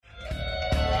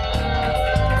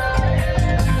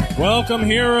Welcome,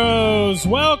 heroes.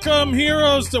 Welcome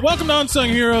to Unsung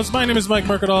Heroes. My name is Mike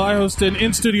Mercadal. I host an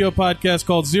in-studio podcast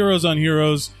called Zeros on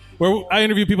Heroes, where I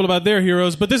interview people about their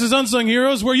heroes. But this is Unsung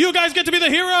Heroes, where you guys get to be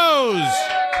the heroes.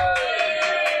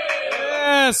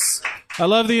 Yes. I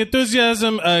love the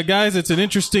enthusiasm. Guys, it's an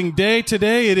interesting day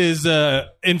today. It is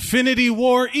Infinity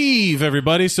War Eve,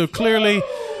 everybody. So clearly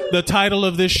the title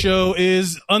of this show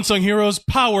is Unsung Heroes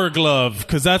Power Glove,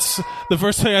 because that's the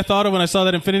first thing I thought of when I saw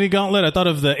that Infinity Gauntlet. I thought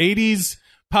of the 80s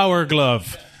Power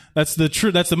Glove. That's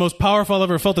the most powerful I've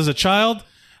ever felt as a child.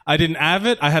 I didn't have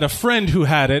it. I had a friend who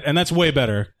had it, and that's way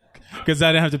better because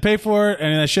I didn't have to pay for it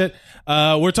and that shit.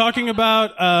 We're talking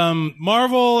about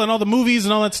Marvel and all the movies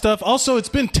and all that stuff. Also, it's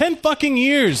been 10 fucking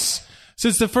years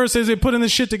since the first days they put in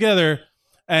this shit together,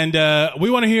 and we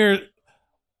want to hear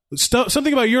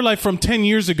something about your life from 10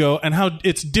 years ago and how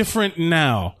it's different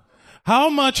now. How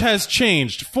much has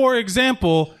changed? For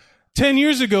example, 10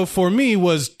 years ago for me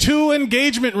was 2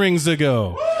 engagement rings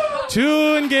ago.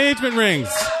 2 engagement rings.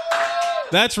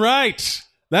 That's right.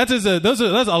 That's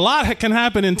a lot can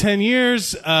happen in 10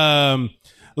 years.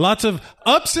 Lots of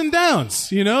ups and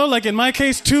downs, you know, like in my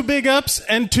case, 2 big ups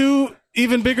and 2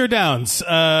 even bigger downs.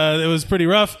 It was pretty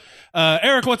rough.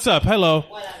 Eric, what's up? Hello.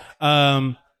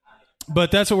 But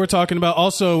that's what we're talking about.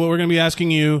 Also, what we're going to be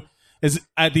asking you is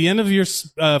at the end of your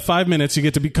 5 minutes, you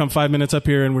get to become 5 minutes up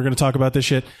here, and we're going to talk about this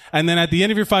shit. And then at the end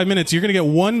of your 5 minutes, you're going to get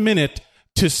 1 minute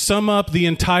to sum up the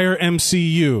entire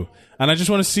MCU. And I just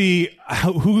want to see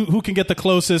who can get the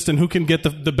closest and who can get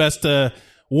the best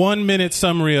 1 minute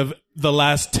summary of the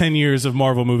last 10 years of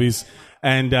Marvel movies.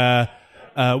 And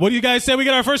what do you guys say? We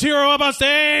get our first hero up on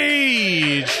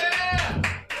stage.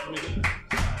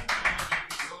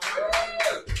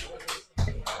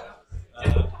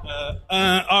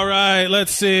 All right,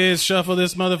 let's see. Shuffle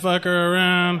this motherfucker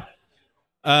around.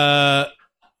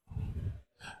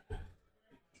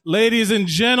 Ladies and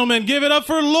gentlemen, give it up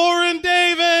for Lauren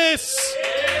Davis.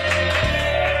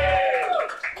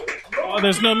 Oh,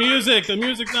 there's no music. The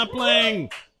music's not playing.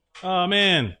 Oh,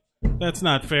 man. That's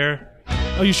not fair.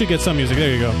 Oh, you should get some music.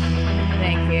 There you go.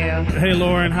 Thank you. Hey,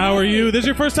 Lauren, how are you? This is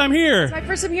your first time here. It's my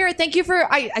first time here. Thank you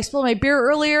for... I spilled my beer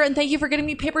earlier, and thank you for getting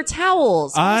me paper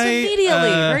towels. Immediately.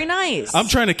 Very nice. I'm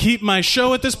trying to keep my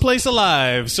show at this place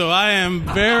alive, so I am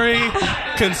very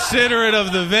considerate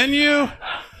of the venue.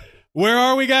 Where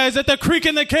are we, guys? At the Creek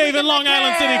in the Cave in Long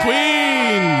Island City,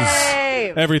 Queens.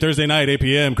 Every Thursday night, 8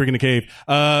 p.m., Creek in the Cave.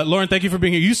 Lauren, thank you for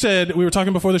being here. You said, we were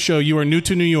talking before the show, you are new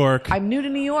to New York. I'm new to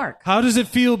New York. How does it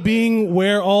feel being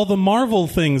where all the Marvel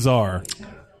things are?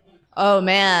 Oh,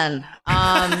 man.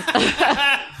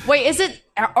 Wait,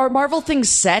 are Marvel things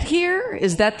set here?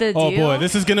 Is that the deal? Oh, boy.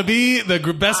 This is going to be the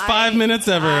best 5 minutes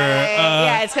ever.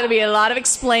 Yeah, it's going to be a lot of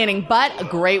explaining, but a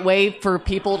great way for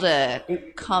people to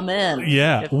come in.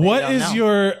 Yeah.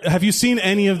 Have you seen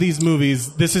any of these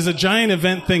movies? This is a giant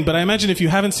event thing, but I imagine if you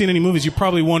haven't seen any movies, you're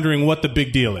probably wondering what the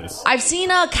big deal is. I've seen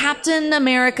Captain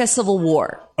America Civil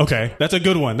War. Okay, that's a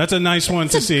good one. That's a nice one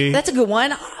to see. That's a good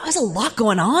one. There's a lot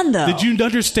going on, though. Did you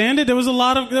understand it? There was a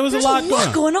lot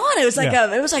going on. It was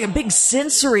like a big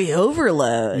sensory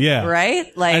overload. Yeah, right.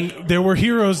 And there were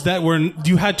heroes that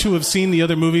you had to have seen the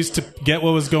other movies to get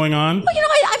what was going on. Well,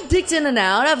 I've dicked in and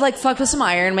out. I've fucked with some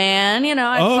Iron Man.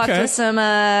 I've fucked with some.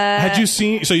 Had you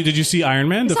seen? So did you see Iron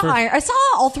Man? I saw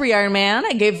all 3 Iron Man.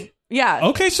 Yeah.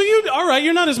 Okay, so all right.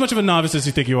 You're not as much of a novice as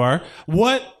you think you are.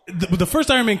 The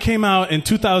first Iron Man came out in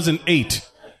 2008.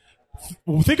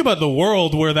 Think about the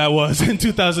world where that was in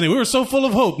 2008. We were so full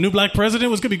of hope. New black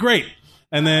president was going to be great.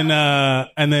 And then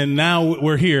now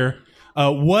we're here.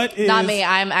 What is... Not me.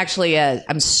 I'm actually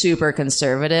I'm super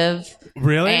conservative.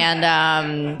 Really?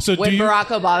 And when Barack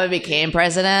Obama became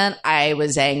president, I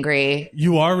was angry.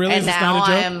 You are really? And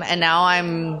now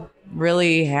I'm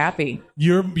really happy.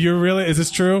 You're really? Is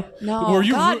this true? No.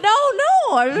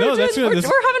 No, that's good.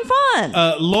 We're having fun.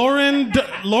 Lauren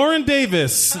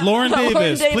Davis.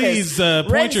 Please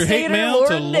point your hate mail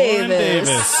to Lauren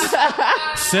Davis.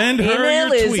 Send her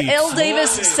email your tweets. Email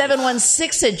is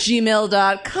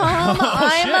ldavis716@gmail.com.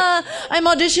 I'm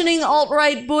auditioning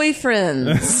alt-right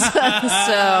boyfriends.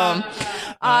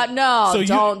 So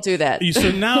don't do that.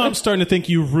 So now I'm starting to think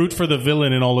you root for the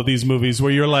villain in all of these movies,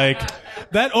 where you're like,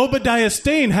 that Obadiah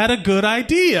Stane had a good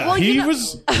idea. Well,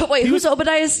 who's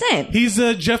Obadiah Stane? He's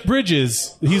Jeff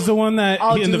Bridges. He's the one that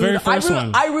in the very first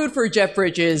one. I root for Jeff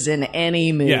Bridges in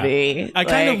any movie. Yeah. I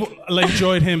kind of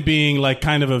enjoyed him being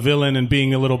kind of a villain and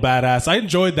being a little badass. I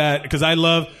enjoyed that because I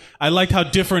liked how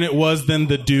different it was than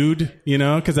the Dude,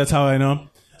 because that's how I know.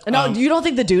 No, you don't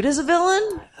think the Dude is a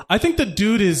villain? I think the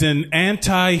Dude is an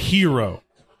anti-hero.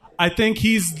 I think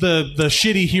he's the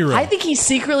shitty hero. I think he's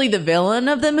secretly the villain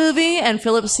of the movie, and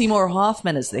Philip Seymour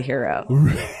Hoffman is the hero.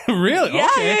 Really? Yeah,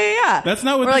 Okay. yeah. That's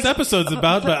not what this episode's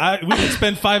about, but we can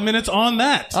spend 5 minutes on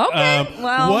that. Okay,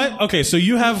 well. What? Okay, so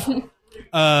you have...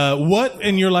 what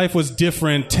in your life was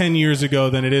different 10 years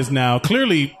ago than it is now?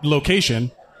 Clearly,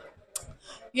 location.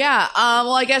 Yeah,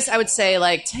 well, I guess I would say,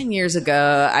 10 years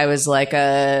ago, I was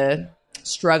a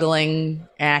struggling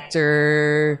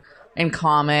actor and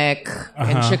comic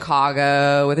in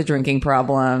Chicago with a drinking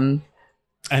problem.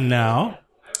 And now?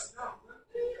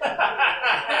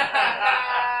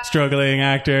 Struggling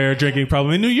actor, drinking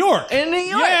problem in New York. In New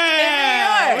York.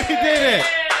 Yeah! In New York. We did it.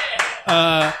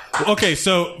 Okay,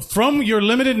 so from your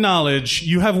limited knowledge,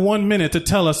 you have 1 minute to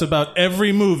tell us about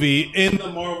every movie in the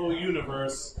Marvel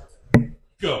Universe.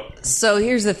 Go. So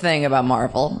here's the thing about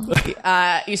Marvel.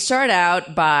 You start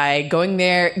out by going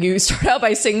there. You start out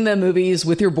by seeing the movies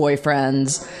with your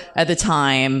boyfriends at the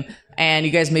time, and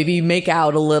you guys maybe make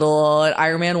out a little at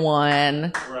Iron Man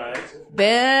 1. Right.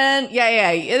 Then,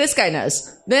 yeah, this guy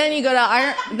knows. Then you go to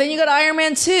Iron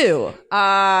Man 2.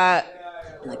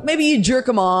 Maybe you jerk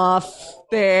him off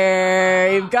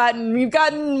there. You've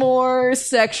gotten more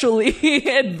sexually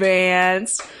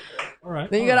advanced. All right.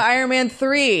 Then you go to Iron Man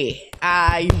 3.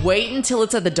 You wait until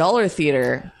it's at the Dollar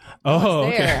Theater. Oh,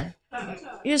 okay. There.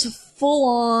 You just full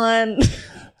on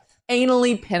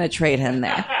anally penetrate him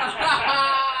there.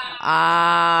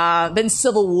 Then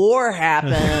Civil War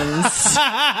happens.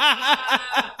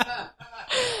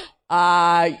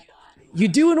 You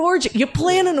do an orgy. You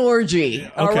plan an orgy.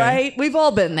 All right? We've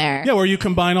all been there. Yeah, where you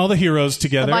combine all the heroes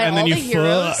together and then you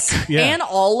fuck. Yeah. And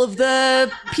all of the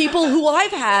people who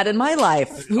I've had in my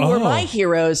life who were my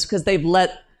heroes because they've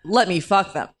let me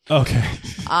fuck them. Okay.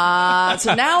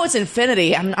 So now it's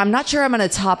infinity. I'm not sure I'm going to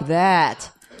top that.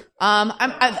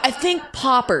 I think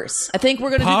poppers. I think we're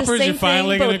going to do the same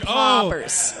thing, but with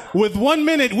poppers. With 1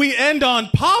 minute, we end on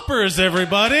poppers,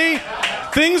 everybody.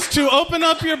 Things to open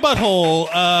up your butthole.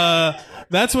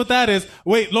 That's what that is.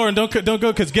 Wait, Lauren, don't go,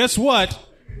 because guess what?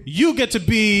 You get to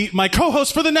be my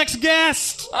co-host for the next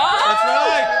guest. Oh, that's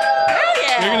right. Hell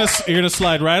yeah. You're gonna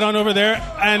slide right on over there,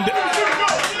 and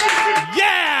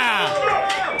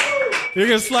you're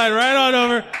gonna slide right on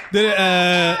over.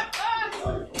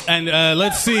 And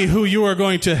let's see who you are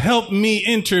going to help me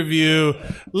interview.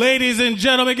 Ladies and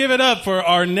gentlemen, give it up for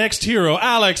our next hero,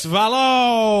 Alex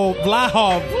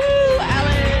Vlahov. Woo,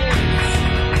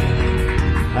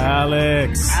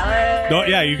 Alex.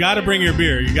 You got to bring your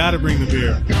beer. You got to bring the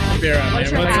beer.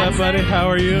 What's up, buddy? How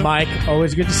are you? Mike,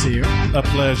 always good to see you. A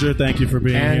pleasure. Thank you for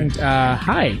being here. And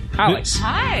hi, Alex.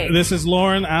 Hi. This is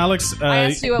Lauren. Alex. I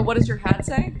asked you, what does your hat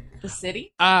say? The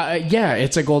city? Yeah,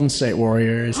 it's a Golden State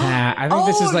Warriors hat. I think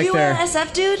this is like you their... an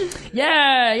SF dude?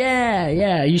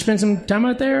 Yeah. You spent some time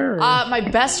out there? Or? My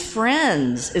best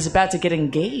friend is about to get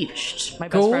engaged. My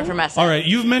best friend from SF. All right,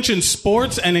 you've mentioned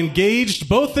sports and engaged,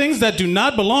 both things that do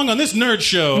not belong on this nerd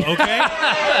show, okay?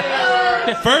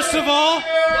 First of all,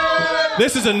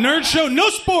 this is a nerd show, no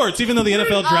sports, even though the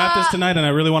NFL draft is tonight and I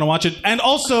really want to watch it. And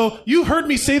also, you heard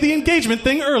me say the engagement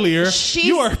thing earlier.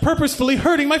 You are purposefully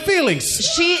hurting my feelings.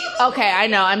 Okay, I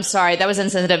know, I'm sorry, that was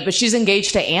insensitive, but she's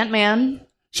engaged to Ant-Man.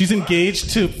 She's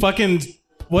engaged to fucking...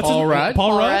 What's Paul Rudd?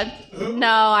 Paul Rudd? No,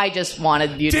 I just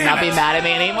wanted you to not be mad at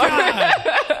me anymore.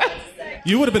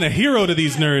 You would have been a hero to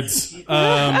these nerds.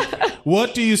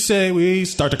 What do you say we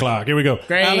start the clock? Here we go.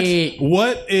 Great. Alex,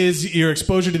 what is your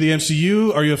exposure to the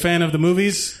MCU? Are you a fan of the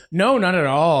movies? No, not at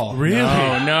all. Really?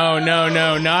 No,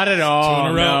 not at all. 2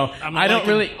 in a row. No, I don't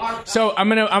really. So I'm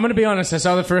gonna be honest. I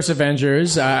saw the first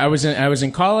Avengers. I was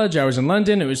in college. I was in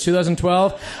London. It was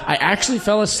 2012. I actually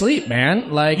fell asleep, man.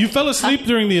 Like you fell asleep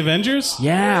during the Avengers?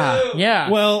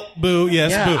 Yeah. Well, boo. Yes,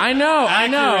 yeah. boo. I know.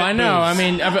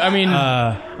 Boos. I mean,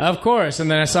 of course. And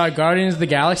then I saw Guardians of the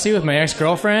Galaxy with my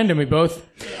ex-girlfriend, and we both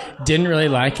didn't really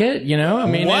like it. You know, I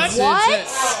mean, what? It's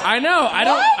I know. I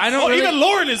don't. Really, even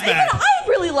Lauren is mad. I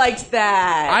really liked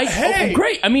that. Hey.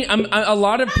 Great. I mean, a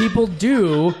lot of people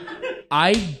do.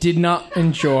 I did not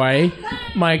enjoy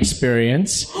my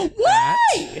experience. Why?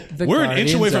 We're an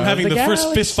inch away from having the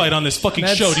first fist fight on this fucking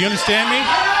show. Do you understand me?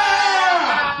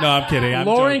 No, I'm kidding.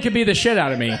 Lauren could be the shit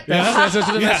out of me.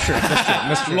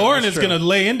 That's true. Lauren is going to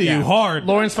lay into you hard.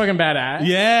 Lauren's fucking badass.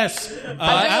 Yes. I'm doing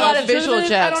a lot of visual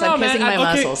jokes. I'm kissing my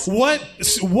muscles.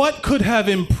 What could have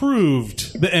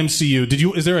improved the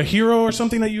MCU? Is there a hero or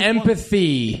something that you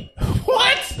Empathy.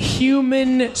 What?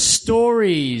 human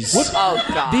stories. Oh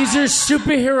God. These are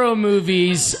superhero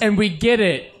movies, and we get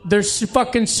it. They're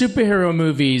fucking superhero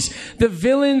movies. The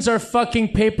villains are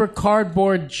fucking paper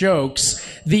cardboard jokes.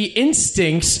 The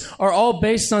instincts are all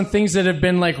based on things that have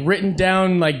been like written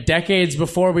down like decades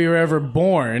before we were ever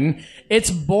born.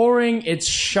 It's boring. It's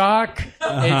shock.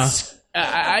 It's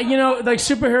like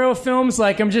superhero films.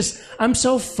 Like I'm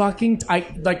so fucking.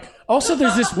 Also,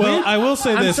 there's this. Well, I will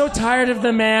say this. I'm so tired of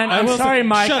the man. I'm sorry,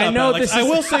 Mike. Shut up, I know Alex. this. I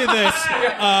will say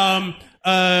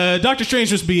this. Doctor Strange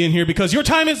just be in here because your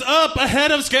time is up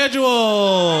ahead of schedule.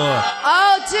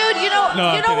 Oh, dude, you know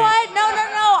kidding. what? No.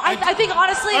 I think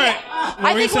honestly, All right.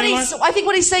 I think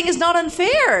what he's saying is not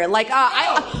unfair. Like,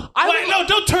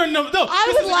 don't turn them. No,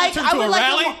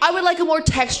 I would like a more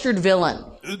textured villain.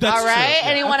 That's all right. true.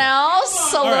 Anyone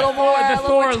else? A little more. The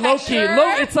Thor Loki.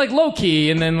 It's like Loki,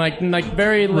 and then like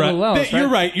very little else. Right? You're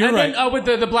right. and then, with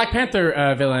the Black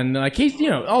Panther villain, like he's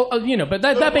But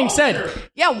that being said,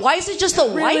 yeah. Why is it just the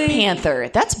White Panther?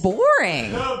 That's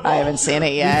boring. I haven't seen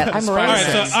it yet. I'm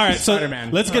racist. All right. So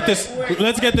Spider-Man. let's get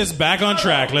this back on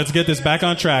track.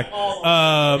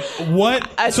 What?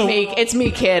 It's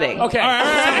me kidding. okay. All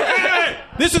right.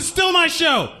 This is still my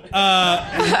show.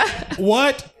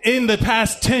 What in the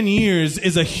past 10 years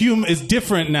is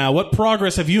different now? What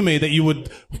progress have you made that you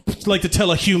would like to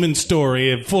tell a human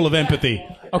story full of empathy?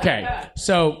 Okay.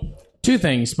 So 2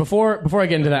 things before I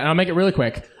get into that, and I'll make it really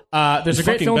quick. There's a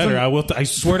great Fucking film. better. I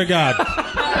swear to God.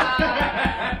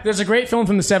 There's a great film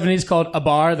from the 70s called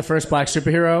Abar, the first black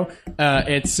superhero.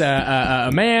 It's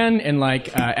a man in like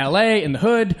L.A. in the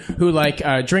hood who like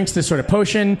drinks this sort of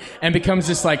potion and becomes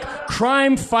this like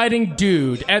crime-fighting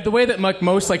dude. And the way that like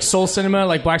most like soul cinema,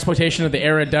 like blaxploitation of the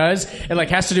era does, it like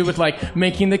has to do with like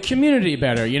making the community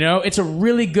better. You know, it's a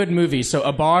really good movie. So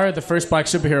Abar, the first black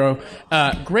superhero,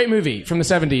 great movie from the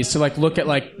 70s to like look at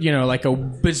like like a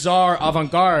bizarre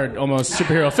avant-garde almost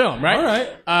superhero film, right? All right.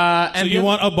 So you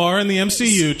want Abar in the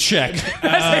MCU? Check.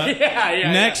 Yeah.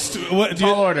 Next, what?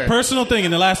 Tall order. Personal thing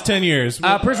in the last 10 years.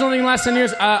 Personal thing in the last 10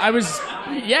 years. I was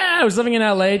living in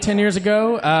LA 10 years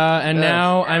ago, and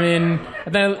now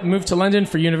then I moved to London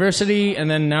for university,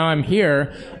 and then now I'm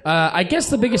here. I guess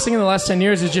the biggest thing in the last 10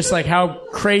 years is just like how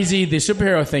crazy the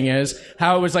superhero thing is.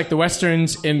 How it was like the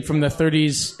westerns from the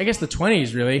 30s, I guess the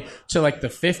 20s really, to like the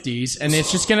 50s, and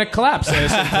it's just gonna collapse at a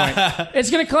certain point. It's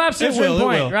gonna collapse at a certain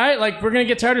point, right? Like we're gonna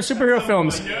get tired of superhero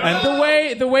films,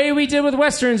 and the way we did with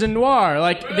westerns and noir,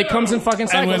 like it comes in fucking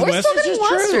cycles. when We're still getting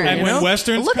westerns. And when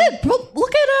westerns, Look at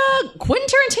Quentin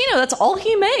Tarantino. That's all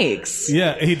he makes.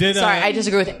 yeah, he did. Sorry, I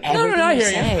disagree with everything I you hear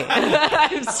you. say.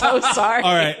 I'm so sorry.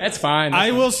 All right, That's fine.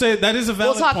 I will say that is a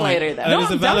valid We'll talk point. later, though. That No, is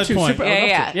a I'm down valid to. point. Super-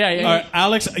 Yeah. Yeah. All right,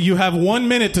 Alex, you have 1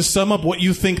 minute to sum up what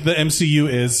you think the MCU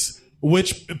is.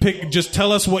 Just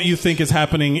tell us what you think is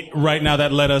happening right now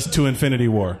that led us to Infinity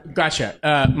War.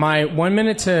 Gotcha. My 1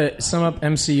 minute to sum up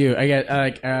MCU. I get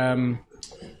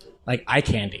like eye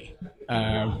candy.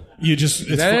 Is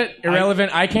Is that it?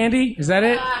 Irrelevant eye candy? Is that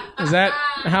it? Is that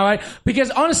how I? Because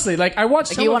honestly, like I watch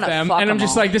some you of wanna them, fuck and I'm them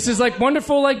just all. like, this is like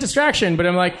wonderful, like distraction. But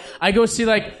I'm like, I go see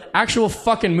like actual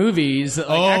fucking movies that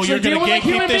like actually you're gonna deal with like gatekeep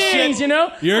human this beings. shit? You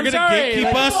know? You're I'm gonna sorry. gatekeep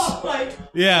Like, us?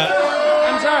 Yeah,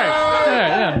 I'm sorry.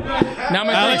 Yeah. Not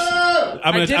my Alex. thing.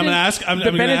 I'm gonna ask. I'm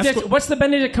gonna ask. What's the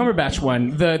Benedict Cumberbatch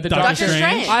one? The Doctor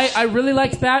Strange. I really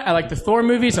liked that. I like the Thor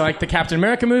movies. I like the Captain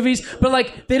America movies. But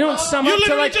like they don't sum You up to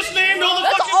literally like just named all the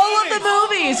That's fucking all of movies. the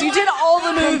movies. You did all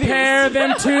the movies. compare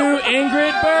them to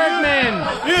Ingrid Bergman.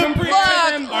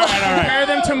 Compare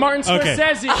them to Martin Okay.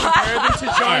 Scorsese. Compare them to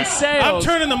John Sayles. I'm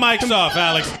turning the mics off,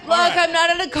 Alex. Look, I'm not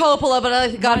into Coppola, but I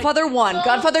like Godfather 1,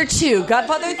 Godfather 2,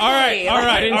 Godfather 3. All right.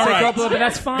 I didn't say Coppola, but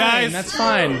that's fine. Guys. That's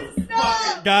fine.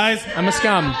 Guys, I'm a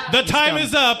scum. the time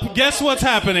is up. Guess what's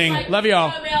happening? Love y'all.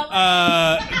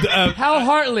 Hal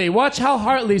Hartley. Watch Hal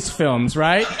Hartley's films,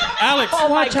 right? Alex.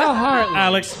 Watch Hal Hartley.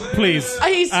 Alex, please.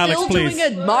 He's Alex, still please.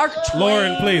 doing a Mark Twain.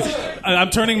 Lauren, please. I'm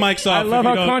turning mics off. I love If you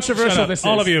how don't- controversial shut up. this is.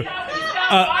 All of you.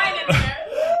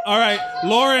 All right.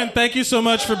 Lauren, thank you so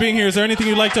much for being here. Is there anything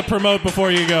you'd like to promote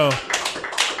before you go?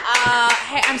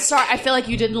 Hey, I'm sorry. I feel like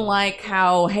you didn't like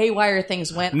how haywire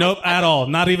things went. Nope, at all.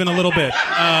 Not even a little bit.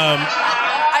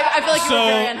 I feel like you So-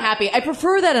 were very unhappy. I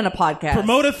prefer that in a podcast.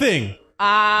 Promote a thing.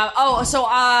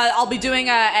 I'll be doing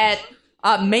at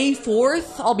May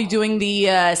 4th. I'll be doing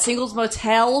the Singles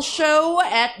Motel show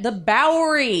at the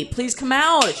Bowery. Please come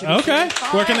out. It should be Okay. really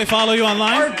fun. Where can they follow you Or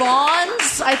online?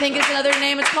 Bonds, I think is another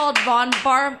name. It's called Bond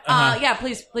Bar. Yeah,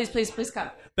 please come.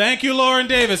 Thank you, Lauren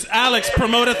Davis. Alex,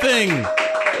 promote a thing.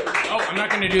 Oh, I'm not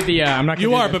going to do the. I'm not. Gonna You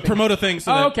do are, the but thing. promote a thing.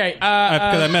 So that, Okay.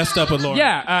 because I messed up with Lauren.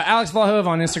 Yeah, Alex Volhove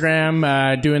on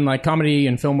Instagram, doing like comedy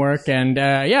and film work, and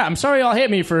yeah, I'm sorry y'all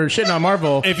hate me for shitting on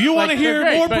Marvel. If you want to Like, hear they're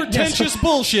great, more but- pretentious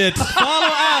bullshit, follow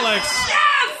Alex.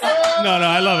 No,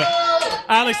 I love it.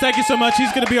 Alex, thank you so much.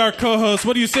 He's going to be our co-host.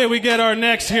 What do you say we get our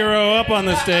next hero up on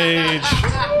the stage?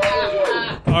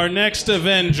 Our next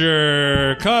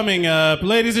Avenger coming up.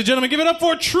 Ladies and gentlemen, give it up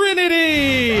for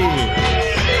Trinity.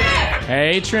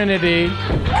 Hey, Trinity. Oh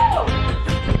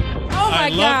my I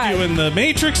god! loved you in the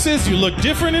Matrixes. You look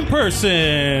different in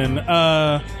person.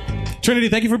 Trinity,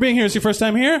 thank you for being here. It's your first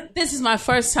time here? This is my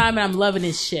first time, and I'm loving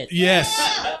this shit. Yes,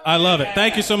 I love it.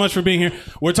 Thank you so much for being here.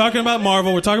 We're talking about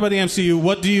Marvel. We're talking about the MCU.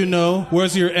 What do you know?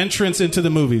 Where's your entrance into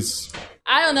the movies?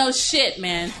 I don't know shit,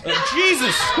 man.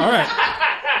 Jesus. All right.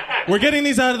 We're getting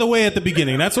these out of the way at the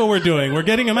beginning. That's what we're doing. We're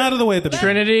getting them out of the way at the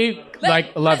beginning. Trinity,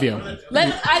 love you.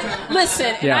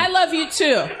 Listen, Yeah. I love you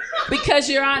too, because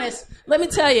you're honest. Let me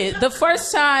tell you, the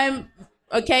first time,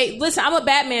 okay, listen, I'm a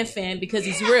Batman fan because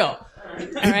he's real. All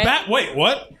right? Wait,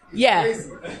 what? Yeah.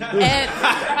 And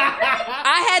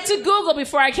I had to Google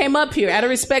before I came up here, out of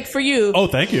respect for you. Oh,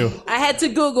 thank you. I had to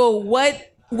Google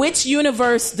which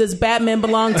universe does Batman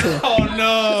belong to? Oh,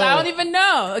 no. I don't even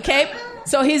know, okay?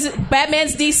 So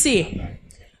Batman's DC.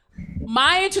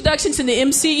 My introduction to the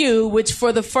MCU, which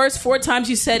for the first 4 times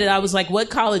you said it, I was like, what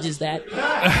college is that?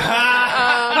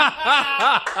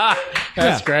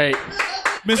 That's great.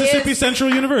 Mississippi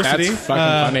Central University. That's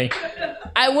fucking funny.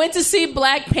 I went to see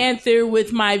Black Panther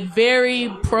with my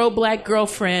very pro-black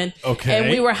girlfriend. Okay. And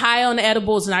we were high on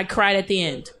edibles, and I cried at the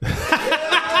end.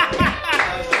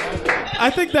 I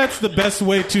think that's the best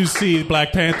way to see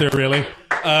Black Panther, really.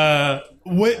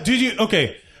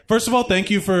 Okay. First of all, thank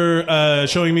you for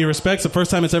showing me respect. It's the first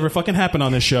time it's ever fucking happened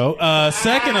on this show.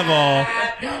 Second of all,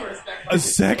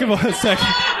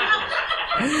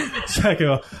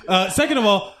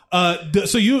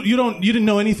 so you didn't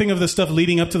know anything of the stuff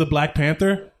leading up to the Black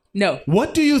Panther? No.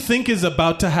 What do you think is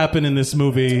about to happen in this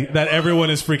movie that everyone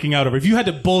is freaking out over? If you had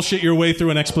to bullshit your way through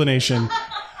an explanation,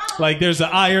 like there's the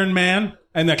Iron Man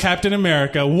and the Captain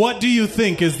America, what do you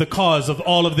think is the cause of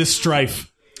all of this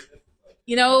strife?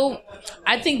 You know,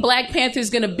 I think Black Panther's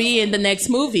going to be in the next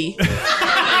movie.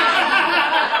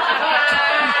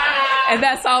 And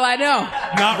that's all I know.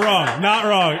 Not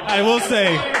wrong. I will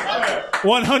say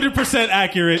 100%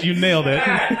 accurate. You nailed it.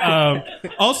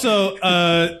 Also,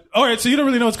 all right, so you don't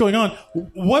really know what's going on.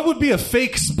 What would be a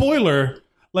fake spoiler,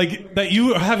 like, that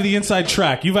you have the inside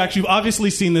track? You've obviously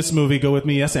seen this movie. Go with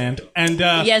me, yes, and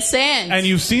Yes, and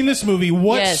you've seen this movie.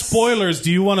 What Yes. spoilers do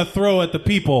you want to throw at the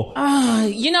people?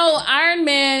 You know, Iron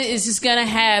Man is just gonna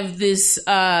have this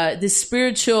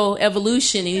spiritual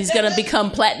evolution, and he's gonna become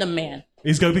Platinum Man.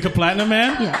 He's gonna become Platinum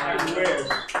Man. Yeah.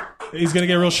 He's gonna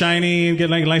get real shiny and get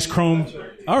like nice chrome.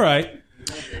 All right.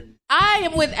 I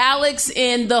am with Alex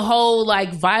in the whole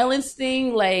like violence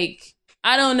thing. Like,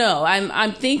 I don't know.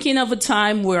 I'm thinking of a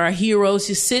time where our heroes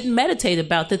just sit and meditate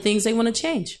about the things they want to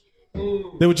change.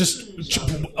 They would just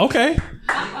okay.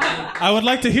 I would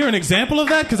like to hear an example of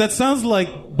that because that sounds like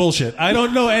bullshit. I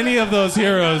don't know any of those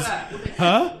heroes.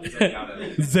 Huh?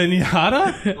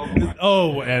 Zenyatta?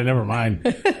 Oh, never mind.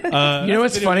 You know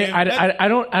what's funny? I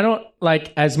don't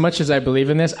like, as much as I believe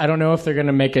in this, I don't know if they're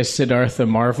gonna make a Siddhartha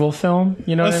Marvel film.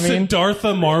 You know what I mean?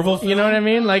 Siddhartha Marvel film? You know what I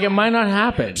mean? Like, it might not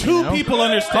happen. Two people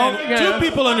understand. Oh, yeah. 2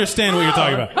 people understand what you're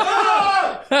talking about.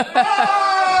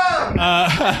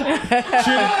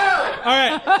 All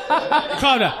right,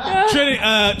 calm down. Trinity.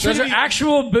 Those are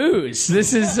actual booze.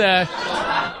 This is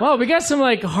well, we got some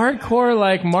like hardcore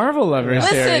like Marvel lovers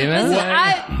here. You know,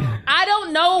 I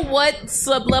don't know what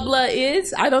sublubla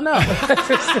is. I don't know.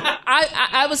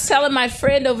 I was telling my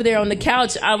friend over there on the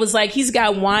couch, I was like, he's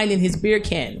got wine in his beer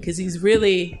can because he's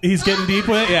getting deep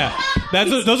with it. Yeah,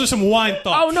 those are some wine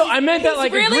thoughts. Oh no, I meant that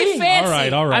like really agreeing.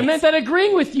 fancy. All right. I meant that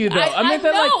agreeing with you though. I meant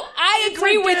that like. I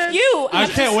agree with you. I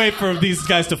can't wait for these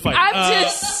guys to fight. I'm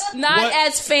just not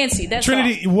as fancy. That's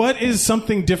Trinity, all. what is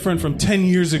something different from 10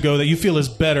 years ago that you feel is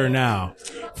better now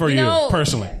for you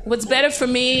personally? What's better for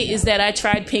me is that I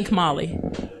tried Pink Molly.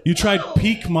 You tried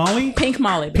Pink Molly? Pink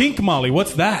Molly. Pink Molly,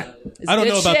 what's that? I don't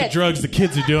good know about shit. the drugs the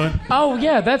kids are doing. Oh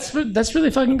yeah, that's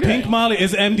really fucking good. Pink Molly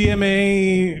is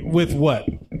MDMA with what?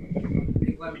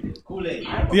 Kool-Aid.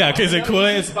 Yeah, is it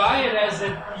Kool-Aid? Buy it as if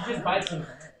you just buy something.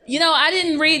 I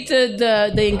didn't read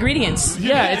the ingredients.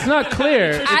 Yeah, it's not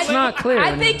clear. It's not clear.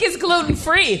 I think it's gluten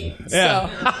free.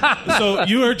 Yeah. So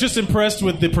you are just impressed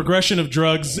with the progression of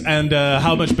drugs and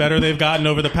how much better they've gotten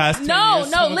over the past 10 years? No,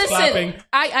 Someone's listen. clapping.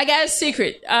 I got a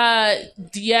secret.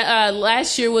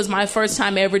 Last year was my first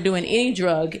time ever doing any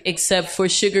drug except for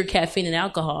sugar, caffeine, and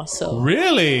alcohol. So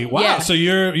Really? Wow. Yeah. So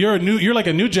you're like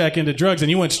a new jack into drugs, and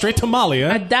you went straight to Molly,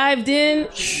 huh? I dived in.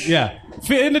 Yeah.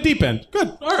 In the deep end.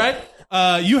 Good. All right.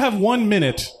 You have 1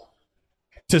 minute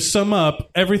to sum up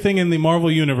everything in the Marvel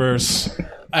universe,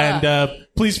 and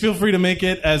please feel free to make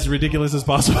it as ridiculous as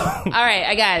possible. All right,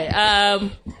 I got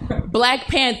it. Black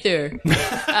Panther,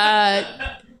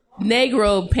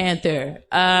 Negro Panther,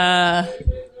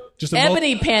 Just a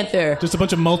Ebony Panther, just a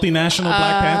bunch of multinational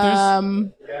Black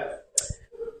Panthers.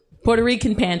 Puerto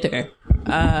Rican Panther.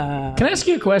 Can I ask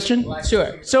you a question?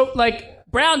 Sure. So, like,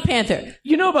 Brown Panther.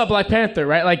 you know about Black Panther,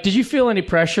 right? Like, did you feel any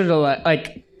pressure to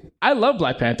like? I love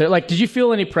Black Panther. Like, did you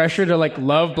feel any pressure to like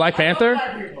love Black Panther?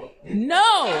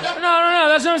 No. No.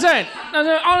 That's what I'm saying.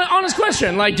 No, honest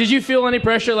question. Like, did you feel any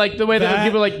pressure, like the way that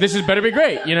people are like, this is better be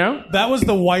great? You know? That was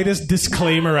the whitest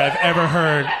disclaimer I've ever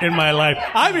heard in my life.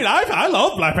 I mean, I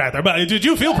love Black Panther, but did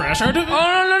you feel pressure? Oh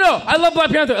no! I love Black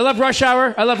Panther. I love Rush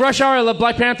Hour. I love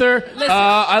Black Panther.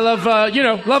 I love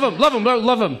love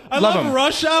him. I love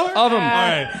Rush Hour. Love him. All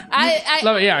right. I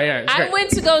Love it. Yeah. It's I great. went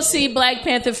to go see Black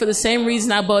Panther for the same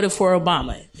reason I voted for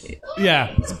Obama.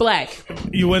 Yeah. It's black.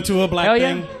 You went to a black Hell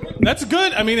yeah. thing. That's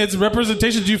good. I mean, it's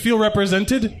representation. Do you feel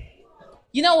represented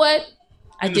You know what?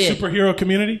 I in the did. superhero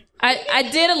community? I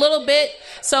did a little bit.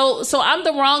 So I'm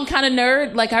the wrong kind of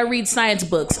nerd. Like, I read science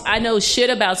books. I know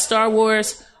shit about Star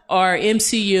Wars or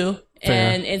MCU.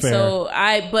 And Fair. so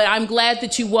but I'm glad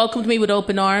that you welcomed me with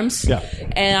open arms. Yeah.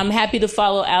 And I'm happy to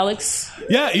follow Alex.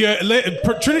 Yeah,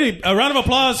 Trinity, a round of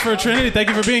applause for Trinity. Thank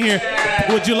you for being here.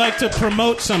 Would you like to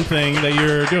promote something that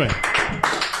you're doing?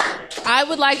 I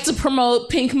would like to promote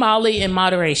Pink Molly in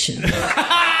moderation.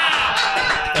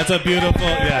 That's a beautiful,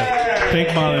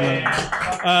 Pink Molly.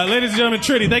 Ladies and gentlemen,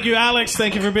 Trinity, thank you, Alex.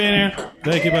 Thank you for being here.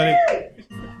 Thank you, buddy.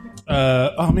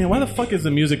 Oh, man, why the fuck is the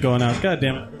music going out? God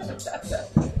damn it.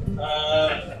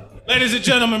 Ladies and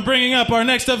gentlemen, bringing up our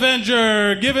next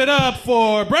Avenger. Give it up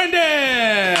for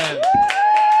Brendan.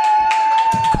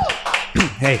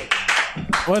 Hey,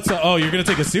 What's up? Oh, you're going to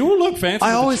take a seat? Oh, look, fancy.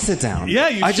 I always sit down. Yeah,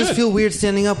 you I should. just feel weird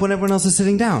standing up when everyone else is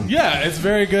sitting down. Yeah, it's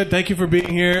very good. Thank you for being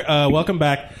here. Welcome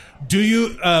back.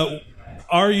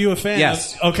 Are you a fan?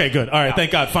 Yes. Okay, good. All right,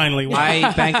 thank God, finally.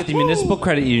 I bank at the Municipal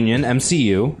Credit Union,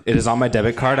 MCU. It is on my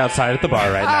debit card outside at the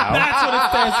bar right now. That's what it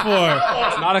stands for.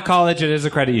 It's not a college, it is a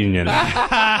credit union.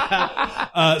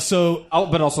 So,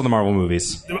 But also the Marvel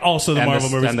movies. also the And Marvel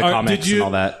movies. And the comics and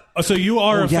all that. So you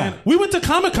are a yeah. fan. We went to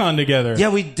Comic-Con together. Yeah,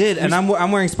 we did, and I'm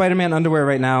wearing Spider-Man underwear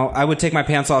right now. I would take my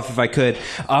pants off if I could.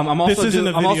 I'm also This isn't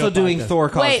a video doing podcast. Thor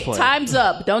cosplay. Wait, time's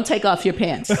up. Don't take off your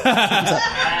pants.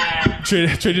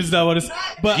 Trinity's not what it's.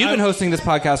 But You've been hosting this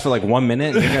podcast for like 1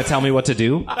 minute, and you're going to tell me what to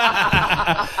do?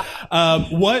 what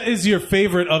is your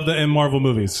favorite of the Marvel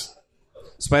movies?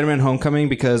 Spider-Man Homecoming,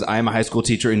 because I am a high school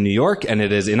teacher in New York, and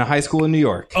it is in a high school in New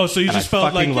York. Oh, so you And just I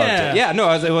felt fucking like, loved yeah. it. Yeah,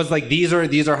 no, it was like these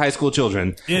are high school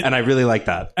children, and I really like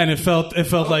that. And it felt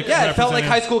like Yeah, it felt like representing-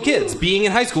 high school kids being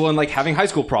in high school and like having high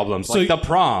school problems, like the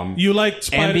prom. You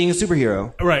liked and being a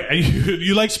superhero. Right.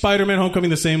 You like Spider-Man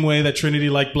Homecoming the same way that Trinity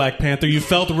liked Black Panther. You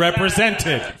felt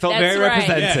represented. Felt That's very right.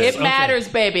 representative. Yes. It matters,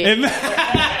 baby.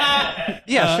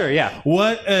 Yeah, sure, yeah.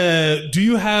 What do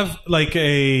you have like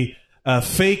a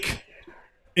fake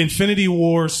Infinity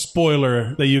War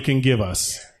spoiler that you can give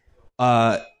us?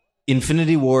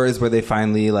 Infinity War is where they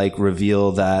finally like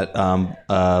reveal that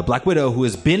Black Widow, who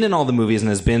has been in all the movies and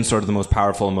has been sort of the most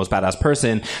powerful and most badass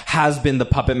person, has been the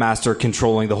puppet master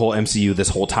controlling the whole MCU this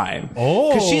whole time.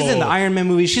 Oh. Because she's in the Iron Man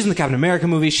movie, she's in the Captain America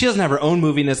movie, she doesn't have her own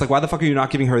movie, and it's like, why the fuck are you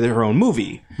not giving her her own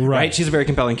movie? Right. She's a very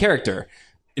compelling character.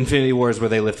 Infinity War is where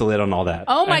they lift the lid on all that.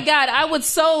 Oh my God, I would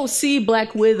so see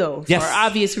Black Widow Yes. for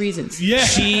obvious reasons. Yeah.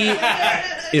 She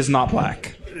is not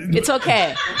black. It's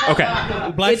okay.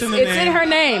 Okay. Black's It's in the in name. her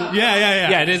name. Yeah.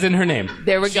 Yeah, it is in her name.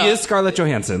 There we She go. is Scarlett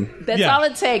Johansson That's Yeah. all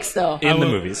it takes, though. in the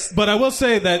will- movies. But I will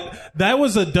say that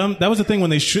was a thing when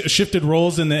they shifted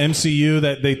roles in the MCU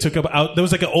that they took up out. There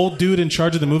was like an old dude in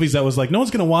charge of the movies that was like, no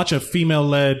one's going to watch a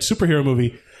female-led superhero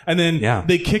movie. and then Yeah.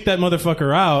 they kick that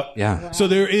motherfucker out. Yeah. So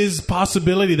there is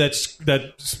possibility that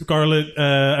Scarlet.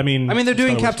 I mean, they're doing Star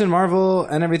Wars. Captain Marvel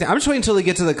and everything. I'm just waiting until they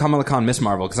get to the Kamala Khan Miss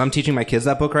Marvel because I'm teaching my kids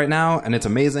that book right now, and it's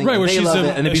amazing. Right, and where they she's love a-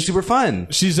 it, and it'd be super fun.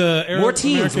 She's a Arab More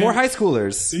teens, American. more high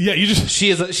schoolers. Yeah, you just She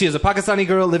is a Pakistani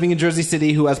girl living in Jersey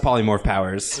City who has polymorph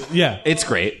powers. yeah. It's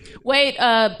great. Wait,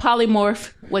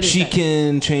 polymorph. What is She that?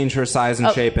 can change her size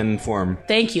and shape and form.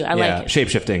 Thank you. I Yeah, like it. shape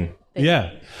shifting. Yeah.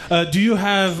 Do you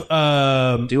have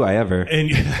Do I ever? and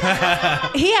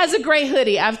He has a great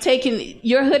hoodie. I've taken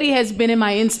your hoodie has been in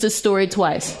my Insta story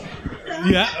twice.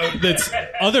 yeah, that's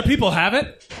other people have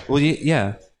it. Well,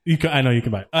 yeah. You can, I know you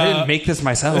can buy it. I didn't make this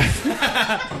myself.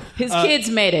 His kids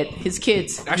made it. His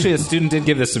kids. Actually, a student did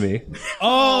give this to me.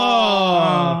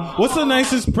 Oh, what's the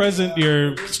nicest present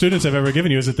your students have ever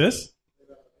given you? Is it this?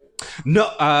 No,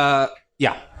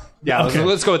 yeah. Yeah, Okay.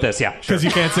 let's go with this. Yeah, sure. Because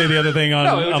you can't say the other thing on.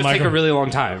 No, it would on just take a micro- really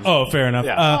long time. Oh, fair enough.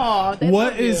 Yeah. Aw, they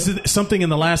What love you. is something in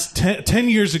the last 10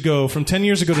 years ago, from 10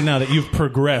 years ago to now, that you've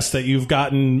progressed, that you've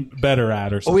gotten better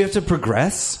at, or Oh, something? we have to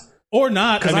progress? Or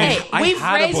not? I mean, Hey, I we've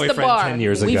had a raised the boyfriend bar. 10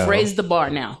 years We've ago. raised the bar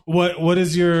now. what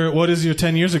is your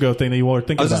 10 years ago thing that you were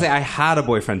thinking I was about? going to say, I had a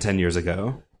boyfriend 10 years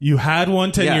ago. You had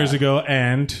one 10 Yeah. years ago,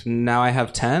 and Now I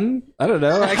have 10? I don't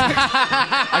know.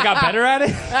 I got better at it.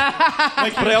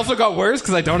 But I also got worse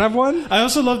because I don't have one. I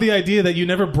also love the idea that you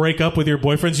never break up with your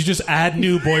boyfriends. You just add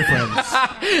new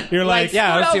boyfriends. You're like,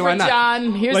 yeah, I don't Scoot see why over, not.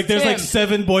 John. Here's like there's Tim. like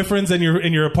 7 boyfriends in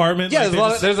your apartment. Yeah,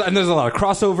 Like, there's a lot of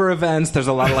crossover events. There's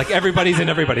a lot of like everybody's in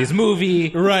everybody's movie.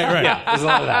 right. Yeah, there's a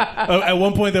lot of that. At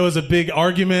one point, there was a big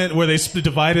argument where they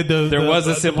divided the. There was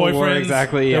a civil war, boyfriends.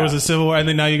 exactly, There yeah. was a civil war, and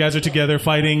then now you guys are together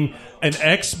fighting an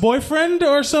ex-boyfriend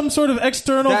or some sort of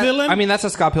external villain. I mean, that's a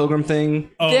Scott Pilgrim thing.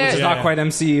 Oh, There's- It's not quite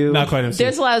MCU. Not quite.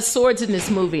 There's a lot of swords in this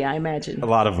movie, I imagine. A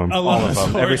lot of them. A lot All of of them.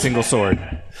 swords. Every single sword.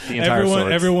 The entire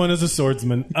swords. Everyone is a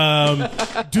swordsman.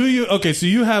 Do you? Okay, so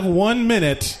you have 1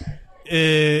 minute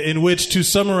in which to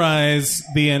summarize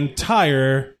the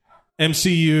entire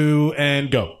MCU and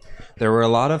go. There were a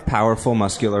lot of powerful,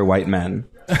 muscular white men.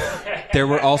 There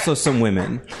were also some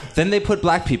women. Then they put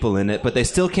black people in it, but they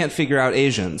still can't figure out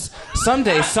Asians.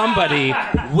 Someday somebody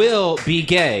will be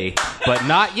gay, but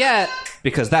not yet,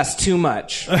 because that's too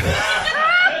much.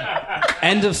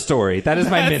 End of story. That is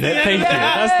my minute. Thank you.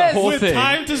 That's the whole With thing.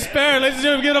 time to spare, ladies and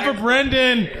gentlemen, get up for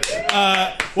Brendan.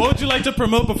 What would you like to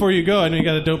promote before you go? I know you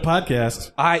got a dope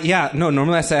podcast.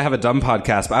 Normally I say I have a dumb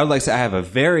podcast, but I would like to say I have a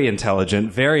very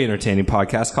intelligent, very entertaining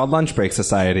podcast called Lunch Break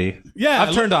Society. Yeah,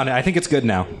 I've turned on it. I think it's good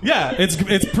now. Yeah,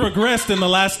 it's progressed in the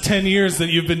last 10 years that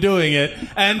you've been doing it.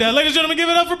 And ladies and gentlemen, give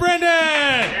it up for Brendan.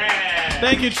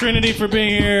 Thank you, Trinity, for being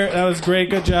here. That was great.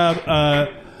 Good job.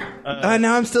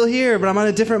 Now I'm still here, but I'm on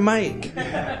a different mic.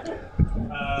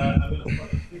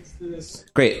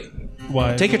 Great.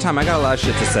 Why? Take your time. I got a lot of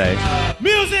shit to say.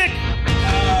 Music!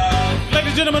 Ladies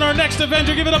and gentlemen, our next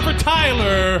Avenger, give it up for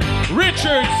Tyler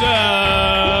Richardson.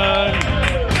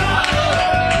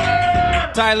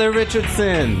 Tyler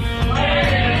Richardson.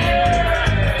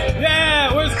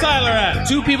 Yeah, where's Tyler at?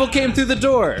 2 people came through the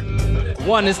door.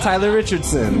 One is Tyler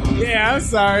Richardson. Yeah, I'm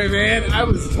sorry, man. I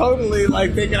was totally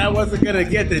like thinking I wasn't gonna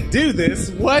get to do this.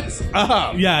 What's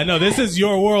up? Yeah, no, this is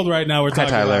your world right now. We're Hi,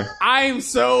 talking Tyler. about. I'm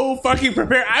so fucking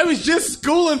prepared. I was just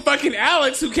schooling fucking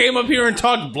Alex, who came up here and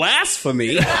talked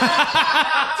blasphemy.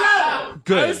 I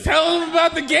was telling him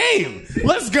about the game.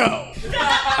 Let's go.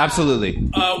 Absolutely.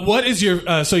 What is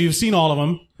your? So you've seen all of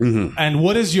them, and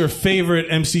what is your favorite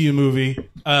MCU movie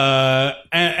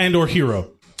and or hero?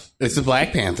 It's the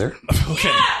Black Panther.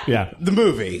 Okay, yeah. The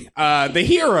movie. The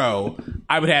hero,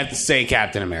 I would have to say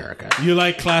Captain America. You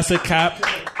like classic Cap?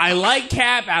 I like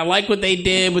Cap. I like what they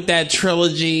did with that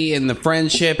trilogy and the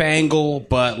friendship angle,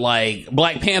 but like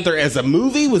Black Panther as a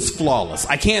movie was flawless.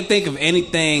 I can't think of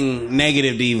anything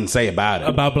negative to even say about it.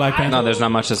 About Black Panther? No, there's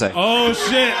not much to say. Oh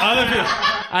shit! Other people.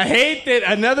 I hate that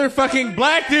another fucking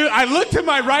black dude. I looked to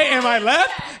my right and my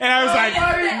left, and I was like,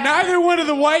 neither one of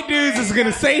the white dudes is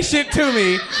gonna say shit to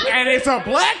me. And it's a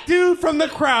black dude from the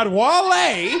crowd, Wale.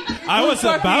 I was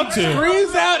about to.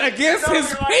 Screams out against his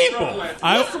people.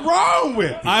 What's wrong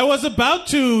with you? I was about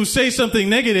to say something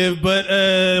negative, but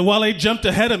Wale jumped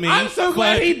ahead of me. I'm so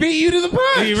glad But he beat you to the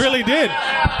punch. He really did.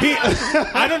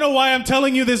 I don't know why I'm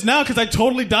telling you this now because I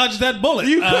totally dodged that bullet.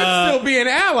 You could still be an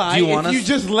ally do you want if you us-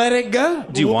 just let it go.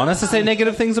 Do you want us to say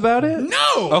negative things about it?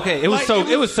 No. Okay, it was so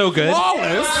good.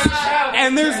 Flawless,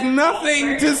 and there's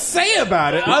nothing to say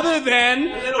about it other than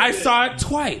I saw it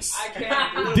twice.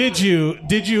 Did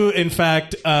you in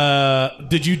fact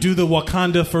did you do the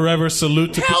Wakanda Forever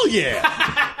salute to Hell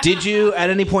yeah. Did you, at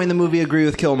any point in the movie, agree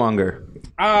with Killmonger?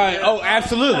 Oh,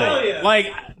 absolutely.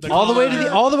 Like All the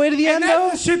way to the end, though.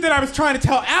 That's the shit that I was trying to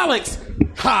tell Alex.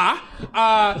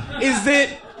 Is that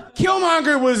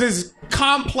Killmonger was as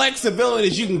complex a villain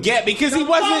as you can get because he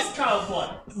wasn't.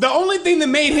 The only thing that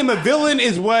made him a villain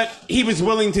is what he was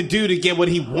willing to do to get what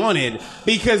he wanted.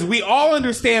 Because we all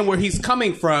understand where he's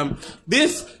coming from.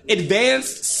 This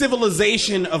advanced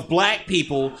civilization of black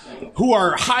people who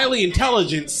are highly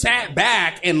intelligent sat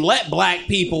back and let black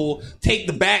people take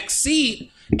the back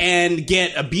seat and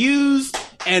get abused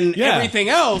and everything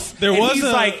else. There and was he's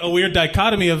a weird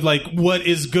dichotomy of like what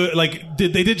is good. Like,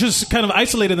 did they just kind of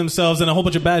isolated themselves and a whole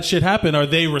bunch of bad shit happened? Are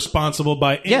they responsible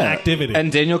by inactivity?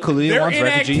 And Daniel Kaluuya their wants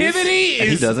refugees. inactivity And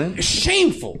he is doesn't.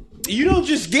 shameful. You don't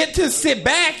just get to sit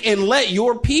back and let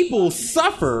your people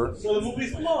suffer.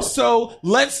 So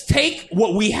let's take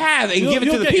what we have and give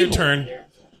it to the get people. your turn.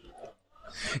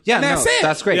 Yeah, And that's it.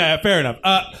 That's great. Yeah, fair enough.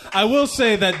 I will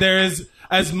say that there is,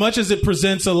 as much as it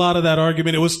presents a lot of that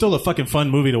argument, it was still a fucking fun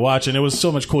movie to watch, and it was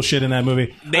so much cool shit in that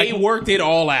movie. They worked it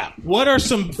all out. What are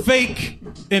some fake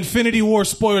Infinity War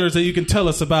spoilers that you can tell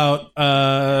us about,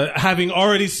 having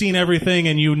already seen everything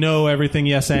and you know everything?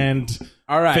 Yes, and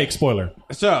All right. fake spoiler.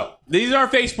 So these are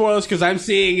fake spoilers because I'm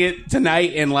seeing it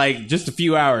tonight in like just a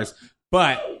few hours.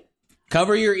 But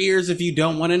cover your ears if you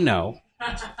don't want to know.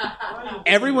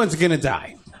 Everyone's gonna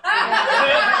die.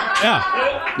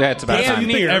 Yeah, it's about Damn time.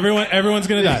 near. everyone's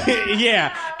gonna die.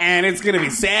 Yeah, and it's gonna be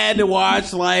sad to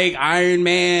watch like Iron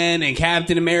Man and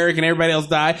Captain America and everybody else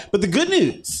die. But the good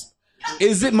news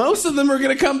is that most of them are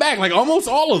gonna come back, like almost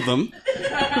all of them,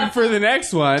 for the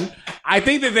next one. I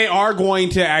think that they are going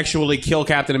to actually kill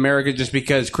Captain America just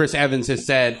because Chris Evans has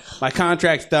said, my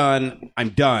contract's done, I'm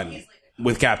done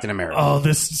with Captain America. Oh,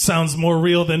 this sounds more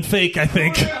real than fake, I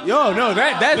think. Yo, no,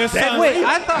 that's sounds- Wait,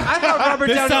 I thought Robert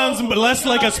This Downey. sounds less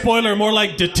like a spoiler, more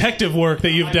like detective work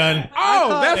that you've done.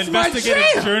 that's my Investigative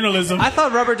jam. journalism. I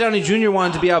thought Robert Downey Jr.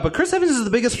 wanted to be out, but Chris Evans is the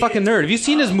biggest fucking nerd. Have you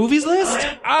seen his movies list?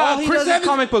 All he Chris does is Evans-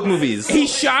 comic book movies. He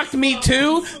shocked me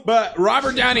too, but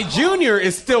Robert Downey Jr.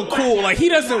 is still cool. Like, he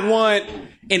doesn't want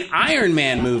an Iron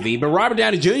Man movie, but Robert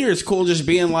Downey Jr. is cool just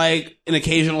being like an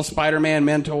occasional Spider-Man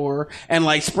mentor and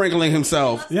like sprinkling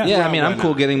himself. Yeah, I mean, I'm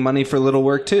cool getting money for little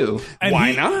work too. And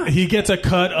Why he, not? He gets a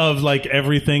cut of like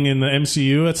everything in the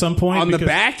MCU at some point. On the because-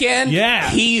 back end, Yeah.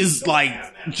 he's like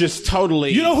just totally.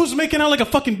 You know who's making out like a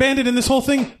fucking bandit in this whole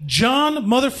thing? John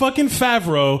motherfucking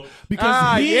Favreau.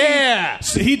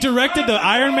 Because he directed the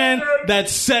Iron Man that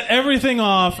set everything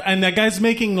off, and that guy's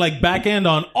making like back end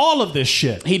on all of this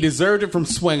shit. he deserved it from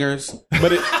Swingers,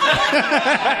 but it.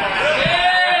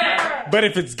 But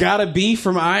if it's gotta be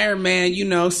from Iron Man, you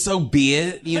know, so be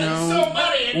it. You know,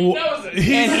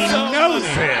 He knows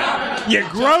it. You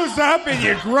grows up and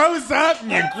you grows up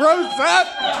and you grows up.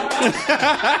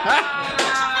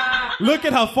 Look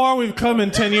at how far we've come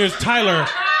in 10 years. Tyler,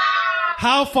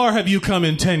 how far have you come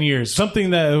in 10 years?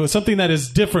 Something that is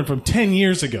different from 10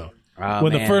 years ago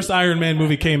when the man. first Iron Man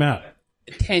movie came out.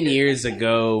 10 years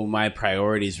ago, my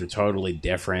priorities were totally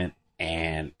different.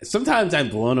 And sometimes I'm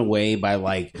blown away by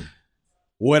like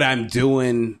what I'm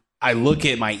doing. I look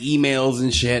at my emails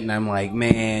and shit and I'm like,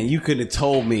 man, you could have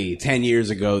told me 10 years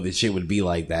ago that shit would be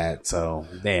like that. So,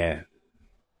 yeah.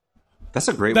 That's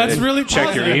a great That's way to really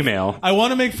check your positive. email. I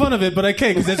want to make fun of it, but I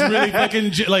can't because that's really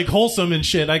fucking like wholesome and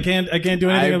shit. I can't do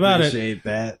anything about it. appreciate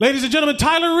that. Ladies and gentlemen,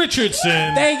 Tyler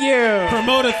Richardson. Thank you.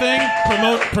 Promote a thing.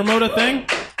 Promote a thing.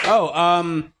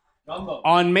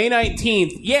 On May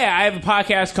 19th, I have a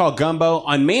podcast called Gumbo.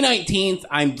 On May 19th,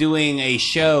 I'm doing a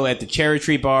show at the Cherry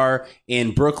Tree Bar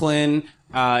in Brooklyn.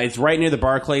 It's right near the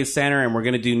Barclays Center, and we're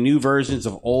going to do new versions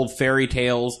of old fairy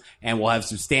tales, and we'll have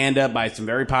some stand-up by some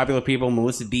very popular people,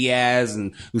 Melissa Diaz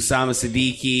and Usama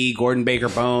Siddiqui, Gordon Baker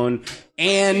Bone,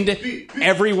 and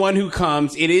everyone who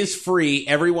comes. It is free.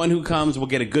 Everyone who comes will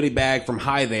get a goodie bag from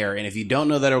Hi There, and if you don't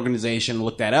know that organization,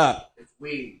 look that up.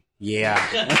 Yeah.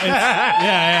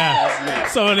 Yeah.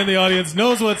 Someone in the audience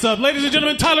knows what's up. Ladies and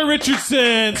gentlemen, Tyler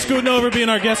Richardson scooting over, being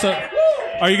our guest.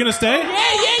 Are you gonna stay?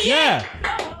 Yeah.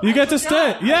 You get to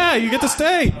stay. Yeah, you get to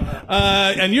stay.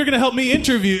 And you're gonna help me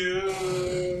interview.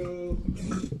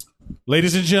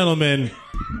 Ladies and gentlemen,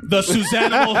 the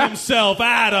Suzanimal himself,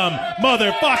 Adam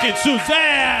motherfucking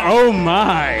Suzanne. Oh,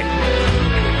 my.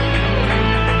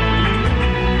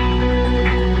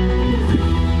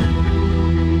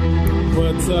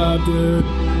 What's up, dude?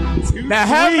 Now,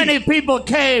 how many people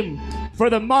came for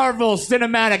the Marvel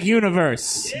Cinematic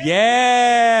Universe?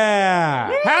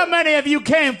 Yeah. How many of you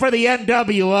came for the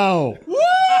NWO?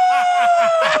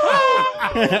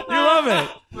 You love it.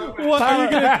 What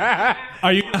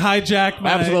are you gonna hijack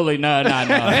my? Absolutely no.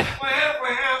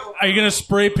 Are you gonna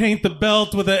spray paint the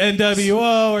belt with an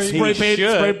NWO? Or Spray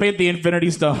paint the Infinity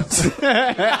Stones.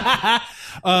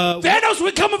 Thanos,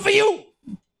 we're coming for you.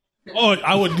 Oh,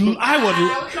 I would.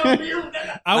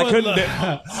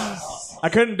 I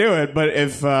couldn't do it, but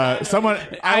if someone,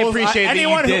 I appreciate that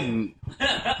anyone you who- didn't.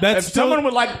 That's If someone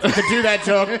would like to do that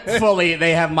joke fully,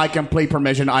 they have my complete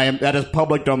permission. That is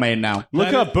public domain now.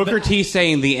 Look up Booker T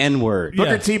saying the N-word.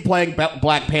 Booker T playing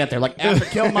Black Panther. Like after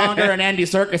Killmonger and Andy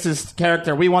Serkis's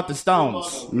character, we want the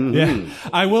Stones. Yeah,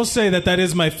 I will say that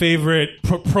is my favorite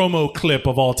promo clip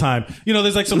of all time. You know,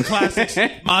 there's like some classics,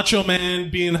 Macho Man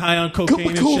being high on cocaine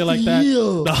and shit like that.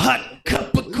 The hot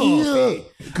cup of coffee.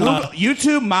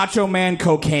 YouTube Macho Man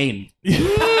cocaine.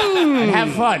 And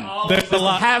have fun. There's a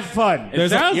lot. Have fun.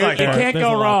 There's You like can't there's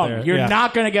go a lot wrong. there. You're Yeah.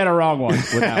 not going to get a wrong one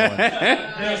with that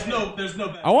one. There's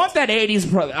no. I want that 80s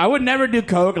pro. I would never do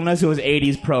Coke unless it was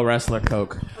 80s pro wrestler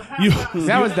Coke.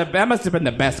 That must have been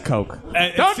the best Coke.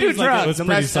 It Don't do seems like it drugs was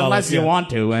pretty solid, unless you yeah. want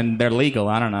to, and they're legal.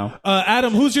 I don't know.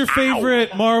 Adam, who's your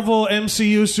favorite Marvel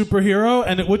MCU superhero,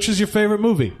 and which is your favorite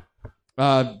movie?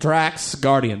 Drax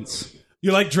Guardians.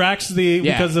 You like Drax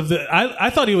because of the? I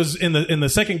thought he was in the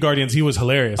second Guardians. He was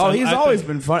hilarious. Oh, he's I always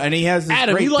been fun, and he has this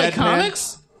Adam, great you like deadpan-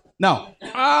 comics? No,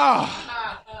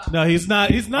 No, he's not.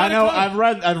 He's not. I know. a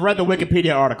comic. I've read the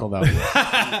Wikipedia article though.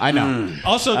 I know.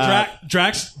 Also,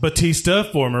 Drax Batista,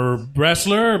 former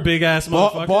wrestler, big ass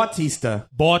motherfucker. Bautista.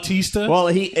 Bautista. Well,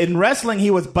 in wrestling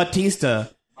he was Batista,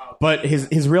 but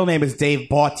his real name is Dave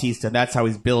Bautista. That's how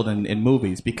he's billed in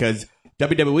movies because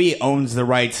WWE owns the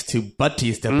rights to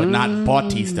Batista, but not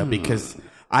Bautista because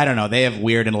I don't know. They have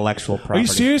weird intellectual property. Are you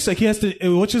serious? Like he has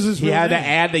to. Which is his? He real had to name?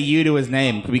 add the U to his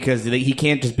name because he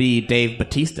can't just be Dave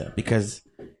Batista because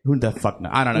who the fuck?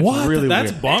 I don't know. It's What? really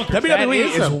That's weird. bonkers. WWE That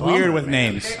is is a weird bummer. with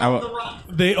names.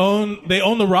 They own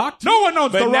The Rock. No one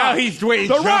owns But The now Rock. he's Dwayne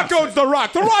The Rock Johnson. owns The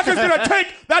Rock. The Rock is going to take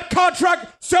that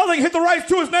contract, hit the rights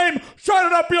to his name, shine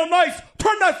it up real nice,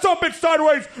 turn that subbitch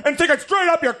sideways, and stick it straight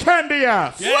up your candy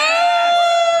ass.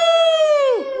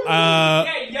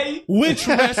 Which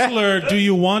wrestler do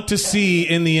you want to see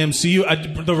in the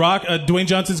MCU? The Rock. Dwayne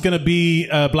Johnson's going to be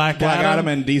Black Adam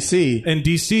in DC. in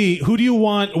DC. Who do you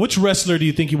want? Which wrestler do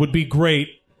you think would be great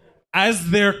as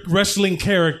their wrestling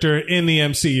character in the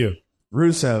MCU?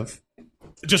 Rusev.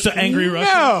 Just an angry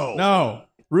wrestler. No.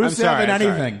 Rusev sorry, and I'm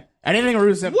anything. sorry. Anything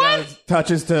Rusev does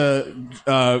touches to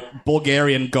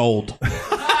Bulgarian gold.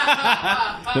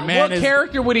 The man What is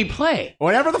character would he play?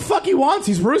 whatever the fuck he wants.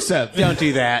 He's Rusev. Don't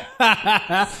do that.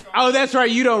 Oh, that's right.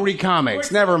 You don't read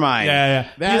comics. Never mind. Yeah.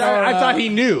 That or, I thought he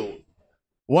knew.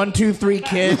 1, 2, 3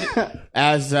 Kid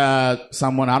as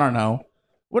someone I don't know.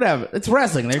 Whatever. It's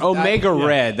wrestling. Omega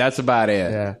Red. That's about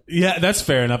it. Yeah. Yeah, that's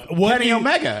fair enough. What Kenny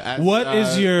Omega. as, What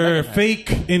is your Mega Man.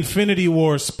 fake Infinity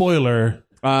War spoiler?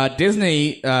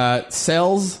 Disney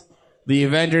sells the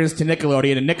Avengers to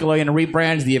Nickelodeon, and Nickelodeon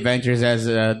rebrands the Avengers as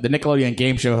the Nickelodeon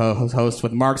game show host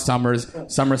with Mark Summers,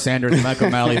 Summer Sanders, Mike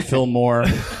O'Malley, Phil Moore,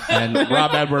 and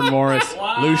Rob Edward Morris,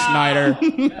 Lou Schneider,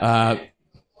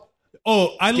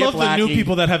 Oh, I love the new Lackey,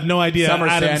 people that have no idea Summer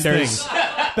Adam's Sanders, thing.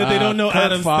 That they don't know Kurt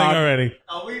Adam's Fogg. thing already.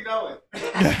 Oh, we know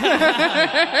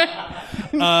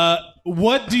it.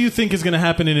 What do you think is going to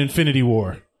happen in Infinity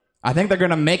War? I think they're going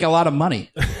to make a lot of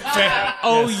money.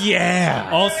 Oh, yeah.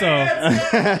 Also,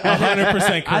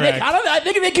 100% correct. I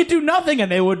think they could do nothing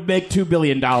and they would make $2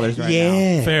 billion right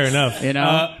now. Fair enough. You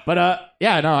know,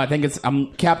 I think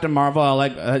I'm Captain Marvel. I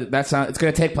like it's going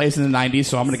to take place in the '90s,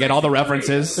 so I'm going to get all the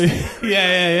references.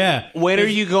 Yeah. When are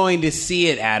you going to see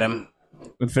it, Adam?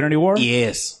 Infinity War.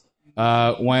 Yes.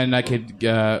 When I could,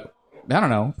 I don't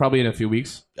know, probably in a few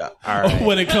weeks. All right.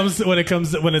 When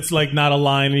it's like not a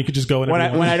line and you could just go in. When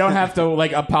I don't have to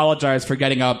like apologize for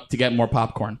getting up to get more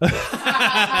popcorn.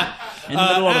 In the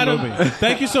middle of Adam, the movie.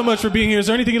 thank you so much for being here. Is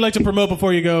there anything you'd like to promote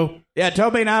before you go? Yeah,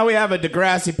 Toby, now we have a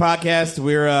Degrassi podcast.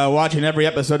 We're watching every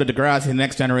episode of Degrassi, The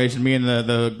Next Generation, me and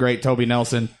the great Toby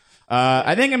Nelson.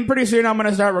 I think pretty soon I'm going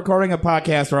to start recording a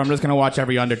podcast where I'm just going to watch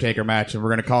every Undertaker match, and we're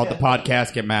going to call it the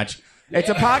Podcasket match. It's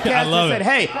a podcast love that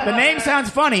said, it. hey, the name sounds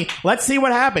funny. Let's see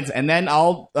what happens. And then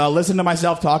I'll listen to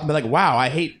myself talk and be like, wow, I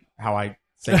hate how I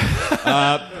say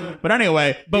it. But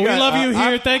anyway. But we love you here.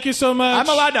 I'm, Thank you so much. I'm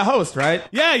allowed to host, right?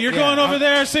 Yeah, you're going over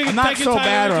there singing. I'm not thank you, so Tyler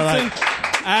bad, or Richardson.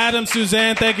 Adam,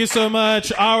 Suzanne, thank you so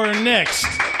much. Our next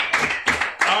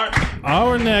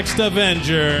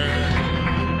Avenger.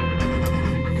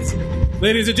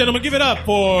 Ladies and gentlemen, give it up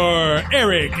for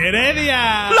Eric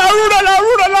Heredia. La Ruda, La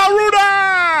Ruda, La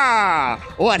Ruda!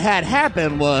 What had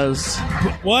happened was...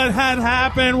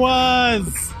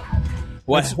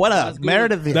 What up?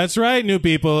 Meredith. That's right, new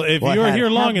people. If What you're had here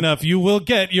long happened? enough, you will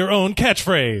get your own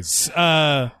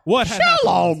catchphrase. What?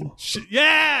 Shalom.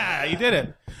 Yeah, you did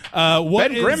it.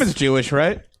 What Ben Grimm is Jewish,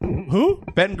 right? who?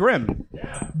 Ben Grimm.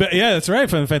 Yeah, that's right.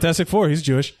 From the Fantastic Four, he's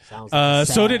Jewish.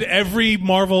 So did every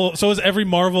Marvel. So is every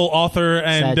Marvel author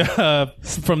and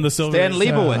from the Silver. Dan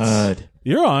Leibowitz.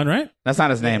 You're on, right? That's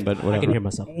not his name, but whatever. I can hear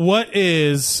myself. What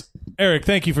is Eric?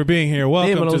 Thank you for being here.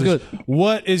 Welcome man, to it was the good.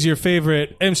 What is your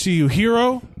favorite MCU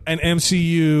hero and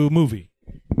MCU movie?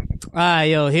 All right,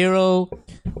 yo, hero. All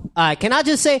right, can I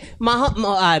just say all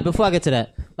right, before I get to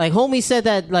that, like homie said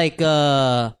that like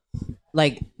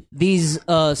these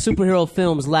superhero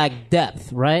films lack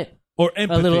depth, right? Or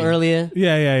empathy? A little earlier.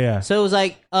 Yeah. So it was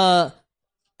like a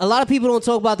lot of people don't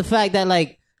talk about the fact that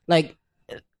like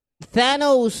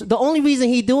Thanos, the only reason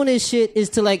he doing this shit is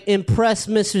to like impress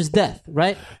Mr. Death,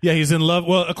 right? Yeah, he's in love.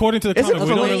 Well, according to the comic, we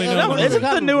don't really know. Isn't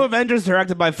the new Avengers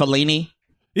directed by Fellini?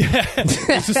 Yeah,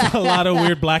 it's just a lot of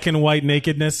weird black and white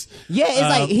nakedness. Yeah, it's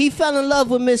like he fell in love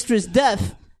with Mistress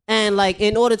Death, and like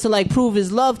in order to like prove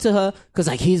his love to her, because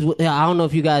like I don't know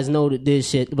if you guys know this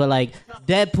shit, but like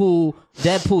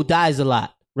Deadpool dies a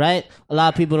lot, right? A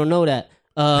lot of people don't know that.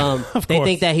 They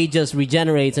think that he just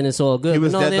regenerates and it's all good. He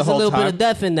was But no, dead the there's a whole little bit time? of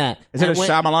death in that. Is it a And when-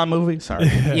 Shyamalan movie? Sorry.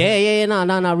 Yeah,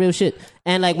 no, real shit.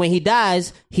 And like when he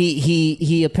dies,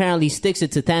 he apparently sticks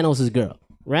it to Thanos' girl,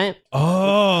 right?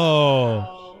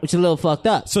 Oh, Which is a little fucked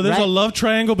up. so there's right? a love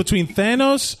triangle between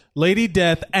Thanos, Lady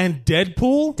Death, and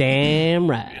Deadpool. Damn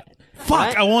right. Fuck,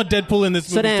 Right? I want Deadpool in this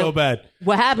movie then so bad.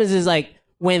 What happens is like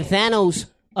when Thanos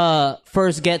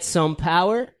first gets some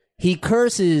power, he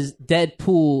curses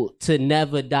Deadpool to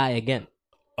never die again.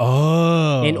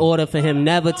 Oh, In order for him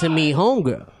never to meet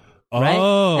Homegirl. Right?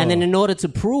 Oh. And then in order to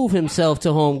prove himself to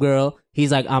Homegirl,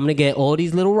 he's like, I'm gonna get all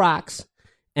these little rocks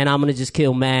and I'm gonna just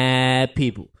kill mad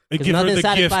people. Because Give her nothing the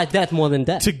satisfies gift death more than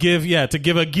death. to give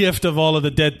a gift of all of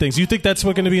the dead things. You think that's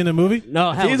what's going to be in the movie?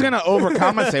 No, hell He's no. going to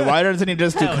overcompensate. Why doesn't he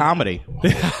just do comedy?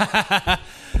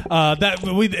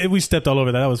 That we stepped all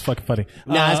over that. That was fucking funny.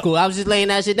 Nah, it's cool. I was just laying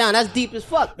that shit down. That's deep as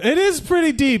fuck. It is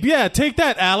pretty deep. Yeah, take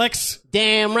that, Alex.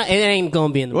 Damn right. It ain't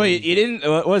gonna be in the Well, movie. you didn't.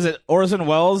 What was it? Orson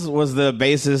Welles was the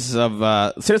basis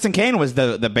of. Citizen Kane was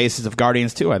the basis of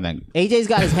Guardians 2, I think. AJ's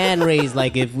got his hand raised.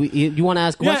 Like, if you want to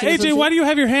ask Yeah, questions. AJ, why do you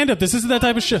have your hand up? This isn't that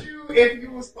type of shit. If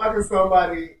you was fucking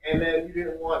somebody and then you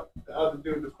didn't want the other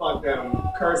dude to fuck them,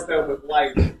 curse them with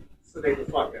light so they could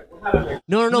fuck them. Well, how does that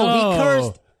No. No. He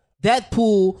cursed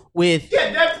Deadpool with.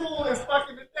 Yeah, Deadpool is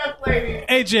fucking the death lady.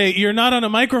 AJ, you're not on a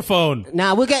microphone.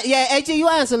 Nah, we'll get. Yeah, AJ, you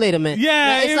answer later, man.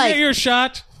 Yeah, it's you like get your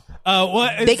shot.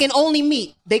 What? they can only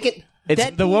meet. They can.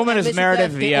 It's- Deadpool the woman and is Mr.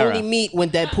 Meredith Death Vieira. Can only meet when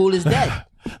Deadpool is dead.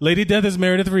 Lady Death is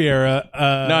Meredith Vieira.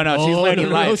 No, she's Lady no,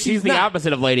 Life. she's She's the not.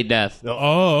 opposite of Lady Death.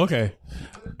 Oh, okay.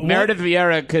 Meredith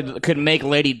Vieira could make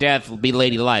Lady Death be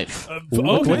Lady Life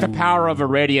with the power of a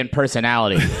radiant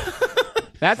personality.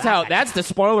 That's the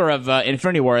spoiler of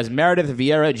Infinity War. As Meredith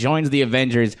Vieira joins the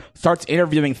Avengers, starts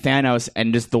interviewing Thanos,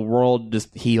 and just the world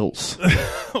just heals.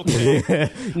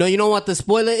 No, you know what the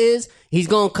spoiler is? He's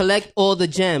gonna collect all the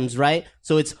gems, right?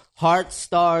 So it's hearts,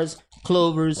 stars,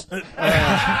 clovers,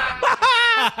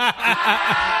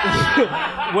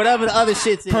 whatever the other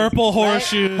shit is. Purple right?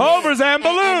 horseshoes. Hovers and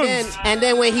balloons. And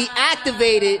then when he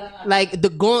activated, like the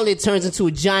gauntlet turns into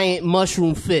a giant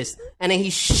mushroom fist. And then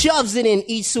he shoves it in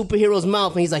each superhero's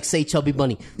mouth, and he's like, "Say Chubby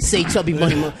Bunny, say Chubby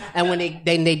Bunny." And when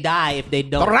they die if they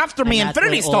don't. They're after me, And that's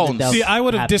Infinity when all the Stones. deaths See, I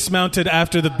would have happen. dismounted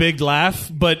after the big laugh,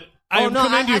 but I Oh, no,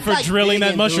 commend you I for like drilling that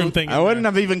digging, mushroom dude. thing. in I wouldn't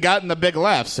there. have even gotten the big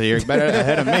laugh, so you're better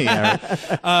ahead of me, Eric.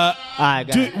 All right,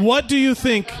 guys. What do you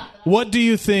think? What do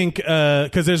you think?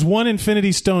 Because there's one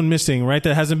Infinity Stone missing, right?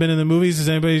 That hasn't been in the movies. Is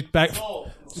anybody back?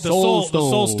 The Soul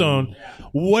Soul Stone.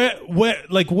 Where?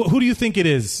 Who do you think it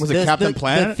is? Was it Captain The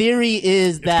Planet? theory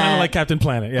is It's kind that of like Captain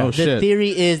Planet. Yeah. Oh, the shit.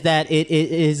 theory is that it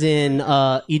is in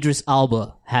Idris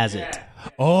Elba has it.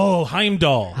 Oh,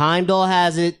 Heimdall. Heimdall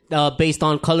has it based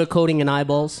on color coding and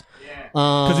eyeballs.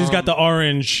 Because he's got the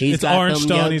orange. He's It's got orange them,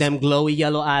 stone. He's- them glowy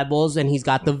yellow eyeballs, and he's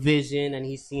got the vision, and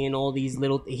he's seeing all these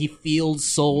little. He feels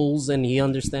souls, and he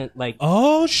understands like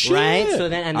Oh shit! right. So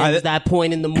then, there's that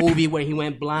point in the movie where he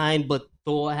went blind, but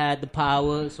Thor had the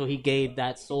power, so he gave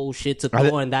that soul shit to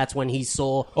Thor, and that's when he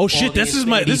saw. Oh shit! all the This is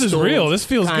Infinity real. Stones This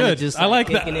feels kinda good. just, I like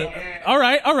that. kicking it. All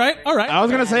right. I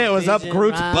was gonna say it was up Vision,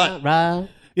 Groot's right, butt. right.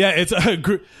 Yeah, it's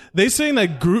Groot. They saying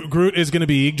that Groot is going to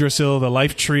be Yggdrasil, the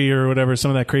life tree or whatever.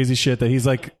 Some of that crazy shit that he's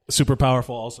like super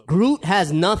powerful. Also, Groot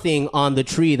has nothing on the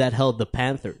tree that held the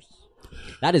Panthers.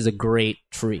 That is a great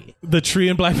tree. the tree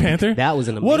in Black Panther. That was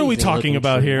an What are we amazing talking looking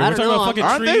about tree. here? I We're don't talking know, about fucking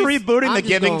Aren't trees. they rebooting I'm the just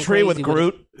Giving going Tree with crazy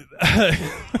with Groot?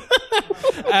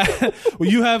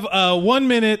 You have 1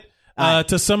 minute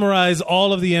to summarize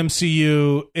all of the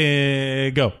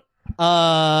MCU. Go.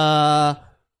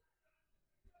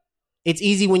 It's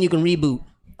easy when you can reboot.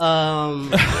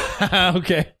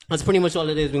 Okay. That's pretty much all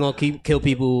it is. We're gonna kill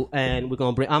people, and we're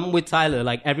gonna bring. I'm with Tyler.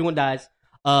 Like everyone dies.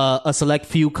 A select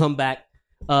few come back.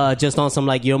 Just on some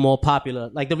like you're more popular.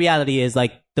 Like the reality is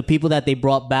like the people that they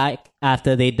brought back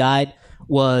after they died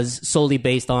was solely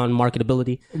based on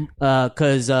marketability.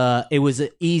 Because it was an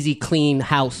easy, clean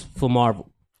house for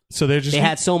Marvel. So they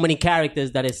had so many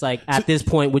characters that it's like at this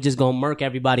point we're just gonna murk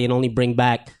everybody and only bring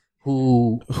back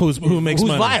who makes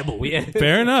money. Viable. Yeah.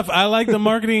 Fair enough. I like the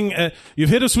marketing. You've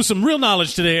hit us with some real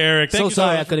knowledge today, Eric. Thank So you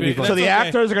sorry much I couldn't for be being- fun. So the That's okay.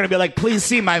 actors are going to be like, please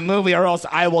see my movie or else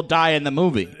I will die in the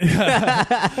movie.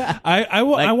 I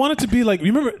want it to be like,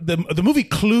 remember the movie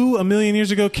Clue a million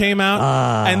years ago came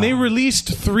out and they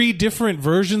released 3 different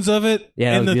versions of it Yeah,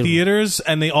 in it was the beautiful. theaters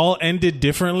and they all ended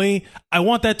differently. I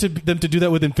want them to do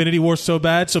that with Infinity War so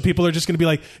bad, so people are just going to be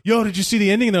like, yo, did you see the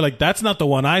ending? And they're like, that's not the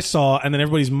one I saw, and then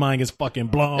everybody's mind gets fucking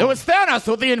blown. It was Thanos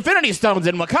with the Infinity Stones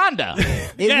in Wakanda.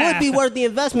 It Yeah. would be worth the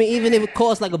investment, even if it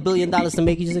cost like $1 billion to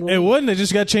make each It wouldn't. They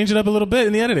just got to change it up a little bit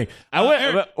in the editing.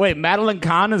 Wait, Madeline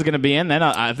Kahn is going to be in? Then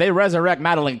if they resurrect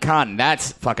Madeline Kahn,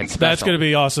 that's fucking special. That's going to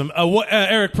be awesome.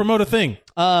 Eric, promote a thing.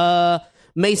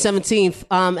 May 17th,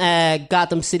 I'm at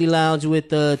Gotham City Lounge with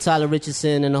Tyler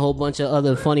Richardson and a whole bunch of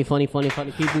other funny people.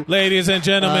 Ladies and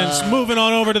gentlemen, moving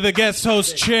on over to the guest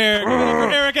host chair. Give it up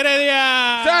for Eric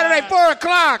Adelia. Saturday, 4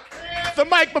 o'clock. The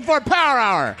mic before Power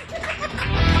Hour.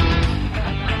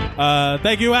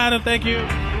 Thank you, Adam. Thank you.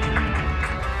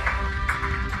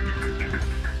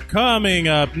 Coming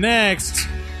up next,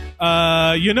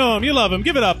 you know him, you love him.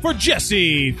 Give it up for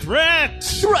Jesse Threat.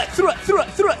 Threat.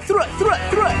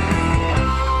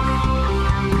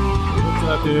 What's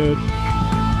up, dude?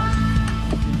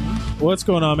 What's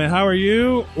going on, man? How are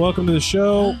you? Welcome to the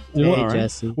show. Hey,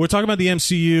 Jesse. We're talking about the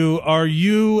MCU. Are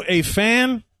you a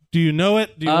fan? Do you know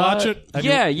it? Do you watch it? Have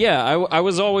you- Yeah. I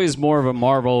was always more of a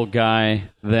Marvel guy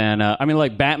than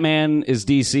like Batman is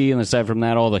DC, and aside from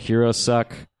that, all the heroes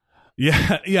suck.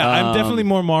 Yeah. I'm definitely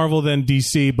more Marvel than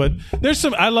DC, but there's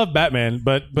some. I love Batman,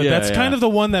 but that's kind of the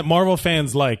one that Marvel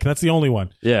fans like. That's the only one.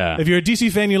 Yeah. If you're a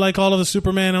DC fan, you like all of the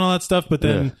Superman and all that stuff, but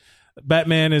then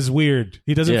Batman is weird.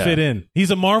 He doesn't fit in. He's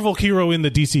a Marvel hero in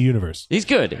the DC universe. He's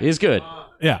good.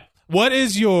 Yeah. What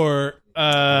is your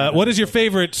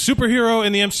favorite superhero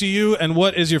in the MCU, and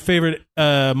what is your favorite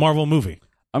Marvel movie?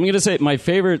 I'm gonna say my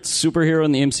favorite superhero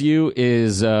in the MCU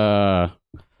is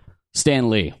Stan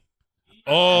Lee.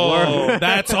 Oh,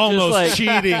 that's almost Just,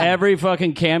 like, cheating. Every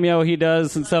fucking cameo he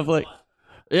does and stuff like.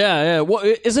 Yeah. Well,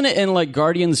 isn't it in like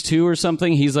Guardians 2 or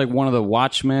something? He's like one of the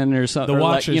Watchmen or something. The or,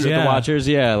 like, Watchers, yeah. The Watchers,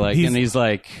 yeah. Like, and he's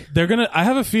like, I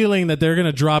have a feeling that they're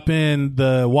gonna drop in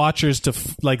the Watchers to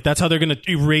like. That's how they're gonna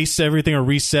erase everything or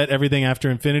reset everything after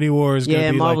Infinity War. Is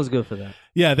gonna be Marvel's like, good for that.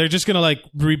 Yeah, they're just gonna like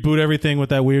reboot everything with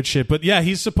that weird shit. But yeah,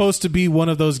 he's supposed to be one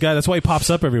of those guys. That's why he pops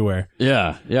up everywhere.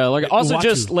 yeah. Like, also Uatu.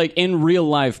 just like in real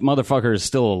life, motherfucker is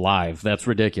still alive. That's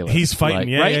ridiculous. He's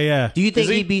fighting. Like, Yeah. Do you think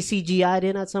he'd be CGI'd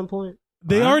in at some point?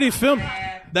 They already filmed.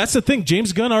 That's the thing.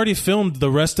 James Gunn already filmed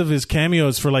the rest of his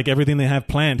cameos for like everything they have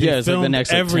planned. He Yeah, it's like the filmed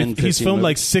next, like, 10, He's 15 filmed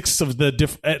like movies. 6 of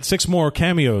the 6 more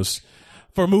cameos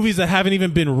for movies that haven't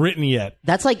even been written yet.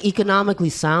 That's like economically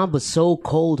sound, but so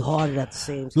cold-hearted at the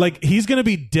same time. Like he's gonna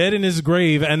be dead in his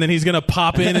grave, and then he's gonna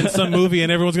pop in some movie,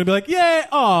 and everyone's gonna be like, "Yeah,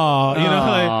 aw," you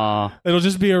know, like, it'll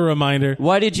just be a reminder.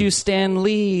 Why did you Stan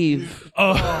leave?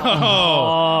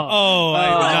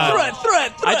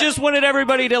 I just wanted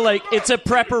everybody to like. It's a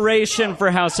preparation for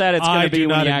how sad it's going I to be do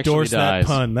when not he actually endorse that dies.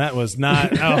 pun. That was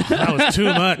not. Oh, that was too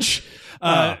much.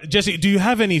 Jesse, do you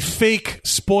have any fake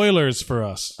spoilers for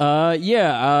us? I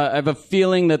have a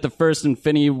feeling that the first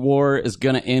Infinity War is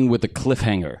going to end with a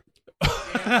cliffhanger.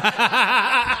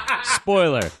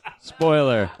 Spoiler.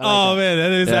 Oh man,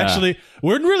 that is Yeah. actually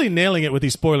we're really nailing it with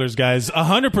these spoilers, guys.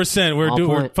 100%. We're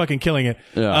point. fucking killing it.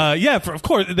 Yeah. Of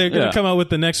course they're going to Yeah. come out with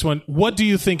the next one. What do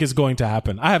you think is going to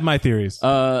happen? I have my theories.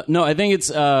 No, I think it's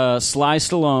Sly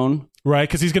Stallone. Right,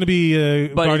 because he's going to be.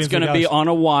 But Guardians it's going of to the be Galaxy. on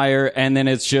a wire, and then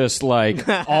it's just like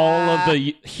all of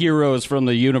the heroes from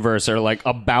the universe are like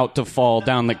about to fall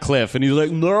down the cliff, and he's like,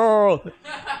 "No!"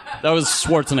 That was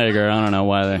Schwarzenegger. I don't know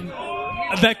why they.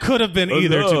 That could have been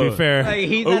either. To be fair,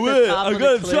 He's at the top of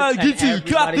the cliff and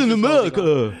everybody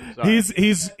goes He's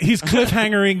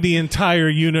cliffhangering the entire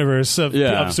universe of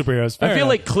superheroes. Fair I feel enough.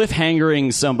 like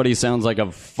cliffhangering somebody sounds like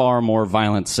a far more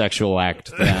violent sexual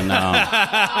act than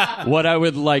what I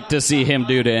would like to see him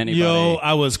do to anybody. Yo,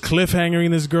 I was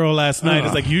cliffhangering this girl last night.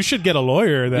 It's like, you should get a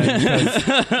lawyer then.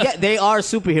 Yeah, they are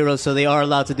superheroes, so they are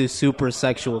allowed to do super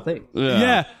sexual things.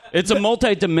 Yeah. It's a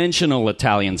multi-dimensional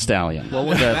Italian stallion.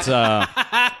 That's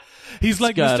He's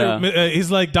like got, he's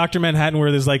like Dr. Manhattan,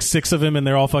 where there's like 6 of him and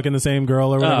they're all fucking the same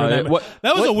girl or whatever.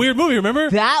 That was a weird movie, remember?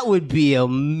 That would be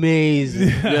amazing.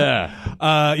 Yeah.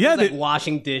 Like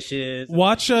washing dishes.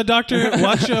 Watch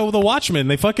The Watchmen.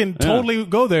 They fucking totally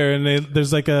go there, and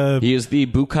there's like a. He is the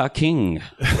Buka King.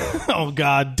 Oh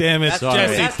God damn it,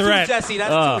 Jesse! That's Threat. Too, Jesse.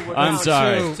 That's too. I'm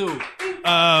sorry. Too.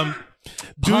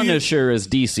 Punisher is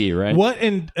DC, right? What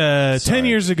in 10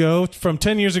 years ago, from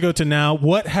 10 years ago to now,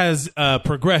 what has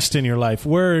progressed in your life?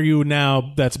 Where are you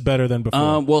now that's better than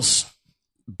before?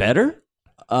 Better?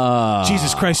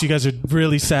 Jesus Christ, you guys are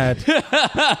really sad. Wow.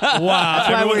 That's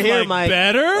why we're here, Mike.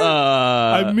 Better?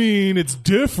 I mean, it's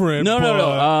different. No.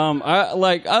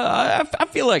 I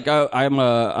feel like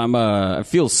I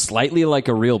feel slightly like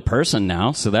a real person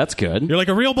now, so that's good. You're like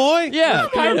a real boy? Yeah,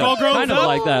 kind of grown up?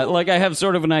 like that. Like I have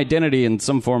sort of an identity and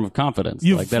some form of confidence.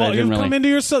 You've like that. I didn't really come into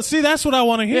yourself. See, that's what I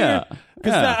want to hear. Yeah.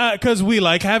 Because we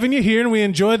like having you here, and we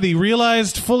enjoy the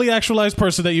realized, fully actualized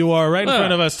person that you are right in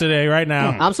front of us today, right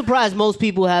now. I'm surprised most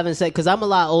people haven't said, because I'm a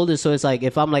lot older, so it's like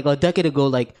if I'm like a decade ago,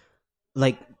 like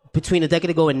between a decade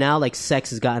ago and now, like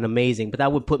sex has gotten amazing, but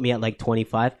that would put me at like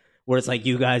 25. Where it's like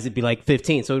you guys would be like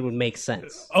 15, so it would make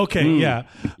sense. Okay, yeah.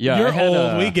 You're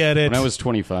old. We get it. When I was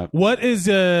 25. What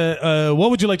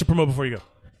would you like to promote before you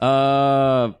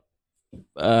go?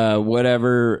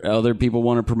 Whatever other people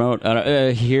want to promote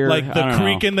here, like the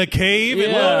Creek in the Cave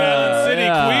in Long Island City,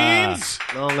 Queens.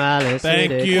 Long Island City.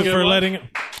 Thank you for letting. Ladies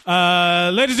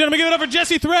and gentlemen, give it up for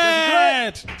Jesse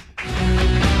Threat.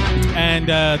 And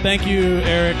thank you,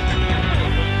 Eric.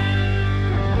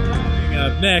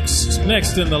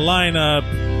 Next in the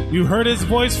lineup, you heard his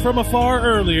voice from afar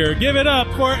earlier. Give it up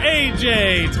for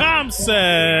AJ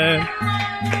Thompson.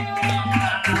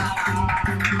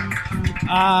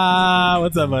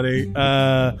 What's up, buddy?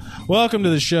 Welcome to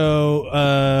the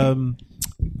show.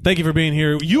 Thank you for being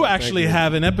here. You actually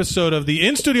have an episode of the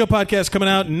In Studio podcast coming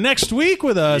out next week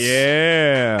with us.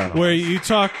 Yeah. Where you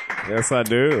talk. Yes, I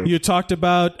do. You talked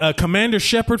about Commander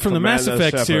Shepard from the Mass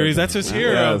Effect series. That's his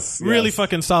hero. Yes, really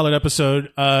fucking solid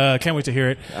episode. Can't wait to hear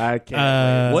it. I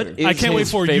can't What is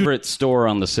his favorite store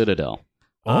on the Citadel?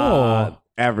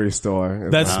 Every store.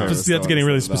 That's getting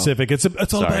really specific. It's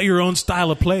all about your own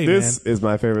style of play, This man. is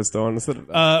my favorite store on the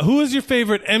Citadel. Who is your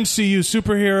favorite MCU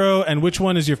superhero, and which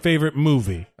one is your favorite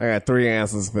movie? I got 3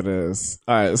 answers for this.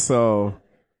 All right, so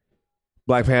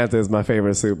Black Panther is my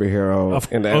favorite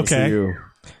superhero in the MCU.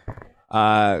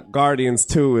 Guardians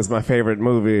 2 is my favorite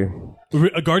movie.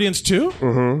 Guardians 2?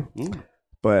 Mm-hmm.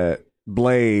 But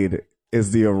Blade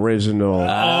is the original.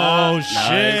 Oh,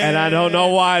 shit. And I don't know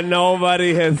why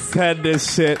nobody has said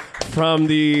this shit from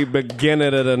the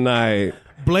beginning of the night.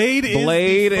 Blade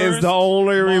is the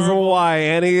only reason why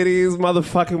any of these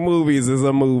motherfucking movies is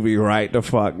a movie right the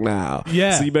fuck now.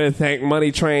 Yeah. So you better thank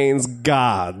Money Train's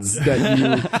gods that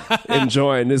you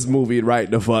enjoying this movie right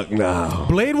the fuck now.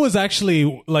 Blade was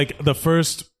actually like the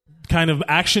first kind of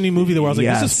action-y movie where I was like,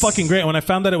 this is fucking great. And when I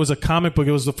found that it was a comic book,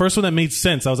 it was the first one that made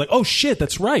sense. I was like, oh shit,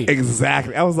 that's right.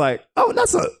 Exactly. I was like, oh,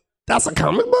 that's a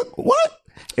comic book? What?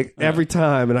 Every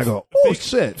time, and I go, oh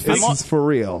shit, this is for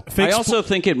real. I also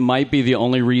think it might be the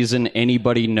only reason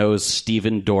anybody knows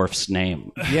Steven Dorff's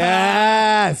name.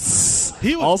 Yes.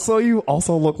 You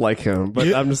also look like him,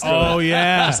 but I'm just gonna,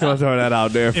 just gonna throw that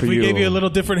out there for you. If we gave you a little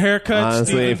different haircut, honestly,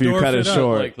 Steven if you Dorff cut it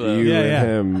short, like you and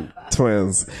him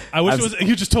twins. I wish it was.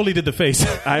 You just totally did the face.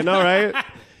 I know, right?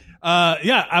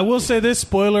 I will say this.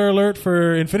 Spoiler alert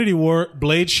for Infinity War: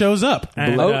 Blade shows up.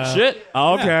 And, shit!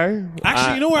 Okay.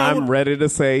 Actually, you know where I'm ready to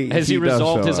say has he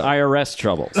resolved his IRS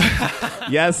troubles?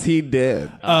 Yes, he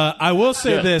did. I will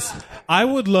say this. I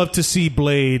would love to see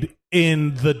Blade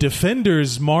in the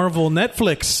Defenders Marvel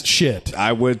Netflix shit.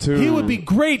 I would too. He would be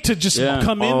great to just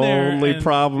come in there. Only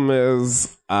problem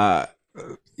is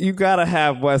you gotta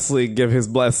have Wesley give his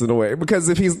blessing away, because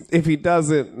if he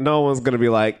doesn't, no one's gonna be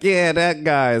like, yeah, that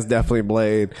guy is definitely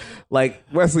Blade. Like,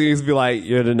 Wesley needs to be like,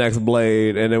 you're the next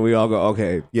Blade, and then we all go,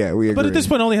 okay, yeah, we agree. But at this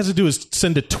point, all he has to do is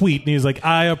send a tweet, and he's like,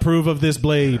 I approve of this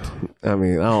Blade. I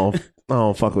mean, I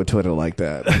don't fuck with Twitter like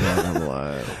that. I'm not gonna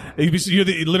lie. You're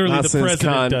literally the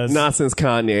president does. Not since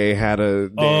Kanye had a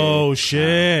day. Oh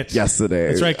shit! Yesterday.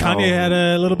 That's right. Kanye had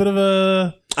a little bit of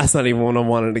a. That's not even what I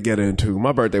wanted to get into.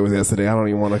 My birthday was yesterday. I don't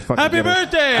even want to fucking. Happy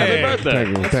birthday! Happy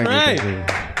birthday! Thank you.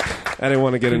 I didn't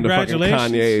want to get into fucking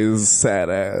Congratulations. Kanye's sad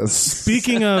ass.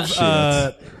 Speaking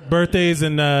of birthdays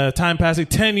and time passing,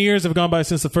 10 years have gone by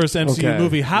since the first MCU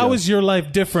movie. How is your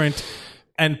life different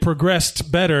and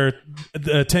progressed better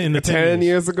in the 10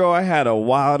 years ago? I had a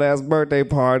wild ass birthday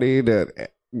party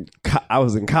that I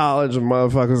was in college and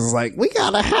motherfuckers was like, we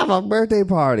gotta have a birthday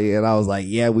party, and I was like,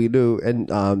 yeah, we do.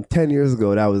 And 10 years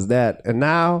ago that was that, and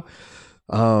now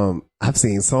I've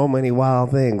seen so many wild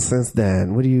things since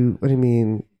then. What do you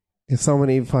mean? There's so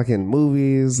many fucking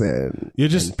movies and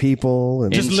and people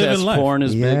and just living life. Porn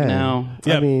is big now.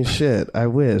 I mean, shit. I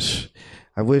wish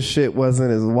shit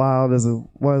wasn't as wild as it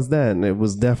was then. It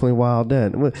was definitely wild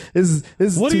then. What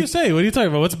do you say? What are you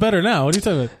talking about? What's better now? What are you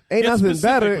talking about? Ain't nothing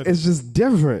better. It's just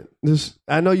different.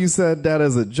 I know you said that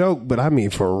as a joke, but I mean,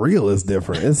 for real, it's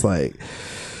different. It's like,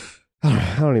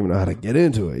 I don't even know how to get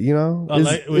into it, you know?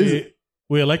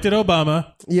 We elected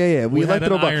Obama. Yeah. We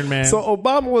elected Obama. Iron Man. So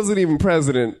Obama wasn't even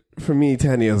president for me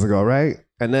 10 years ago, right?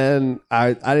 And then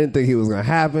I didn't think he was going to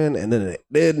happen. And then it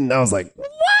did. And I was like, what?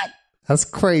 That's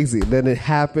crazy. Then it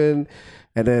happened.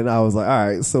 And then I was like, all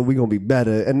right, so we're going to be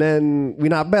better. And then we're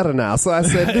not better now. So I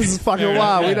said, this is fucking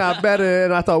wild. We're not better.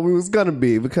 And I thought we was going to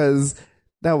be, because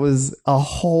that was a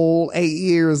whole 8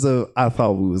 years of I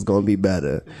thought we was going to be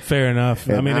better. Fair enough.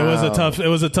 And I mean, it was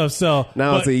a tough sell.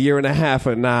 Now it's a year and a half,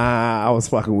 and I was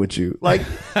fucking with you. Like,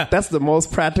 that's the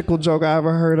most practical joke I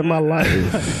ever heard in my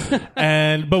life.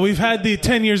 But we've had the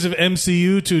 10 years of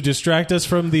MCU to distract us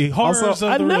from the horrors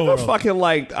also, of the real world. I never fucking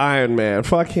liked Iron Man.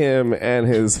 Fuck him and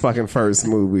his fucking first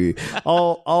movie.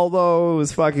 Although it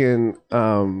was fucking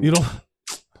you don't.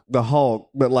 The Hulk,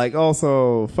 but like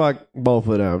also fuck both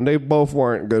of them. They both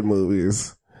weren't good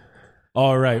movies.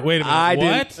 All right, wait a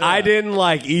minute. I didn't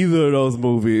like either of those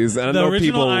movies. And the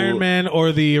original Iron Man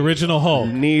or the original Hulk?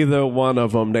 Neither one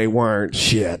of them. They weren't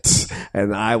shit.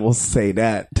 And I will say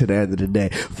that to the end of the day.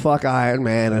 Fuck Iron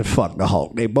Man and fuck the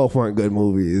Hulk. They both weren't good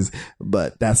movies,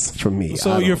 but that's for me.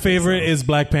 So your favorite is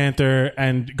Black Panther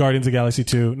and Guardians of the Galaxy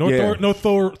 2. No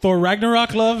Thor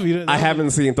Ragnarok love? I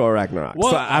haven't seen Thor Ragnarok.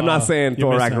 What? So I'm not saying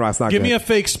Thor Ragnarok's not good. Give me a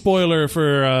fake spoiler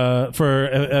for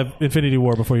Infinity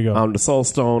War before you go. The Soul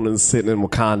Stone is sitting in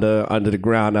Wakanda under the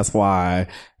ground. That's why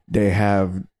they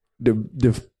have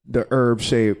the herb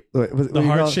shape,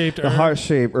 the heart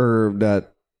shaped herb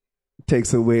that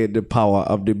takes away the power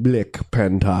of the Black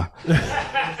Panther.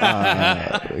 That's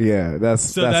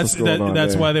what's going on.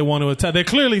 That's why they want to attack. They're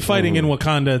clearly fighting in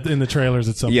Wakanda in the trailers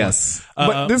at some point. Yes,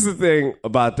 but this is the thing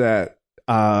about that.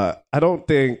 I don't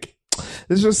think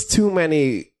there's just too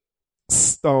many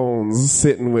stones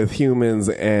sitting with humans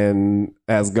and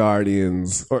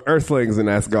Asgardians, or Earthlings and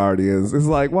Asgardians. It's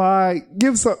like, why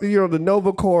give some? The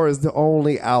Nova Corps is the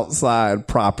only outside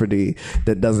property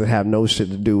that doesn't have no shit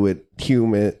to do with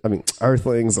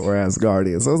Earthlings or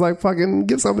Asgardians. So it's like, fucking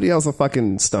give somebody else a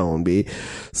fucking stone, B.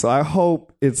 So I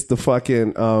hope it's the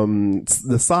fucking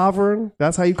the Sovereign.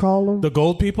 That's how you call them, the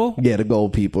Gold People. Yeah, the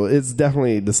Gold People. It's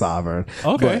definitely the Sovereign.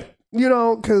 Okay. But,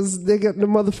 because they get the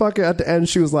motherfucker at the end.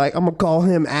 She was like, "I'm gonna call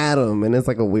him Adam," and it's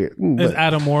like a weird. It's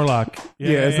Adam Warlock.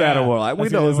 It's Adam Warlock. We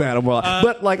know it's Adam Warlock,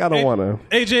 but like I don't want to.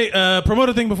 AJ, promote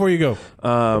a thing before you go.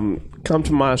 Come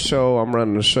to my show. I'm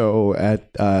running a show at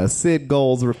Sid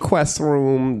Gold's Request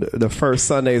Room the first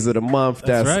Sundays of the month.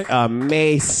 That's right.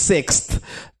 May 6th,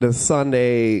 the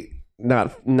Sunday.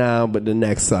 Not now, but the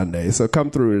next Sunday. So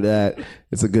come through to that.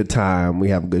 It's a good time. We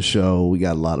have a good show. We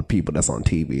got a lot of people that's on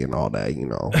TV and all that,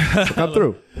 So come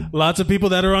through. Lots of people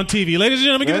that are on TV. Ladies and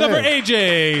gentlemen, give it up for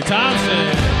AJ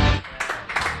Thompson.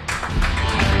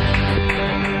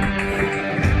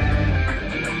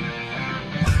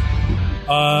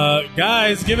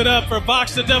 Guys, give it up for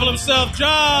Vox the Devil himself,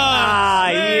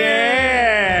 John.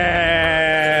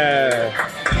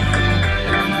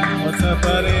 What's up,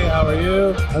 buddy? How are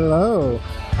you? Hello.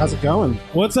 How's it going?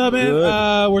 What's up,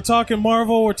 man? We're talking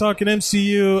Marvel. We're talking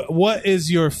MCU. What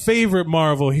is your favorite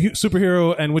Marvel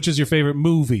superhero, and which is your favorite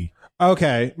movie?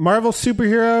 Okay. Marvel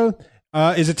superhero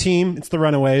is a team. It's The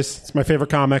Runaways. It's my favorite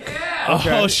comic.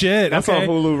 Okay. Oh, shit. That's on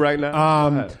Hulu right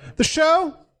now. The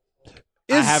show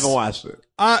is... I haven't watched it.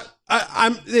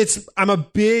 I'm a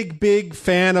big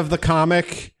fan of the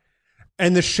comic,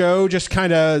 and the show just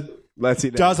kind of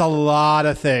does a lot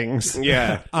of things.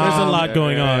 Yeah. There's a lot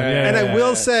going on. Yeah, and I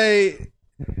will say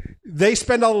they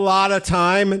spend a lot of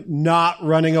time not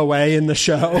running away in the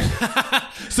show.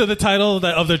 So the title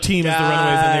of their team is The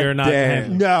Runaways, and they are not.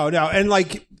 No. And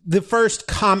like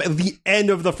the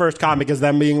end of the first comic is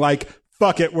them being like,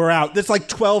 fuck it, we're out. That's like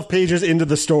 12 pages into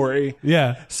the story.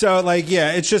 Yeah. So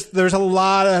it's just there's a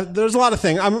lot of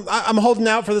things. I'm holding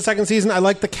out for the second season. I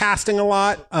like the casting a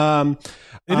lot.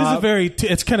 It is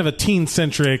it's kind of a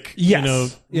teen-centric,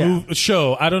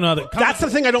 show. I don't know. That's the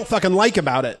thing I don't fucking like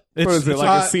about it. What is it, like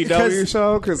a CW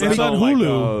show? Because it's on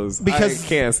Hulu. Because I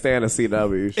can't stand a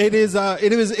CW show.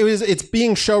 It's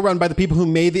being show run by the people who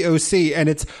made the OC, and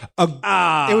it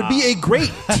would be a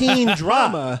great teen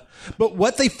drama. But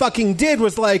what they fucking did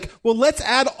was like, well, let's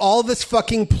add all this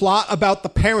fucking plot about the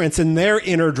parents and their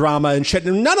inner drama and shit.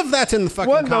 And none of that's in the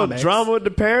fucking comics. No drama with the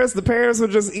parents. The parents were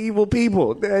just evil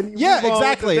people. Yeah,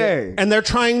 exactly. And they're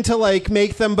trying to like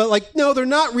make them, but like, no, they're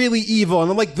not really evil.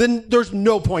 And I'm like, then there's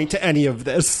no point to any of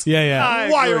this. Yeah.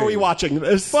 Why are we watching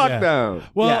this? Fuck them.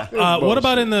 Well, what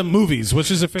about in the movies? Which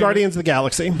is a favorite? Guardians of the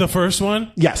Galaxy. The first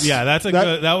one? Yes. Yeah, that's a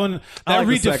good. That one that like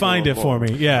redefined it for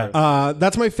me. Yeah.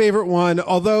 That's my favorite one.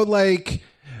 Although, like,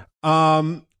 I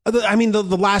mean, the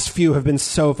last few have been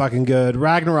so fucking good.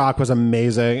 Ragnarok was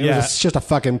amazing. It was just a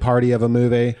fucking party of a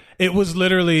movie. It was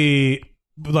literally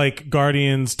like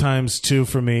Guardians ×2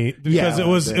 for me because it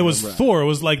was Thor. It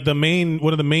was like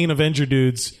one of the main Avenger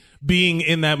dudes being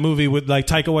in that movie with like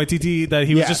Taika Waititi, that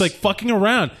he was just like fucking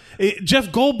around. Jeff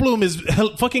Goldblum is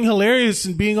fucking hilarious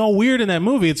and being all weird in that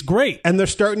movie. It's great. And they're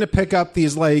starting to pick up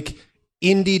these like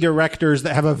indie directors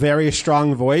that have a very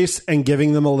strong voice and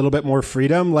giving them a little bit more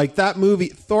freedom. Like that movie,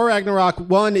 Thor Ragnarok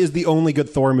 1 is the only good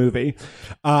Thor movie.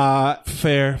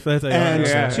 Fair. That's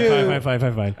and 2.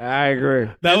 Fine. I agree.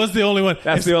 That was the only one.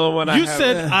 That's the only one You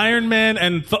said Iron Man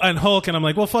and Hulk, and I'm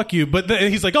like, well, fuck you. But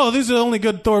he's like, oh, this is the only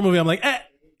good Thor movie. I'm like,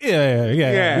 yeah.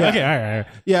 Okay, all right.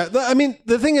 Yeah, I mean,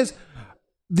 the thing is,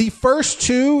 the first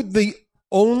two, the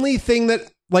only thing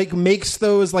that like makes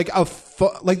those like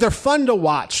like they're fun to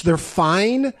watch. They're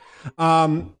fine,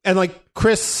 and like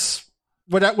Chris,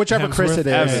 whichever Hemsworth? Chris it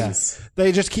is,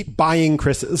 they just keep buying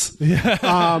Chris's.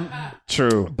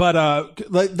 True, but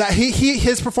like that,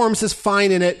 his performance is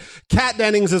fine in it. Kat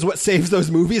Dennings is what saves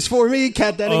those movies for me.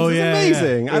 Kat Dennings is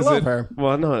amazing. I love her.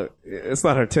 Well, no, it's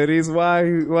not her titties. Why?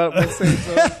 What say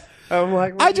so? I'm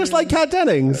like, I just like Kat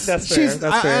Dennings. That's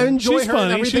fair. I enjoy She's her.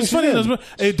 funny. And She's funny.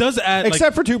 It does add,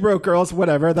 except for Two Broke Girls.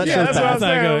 Whatever. That that's what I'm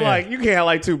saying. Good, like, you can't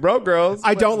like Two Broke Girls.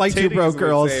 I don't like Two Broke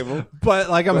Girls, but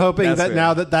like I'm hoping that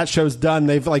now that show's done,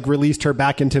 they've like released her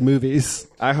back into movies.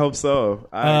 I hope so.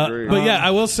 I agree. But yeah,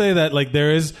 I will say that like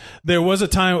there was a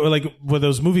time where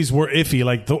those movies were iffy.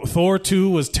 Like Thor 2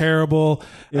 was terrible,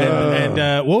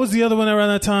 and what was the other one around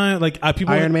that time? Like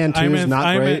Iron Man 2 is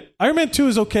not great. Iron Man 2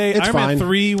 is okay. It's Iron fine. Man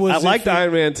 3 was. I liked iffy.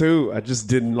 Iron Man 2. I just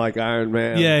didn't like Iron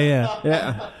Man.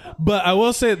 Yeah. But I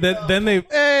will say that then they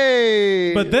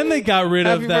got rid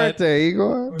of that. Happy birthday,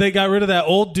 Igor. They got rid of that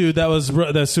old dude that was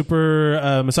the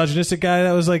super misogynistic guy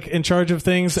that was like in charge of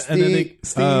things.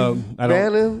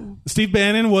 Steve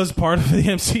Bannon was part of the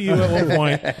MCU at one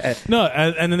point. No,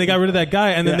 and then they got rid of that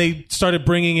guy, and then they started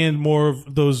bringing in more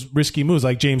of those risky moves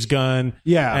like James Gunn.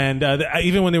 Yeah, and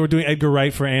even when they were doing Edgar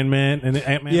Wright for Ant-Man and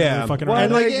Ant-Man, yeah, fucking why around.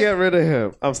 did they get rid of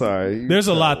him? I'm sorry. There's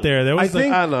a lot there. There was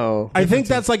I know. I think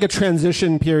that's like a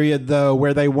transition period though,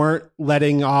 where they weren't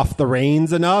letting off the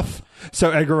reins enough.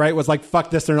 So Edgar Wright was like, "Fuck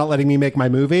this! They're not letting me make my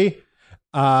movie."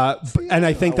 And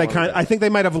I think they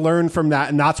might have learned from that,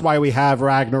 and that's why we have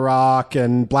Ragnarok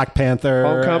and Black Panther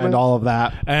and all of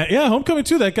that. Homecoming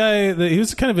too. That guy, he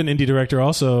was kind of an indie director,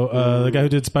 also. The guy who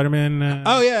did Spider-Man.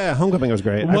 Homecoming was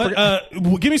great.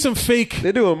 Give me some fake.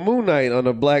 They do a Moon Knight on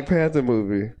a Black Panther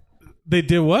movie. They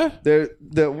did what?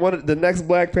 The next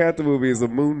Black Panther movie is a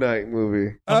Moon Knight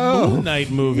movie. Moon Knight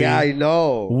movie. Yeah, I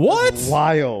know. What? It's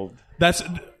wild.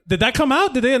 Did that come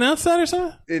out? Did they announce that or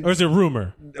something? Or is it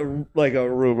rumor? Like a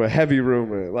rumor, heavy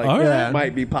rumor. Like it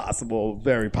might be possible,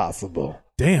 very possible.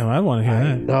 Damn, I want to hear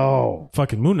that. No,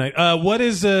 fucking Moon Knight. What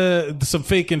is some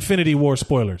fake Infinity War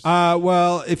spoilers?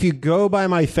 Well, if you go by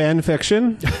my fan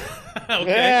fiction.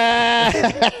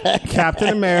 Captain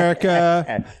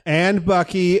America and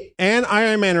Bucky and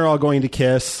Iron Man are all going to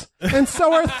kiss, and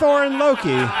so are Thor and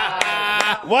Loki.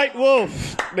 White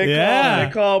Wolf. They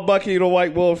call Bucky the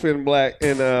White Wolf in Black.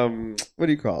 In what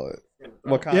do you call it?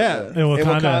 Wakanda. Yeah, in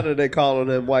Wakanda they call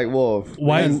him White Wolf.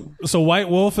 So White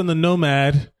Wolf and the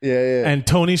Nomad, and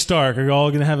Tony Stark are all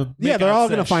going to have a they're all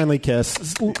going to finally kiss.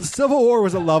 Civil War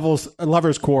was a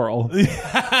lovers' quarrel.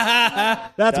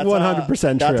 That's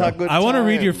 100% true. I want to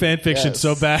read your fan fiction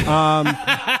so bad.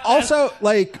 Also,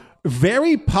 like,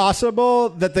 very possible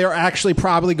that they're actually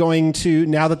probably going to,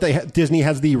 now that Disney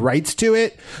has the rights to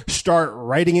it, start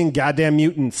writing in goddamn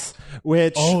mutants.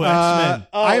 Which X-Men.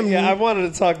 I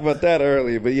wanted to talk about that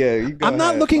earlier, but I'm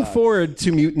not looking forward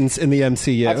to mutants in the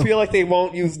MCU. I feel like they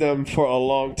won't use them for a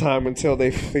long time until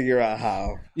they figure out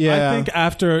how. I think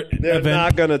after they're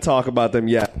not going to talk about them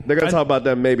yet. They're going to talk about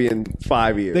them maybe in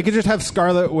 5 years. They could just have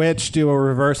Scarlet Witch do a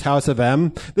reverse House of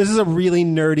M. This is a really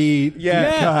nerdy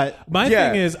cut. My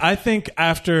thing is, I think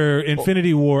after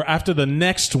Infinity War, after the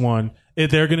next one,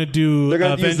 they're going to do They're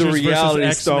gonna use Avengers the reality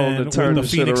versus stone X-Men to turn with the the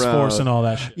shit Phoenix around. Force and all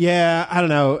that shit. Yeah, I don't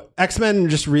know. X-Men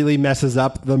just really messes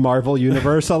up the Marvel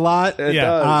universe a lot. It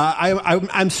does.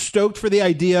 I'm stoked for the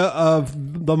idea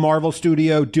of the Marvel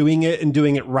studio doing it and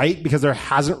doing it right, because there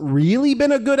hasn't really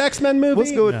been a good X-Men movie.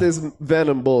 Let's go with this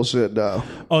Venom bullshit, though.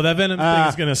 Oh, that Venom thing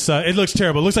is going to suck. It looks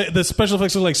terrible. It looks like the special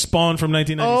effects look like Spawn from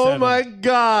 1997. Oh my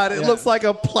god! It looks like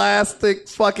a plastic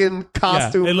fucking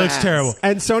costume. It looks mask. terrible.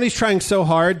 And Sony's trying so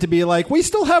hard to be like, we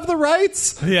still have the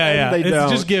rights. Yeah. They don't.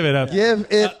 Just give it up. Give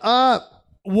it up.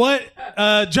 What,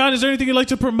 John? Is there anything you'd like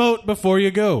to promote before you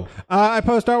go? I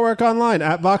post artwork online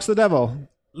at Vox the Devil.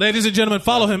 Ladies and gentlemen,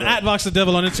 follow him at Vox the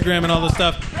Devil on Instagram and all this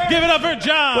stuff. Give it up for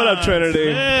John. What up, Trinity?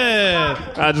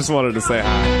 Yeah. I just wanted to say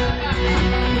hi.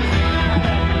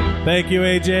 Thank you,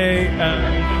 AJ.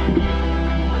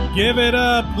 Give it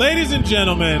up, ladies and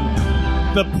gentlemen.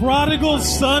 The prodigal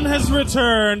son has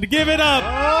returned. Give it up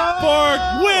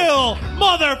for Will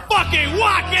motherfucking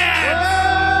Watkins.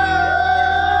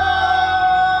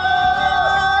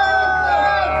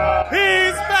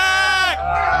 He's back.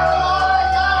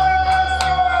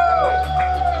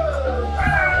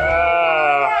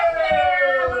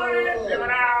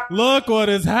 Look what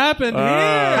has happened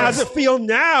here. How's it feel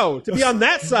now to be on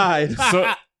that side?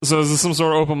 So is this some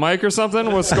sort of open mic or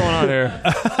something? What's going on here?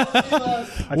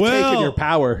 I've taken your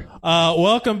power.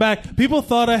 Welcome back. People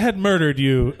thought I had murdered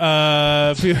you.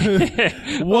 Only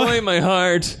my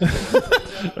heart.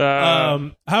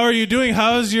 How are you doing?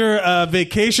 How's your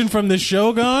vacation from the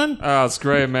show gone? Oh, it's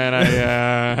great, man. I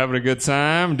having a good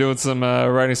time. Doing some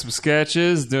writing some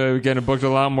sketches. Getting booked a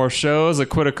lot more shows. I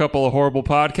quit a couple of horrible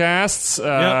podcasts.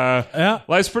 Yeah.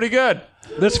 Life's pretty good.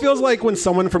 This feels like when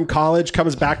someone from college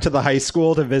comes back to the high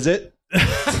school to visit. He's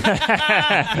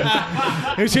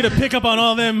here to pick up on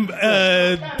all them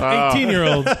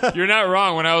 18-year-olds. You're not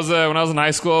wrong. When I was in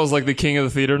high school, I was like the king of the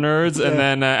theater nerds. And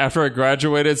then after I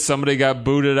graduated, somebody got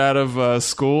booted out of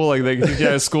school. Like they kicked me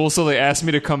out of school, so they asked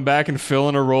me to come back and fill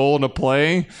in a role in a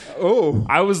play. Oh,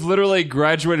 I was literally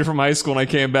graduated from high school and I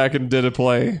came back and did a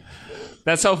play.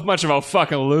 That's how much of a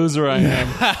fucking loser I am.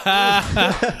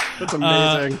 that's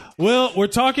amazing. Well, we're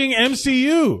talking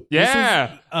MCU.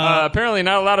 Yeah. Apparently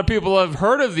not a lot of people have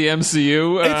heard of the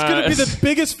MCU. It's going to be the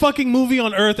biggest fucking movie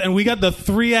on earth, and we got the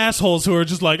three assholes who are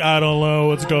just like, I don't know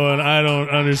what's going on. I don't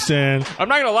understand. I'm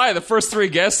not going to lie. The first three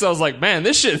guests, I was like, man,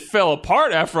 this shit fell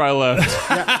apart after I left.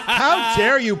 How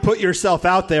dare you put yourself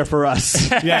out there for us?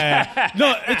 Yeah.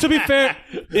 No, to be fair,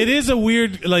 it is a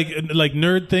weird like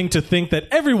nerd thing to think that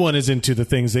everyone is into the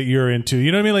things that you're into.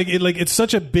 You know what I mean? Like it's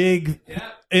such a big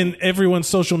in everyone's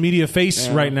social media face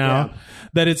right now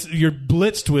that you're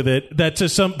blitzed with it. That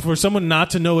for someone not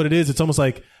to know what it is, it's almost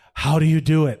like, how do you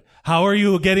do it? How are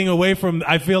you getting away from?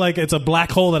 I feel like it's a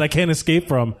black hole that I can't escape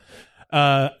from.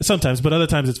 Sometimes, but other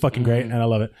times it's fucking great and I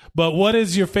love it. But what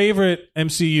is your favorite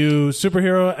MCU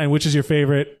superhero, and which is your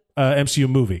favorite MCU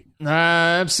movie?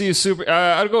 MCU super.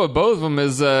 I'd go with both of them.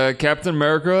 Is Captain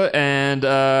America and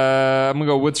I'm gonna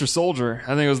go Winter Soldier.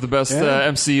 I think it was the best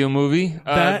MCU movie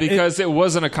because it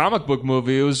wasn't a comic book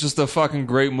movie. It was just a fucking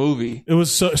great movie. It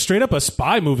was straight up a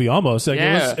spy movie almost. Like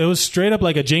it was straight up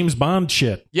like a James Bond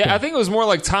shit. Yeah, I think it was more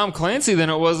like Tom Clancy than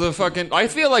it was a fucking. I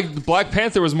feel like Black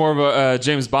Panther was more of a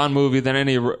James Bond movie than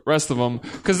any rest of them,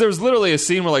 because there was literally a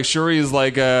scene where like Shuri is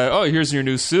like, "Oh, here's your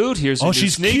new suit. Here's your new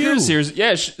she's sneakers. Q.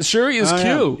 Here's Shuri is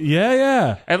Q."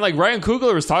 Yeah. And like Ryan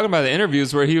Coogler was talking about the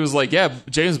interviews where he was like, "Yeah,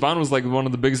 James Bond was like one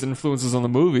of the biggest influences on the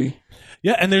movie."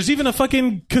 Yeah, and there's even a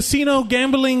fucking casino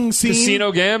gambling scene.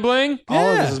 Casino gambling? All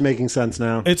of this is making sense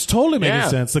now. It's totally making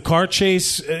sense. The car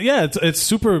chase, it's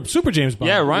super James Bond.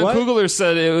 Yeah, Ryan Coogler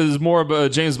said it was more of a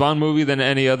James Bond movie than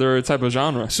any other type of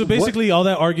genre. So basically, all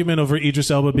that argument over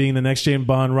Idris Elba being the next James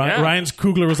Bond, Ryan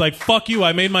Coogler was like, "Fuck you!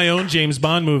 I made my own James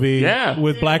Bond movie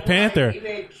with Black Panther."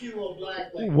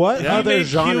 What other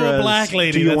genres Black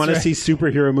lady, do you that's want to right. see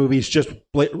superhero movies just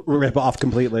rip off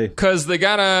completely? Because they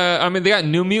got they got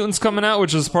New Mutants coming out,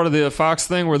 which is part of the Fox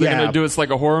thing where they're going to do it's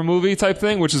like a horror movie type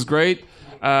thing, which is great.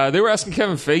 They were asking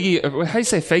Kevin Feige, how do you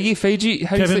say Feige?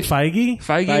 How Kevin you say? Feige?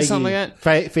 Feige, something like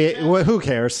that. Who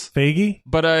cares? Feige?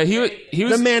 But he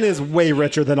was the man is way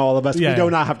richer than all of us. Yeah. We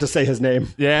do not have to say his name.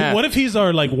 Yeah. What if he's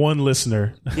our like one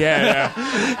listener? Yeah.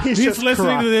 He's He's just listening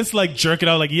crying. to this, like jerking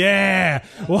out, like, yeah,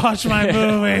 watch my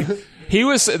movie.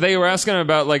 They were asking him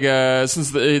about like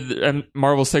since and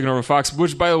Marvel's taking over Fox,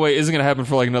 which by the way isn't going to happen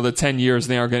for like another 10 years.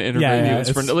 And they aren't going to integrate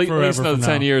mutants for at least another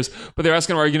 10 years. But they're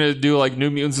asking him, are you going to do like New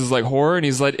Mutants as like horror? And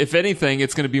he's like, if anything,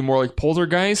 it's going to be more like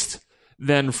Poltergeist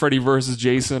than Freddy versus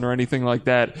Jason or anything like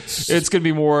that. It's going to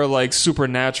be more like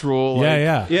supernatural,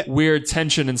 weird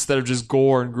tension instead of just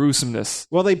gore and gruesomeness.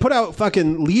 Well, they put out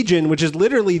fucking Legion, which is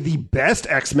literally the best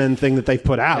X-Men thing that they've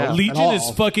put out. Yeah. Legion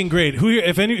is fucking great. Who here,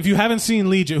 if you haven't seen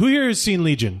Legion, who here has seen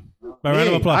Legion? By round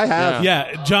of applause. I have.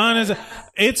 Yeah, John is.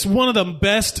 It's one of the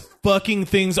best fucking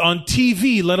things on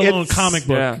TV, let alone comic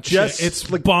book. Yeah. Just it's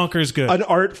like bonkers good. An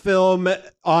art film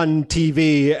on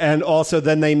TV, and also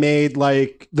then they made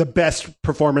like the best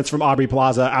performance from Aubrey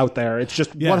Plaza out there. It's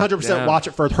just 100% watch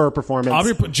it for her performance.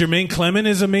 Jermaine Clement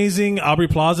is amazing. Aubrey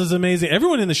Plaza is amazing.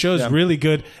 Everyone in the show is really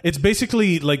good. It's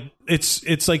basically like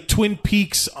it's like Twin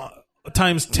Peaks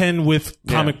times 10 with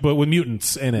comic book with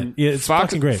mutants in it. Yeah, it's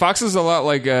fucking great. Fox is a lot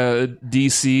like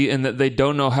DC in that they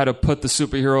don't know how to put the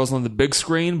superheroes on the big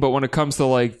screen, but when it comes to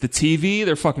like the TV,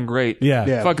 they're fucking great.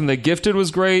 Yeah. Fucking The Gifted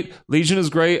was great. Legion is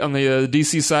great. On the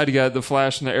DC side, you got The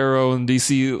Flash and the Arrow and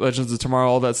DC Legends of Tomorrow,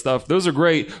 all that stuff. Those are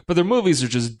great, but their movies are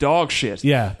just dog shit.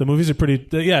 Yeah, the movies are pretty.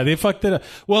 They fucked it up.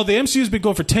 Well, the MCU's been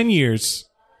going for 10 years,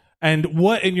 and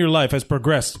what in your life has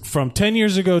progressed from 10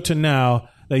 years ago to now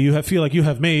that you feel like you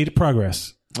have made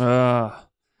progress?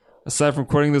 Aside from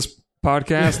quitting this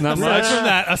podcast, not much.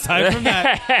 Aside from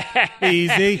that,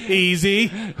 easy.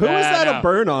 Who is that a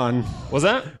burn on? Was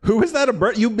that? Who is that a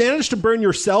burn? You managed to burn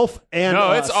yourself and no,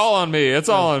 us. it's all on me. It's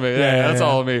all on me. That's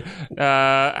all on me.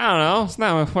 I don't know. It's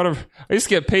not whatever. I used to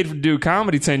get paid to do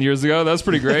comedy 10 years ago. That's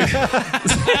pretty great.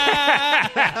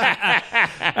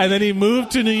 And then he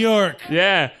moved to New York.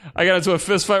 Yeah, I got into a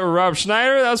fist fight with Rob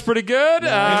Schneider. That was pretty good.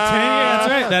 That's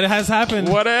right. That has happened.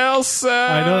 What else?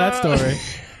 I know that story.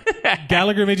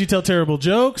 Gallagher made you tell terrible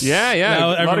jokes. Yeah.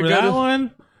 Now, I remember that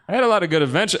one. I had a lot of good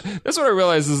adventures. That's what I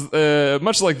realized is,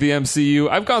 much like the MCU,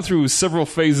 I've gone through several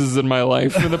phases in my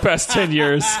life in the past 10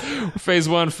 years. Phase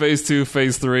 1, Phase 2,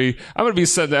 Phase 3. I'm going to be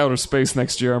sent to outer space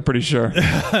next year, I'm pretty sure.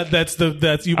 That's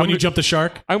when you jump the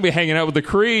shark? I'm going to be hanging out with the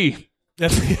Kree.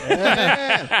 Give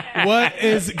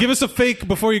us a fake,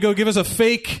 before you go, give us a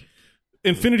fake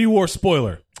Infinity War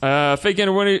spoiler. Fake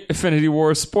Infinity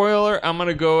War spoiler. I'm going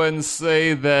to go ahead and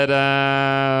say that,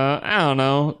 I don't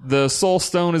know, the Soul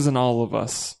Stone is in all of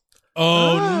us.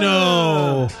 Oh,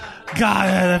 no. God,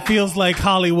 that feels like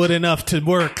Hollywood enough to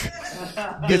work.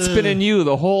 It's been in you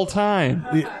the whole time.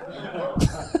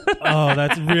 Oh,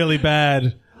 that's really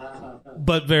bad.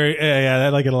 But very, I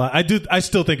like it a lot. I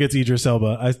still think it's Idris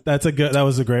Elba. That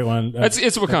was a great one. It's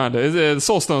Wakanda. The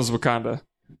Soul Stone is Wakanda.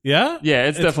 Yeah? Yeah,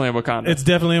 it's definitely a Wakanda. It's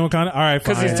definitely a Wakanda? All right,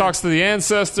 because he talks to the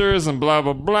ancestors and blah,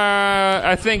 blah, blah.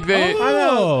 I think they...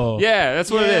 Oh. Yeah, that's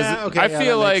what it is. Okay, I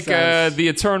feel like the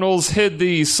Eternals hid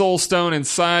the Soul Stone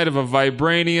inside of a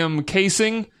vibranium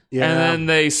casing. Yeah. And then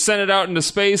they sent it out into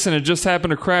space, and it just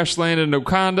happened to crash land in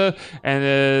Wakanda, and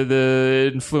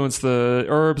it influenced the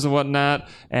herbs and whatnot,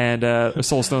 and the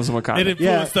Soul Stones in Wakanda. It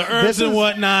influenced the herbs and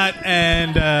whatnot,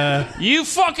 and... You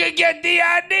fucking get the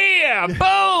idea!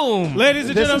 Boom! Ladies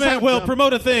and gentlemen, we'll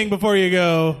promote a thing before you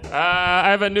go.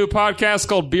 I have a new podcast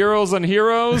called Bureaus and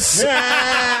Heroes.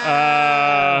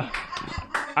 I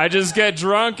just get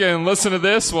drunk and listen to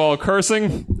this while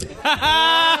cursing.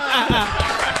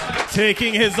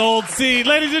 Taking his old seat.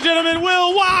 Ladies and gentlemen,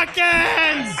 Will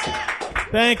Watkins!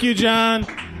 Thank you, John.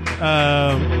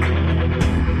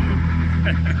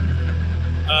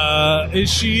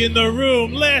 Is she in the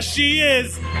room? Yes, she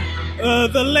is.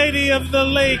 The lady of the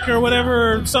lake or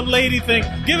whatever, some lady thing.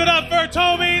 Give it up for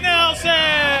Toby Nelson!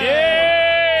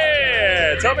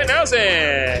 Yeah! Toby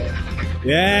Nelson!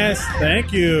 Yes,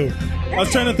 thank you. I was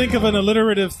trying to think of an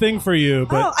alliterative thing for you,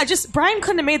 but Brian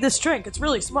couldn't have made this drink. It's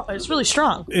really small. It's really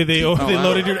strong. They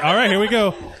loaded your. All right, here we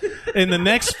go. In the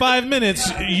next 5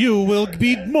 minutes, you will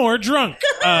be more drunk.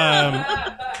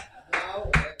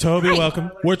 Toby,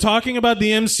 welcome. We're talking about the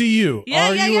MCU.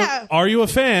 Yeah. Are you a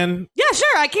fan? Yeah,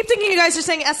 sure. I keep thinking you guys are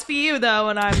saying SVU though,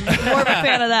 and I'm more of a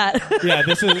fan of that. Yeah,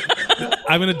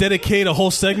 I'm going to dedicate a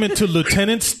whole segment to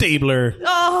Lieutenant Stabler.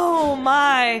 Oh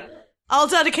my. I'll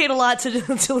dedicate a lot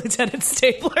to Lieutenant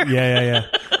Stabler. Yeah.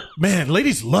 Man,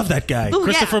 ladies love that guy. Ooh,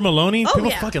 Christopher Maloney.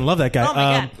 People fucking love that guy. Oh, my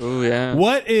God. Oh, yeah.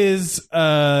 What is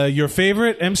your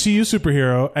favorite MCU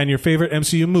superhero and your favorite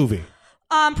MCU movie?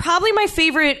 Probably my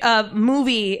favorite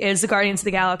movie is The Guardians of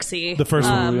the Galaxy. The first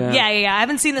one. Yeah. I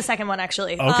haven't seen the second one,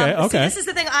 actually. Okay. See, this is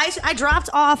the thing. I dropped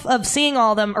off of seeing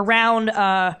all of them around...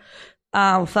 I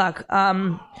don't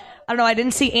know. I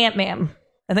didn't see Ant-Man.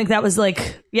 I think that was so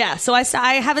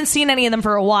I haven't seen any of them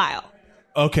for a while.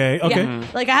 Okay. Yeah.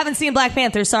 Like, I haven't seen Black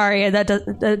Panther. Sorry, that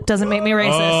doesn't make me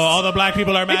racist. Oh, all the black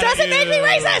people are mad. It doesn't at you. make me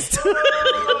racist.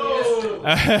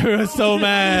 Everyone's so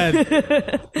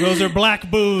mad. Those are black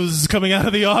boos coming out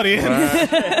of the audience.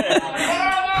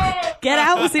 Get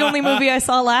Out was the only movie I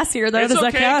saw last year, though. It's Does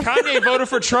okay. that count? Kanye voted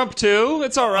for Trump too.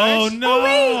 It's all right. Oh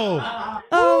no!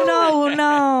 Oh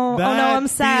no! That Oh no! I'm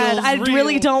sad. feels I real.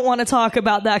 really don't want to talk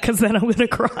about that because then I'm gonna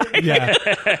cry. Yeah.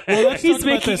 Well, let's talk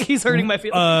about this. He's hurting my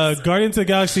feelings. Guardians of the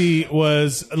Galaxy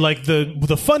was like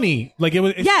the funny, like it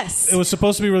was. Yes. It was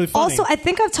supposed to be really funny. Also, I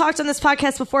think I've talked on this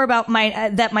podcast before about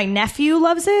that my nephew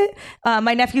loves it.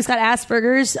 My nephew's got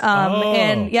Asperger's,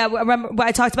 and yeah, I remember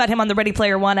I talked about him on the Ready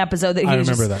Player One episode. That he I was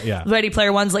remember just- that, yeah. Ready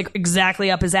Player One's like exactly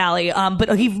up his alley.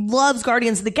 But he loves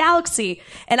Guardians of the Galaxy,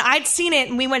 and I'd seen it,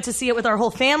 and we went to see it with our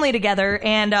whole family together,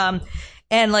 and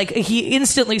like he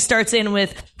instantly starts in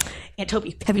with, "Aunt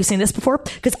Toby, have you seen this before?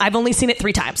 Because I've only seen it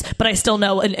 3 times, but I still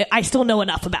know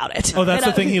enough about it." Oh, that's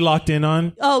And the thing he locked in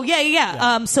on. Oh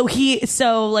yeah.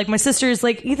 So like my sister's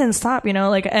like, "Ethan, stop,"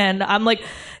 like, and I'm like,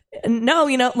 "No,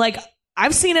 like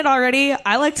I've seen it already.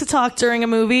 I like to talk during a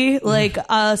movie." Like,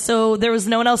 so there was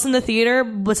no one else in the theater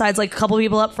besides like a couple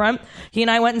people up front. He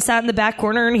and I went and sat in the back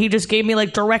corner, and he just gave me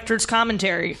like director's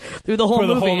commentary through the whole For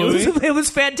the movie. whole movie? It was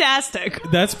fantastic.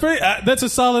 That's pretty. That's a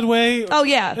solid way. Oh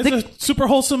yeah, It's a super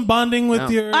wholesome bonding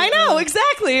with your. I know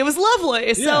exactly. It was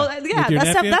lovely. So Yeah. yeah, With your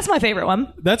nephew? that's my favorite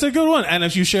one. That's a good one, and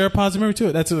if you share a positive memory to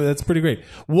it, that's pretty great.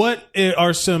 What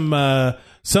are some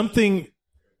something?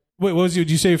 Wait, what was you?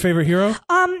 Did you say your favorite hero?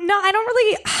 No, I don't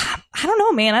really. I don't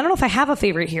know, man. I don't know if I have a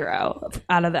favorite hero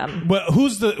out of them. Well,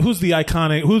 who's the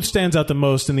iconic? Who stands out the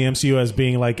most in the MCU as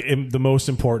being like the most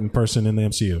important person in the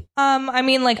MCU? I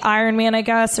mean, like Iron Man, I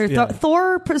guess, or Yeah.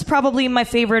 Thor is probably my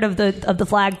favorite of the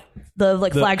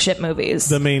flagship movies.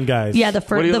 The main guys. Yeah, the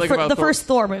What do you like about Thor? first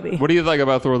Thor movie. What do you like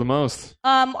about Thor the most?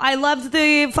 I loved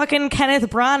the fucking Kenneth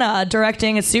Branagh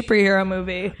directing a superhero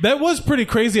movie. That was pretty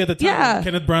crazy at the time. Yeah.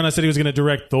 Kenneth Branagh said he was going to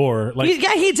direct Thor. Like,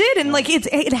 Yeah, he did, and like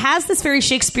it has this very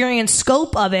Shakespearean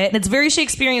scope of it, and it's very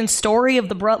Shakespearean story of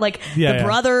the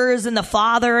brothers and the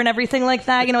father and everything like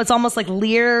that. It's almost like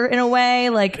Lear in a way.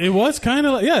 Like it was kind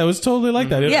of, it was totally like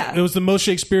that. Yeah. It was the most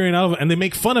Shakespearean out of it, and they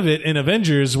make fun of it in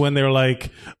Avengers when they're like,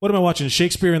 "What am I watching?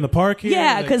 Shakespeare in the Park?" Here?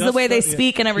 yeah, Like, because the that's way they stuff-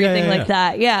 speak and everything like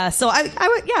that. Yeah, so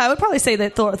I would probably say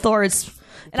that Thor is.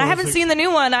 And I haven't seen the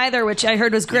new one either, which I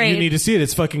heard was great. You need to see it.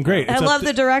 It's fucking great. I It's up love to-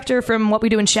 the director from What We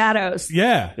Do in Shadows.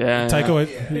 Yeah.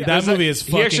 Taika. That movie is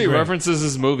fucking He actually great. references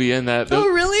his movie in that. Oh,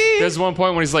 really? There's one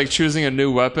point when he's like choosing a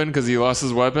new weapon because he lost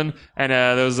his weapon, and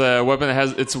there's a weapon that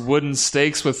has its wooden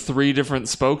stakes with 3 different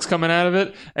spokes coming out of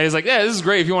it, and he's like, "Yeah, this is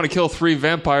great if you want to kill 3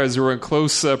 vampires who are in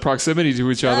close proximity to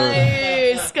each other."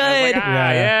 Nice, good.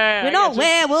 Yeah. We're not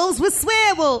werewolves, we're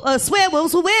swearwolves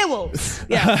with werewolves.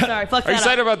 Yeah, sorry, fuck Are you that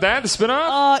excited up. about that? The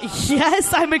spinoff?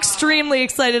 Yes, I'm extremely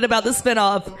excited about the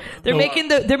spinoff. They're making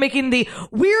the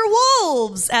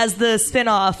Werewolves as the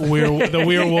spinoff. The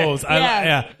werewolves.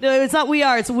 Yeah. No, it's not we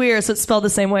are, it's we're, so it's spelled the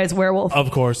same way as werewolf.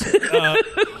 Of course.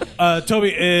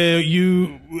 Toby,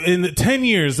 you in the 10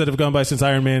 years that have gone by since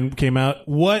Iron Man came out,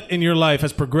 what in your life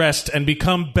has progressed and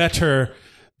become better?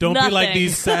 Don't be like Nothing.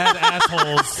 these sad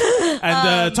assholes.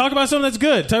 And talk about something that's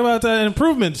good. Talk about an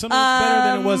improvement. Something that's better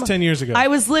than it was 10 years ago. I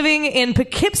was living in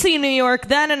Poughkeepsie, New York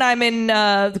then, and I'm in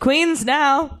the Queens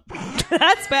now.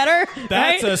 That's better.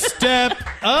 That's right? a step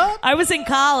up. I was in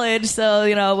college, so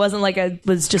it wasn't like I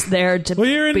was just there to. Well,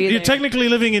 you're be there. technically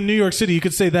living in New York City. You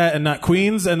could say that and not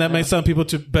Queens, and that may sound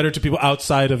better to people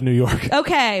outside of New York.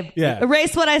 Okay. Yeah.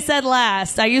 Erase what I said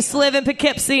last. I used to live in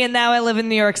Poughkeepsie, and now I live in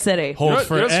New York City. Hold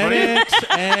for edit,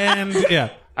 and yeah.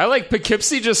 I like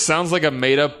Poughkeepsie. Just sounds like a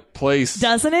made up place,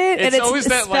 Doesn't it? It's and it's always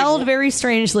that, spelled like, very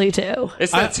strangely too.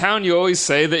 It's that town you always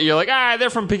say that you're like, they're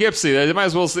from Poughkeepsie. They might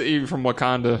as well say you're from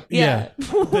Wakanda. Yeah.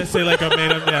 They say like a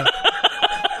made up. Yeah.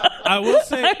 I will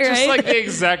say, Just like the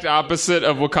exact opposite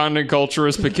of Wakandan culture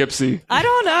is Poughkeepsie. I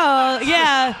don't know.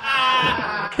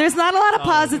 Yeah. There's not a lot of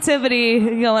positivity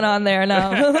going on there,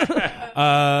 no.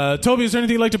 Toby, is there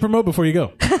anything you'd like to promote before you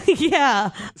go?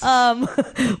 Yeah.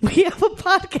 We have a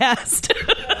podcast.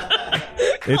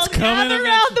 It's coming Gather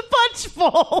Around the Punch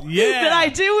Bowl. Yeah. That I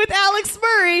do with Alex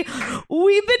Murray.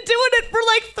 We've been doing it for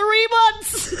like 3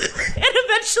 months. And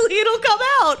eventually it'll come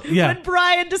out Yeah. when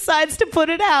Brian decides to put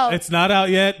it out. It's not out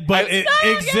yet, but it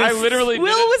exists. I literally Will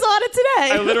did it. was on it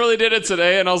today. I literally did it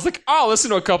today, and I was like, "Oh, I'll listen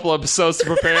to a couple episodes to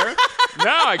prepare." No,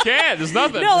 I can't. There's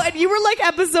nothing. No, and you were like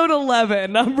episode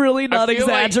 11. I'm really not feel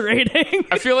like- exaggerating.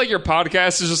 I feel like your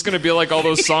podcast is just going to be like all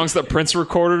those songs that Prince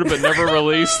recorded but never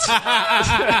released.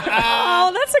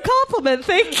 Oh, that's a compliment.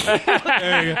 Thank you.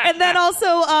 And then also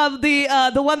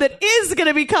the one that is going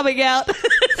to be coming out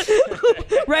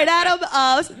Right, Adam?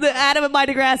 The Adam and My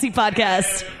Degrassi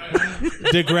podcast.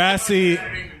 Degrassi.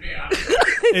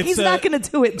 He's not going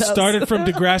to do it, though. Started from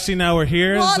Degrassi, now we're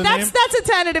here. Well, is the that's name? that's a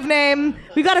tentative name.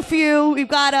 We've got a few. We've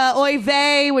got Oy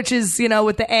vey, which is,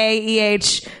 with the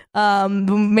A-E-H,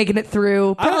 making it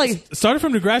through. Probably Started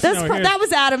from Degrassi, now we're here. that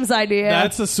was Adam's idea.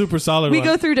 That's a super solid We one.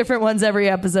 go through different ones every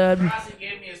episode.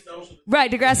 Right,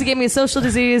 Degrassi gave me a social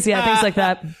disease. Yeah, things like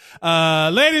that.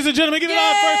 Ladies and gentlemen, give it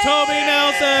up for Toby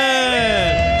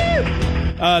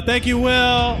Nelson. Thank you,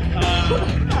 Will.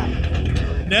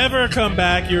 Never come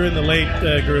back. You're in the late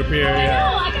group here.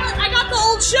 Yeah. I got the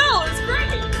old show. It's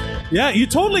great. Yeah, you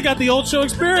totally got the old show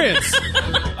experience.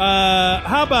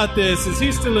 How about this? Is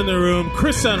he still in the room?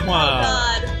 Chris San Juan. Oh,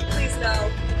 God. Please no.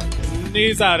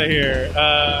 He's out of here.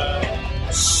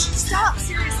 Stop,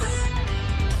 seriously.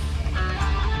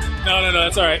 No,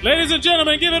 that's all right. Ladies and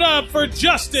gentlemen, give it up for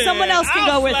Justin. Someone else can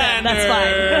go with him. That's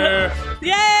fine.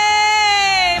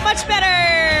 Yay! Much better.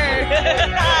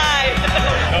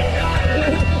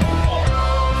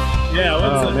 Yeah,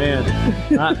 what's man.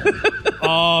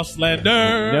 Oh,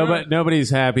 Slender. Nobody's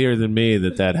happier than me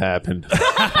that happened.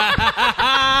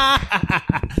 How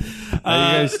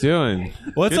you guys doing?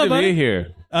 What's Good up, to buddy? be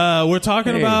here. We're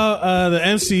talking about the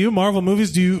MCU, Marvel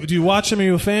movies. Do you watch them? Are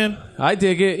you a fan? I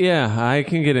dig it. Yeah, I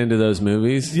can get into those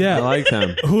movies. Yeah, I like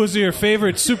them. Who is your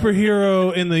favorite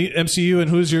superhero in the MCU,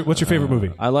 and what's your favorite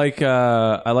movie? I like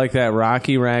that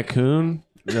Rocky Raccoon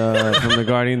from the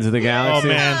Guardians of the Galaxy.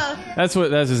 Oh man, that's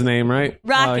his name, right?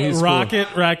 Rocket. He's cool. Rocket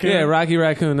Raccoon. Yeah, Rocky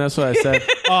Raccoon. That's what I said.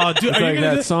 Oh, dude, It's are like you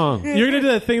gonna that song. You're gonna do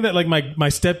that thing that like my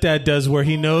stepdad does, where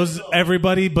he knows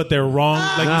everybody, but they're wrong.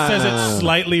 Like he says it's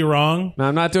slightly wrong. No,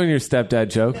 I'm not doing your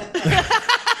stepdad joke.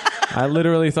 I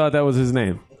literally thought that was his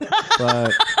name,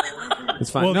 but it's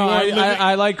fine. Well, no, you are living-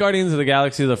 I like Guardians of the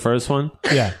Galaxy, the first one.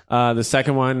 Yeah. The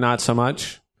second one, not so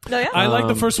much. No, yeah. I like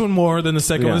the first one more than the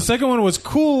second one. yeah. The second one was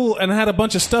cool and had a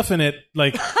bunch of stuff in it.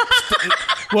 Like,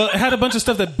 well, it had a bunch of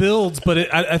stuff that builds,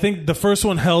 but I think the first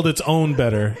one held its own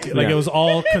better. Like Yeah. it was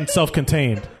all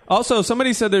self-contained. Also,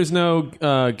 somebody said there's no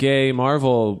gay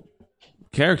Marvel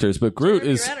characters, but Groot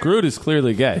is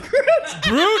clearly gay.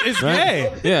 Groot is Right?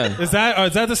 gay. Yeah, Is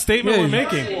that the statement Yeah. we're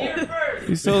making?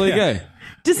 he's totally gay.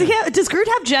 Does Groot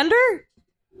have gender?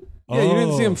 Yeah, you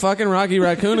didn't see him fucking Rocky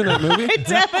Raccoon in that movie? I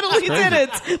definitely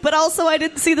didn't. But also, I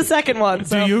didn't see the second one.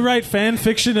 So. Do you write fan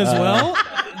fiction as well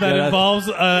that yeah, involves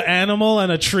an animal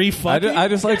and a tree fucking? I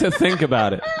just like to think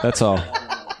about it. That's all.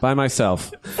 By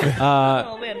myself.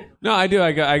 Oh, man. No, I do.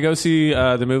 I go see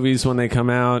the movies when they come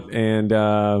out, and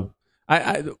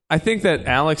I think that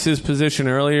Alex's position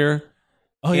earlier.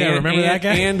 Oh yeah, remember that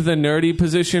guy? And the nerdy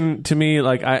position, to me,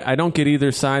 like I don't get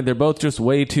either side. They're both just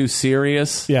way too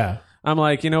serious. Yeah. I'm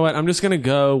like, you know what? I'm just gonna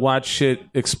go watch shit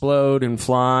explode and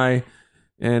fly,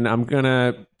 and I'm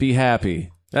gonna be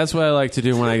happy. That's what I like to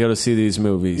do when I go to see these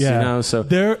movies. Yeah. You know, so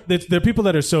there are people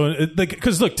that are so like,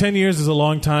 because look, 10 years is a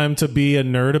long time to be a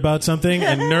nerd about something,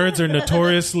 and nerds are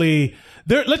notoriously.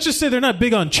 Let's just say they're not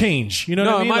big on change. You know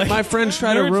what I mean? my, Like, my friends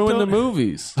try to nerds ruin the don't-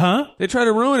 movies. Huh? They try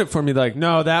to ruin it for me. Like,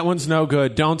 no, that one's no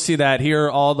good. Don't see that. Here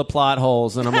are all the plot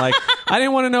holes. And I'm like, I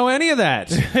didn't want to know any of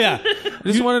that. Yeah. I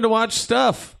just wanted to watch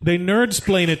stuff. They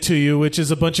nerd-splain it to you, which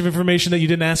is a bunch of information that you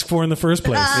didn't ask for in the first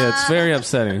place. Yeah, it's very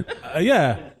upsetting.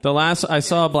 Yeah. The last I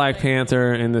saw Black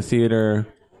Panther in the theater,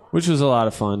 which was a lot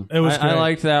of fun. It was I great.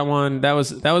 liked that one. That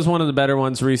was one of the better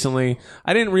ones recently.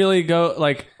 I didn't really go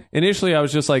like initially. I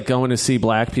was just like going to see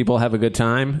black people have a good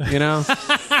time. You know,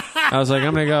 I was like,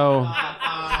 I'm gonna go.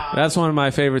 That's one of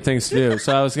my favorite things to do.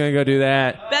 So I was gonna go do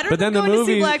that. Better but than then the going to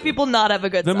see movie, black people not have a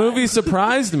good the time. movie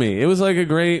surprised me. It was like a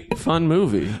great, fun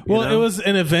movie. you Well, know? it was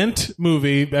an event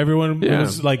movie. Everyone Yeah.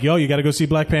 was like, "Yo, you got to go see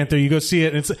Black Panther." You go see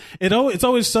it. And it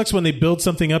always sucks when they build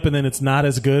something up and then it's not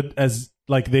as good as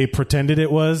like they pretended it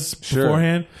was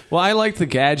beforehand. Well, I like the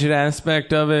gadget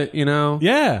aspect of it. You know.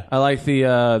 Yeah. I like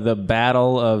the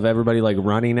battle of everybody like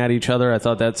running at each other. I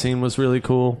thought that scene was really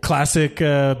cool. Classic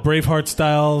Braveheart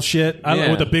style shit. Yeah.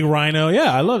 With the big rhino.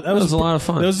 Yeah, I love that. That was a lot of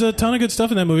fun. There was a ton of good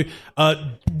stuff in that movie.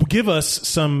 Give us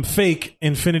some fake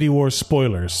Infinity War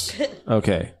spoilers.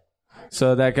 Okay,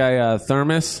 so that guy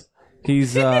Thermos,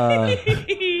 he's gonna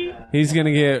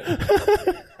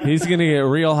get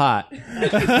real hot.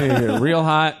 He's gonna get real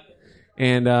hot,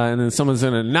 and then someone's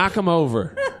gonna knock him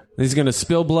over. He's gonna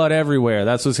spill blood everywhere.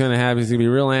 That's what's gonna happen. He's gonna be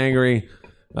real angry.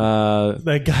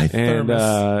 That guy and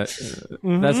Thermos.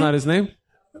 that's not his name.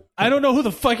 I don't know who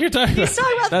the fuck you're talking about. He's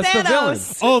talking about That's the villain.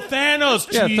 Thanos. Oh,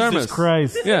 Thanos! Yeah, Jesus Thermos.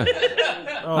 Christ! Yeah,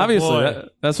 Oh, obviously boy.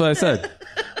 that's what I said.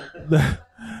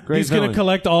 Great He's going to villain.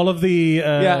 collect all of the.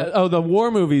 Yeah. Oh, the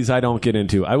war movies I don't get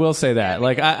into. I will say that.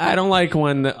 Like, I don't like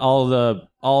when all the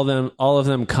all of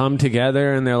them come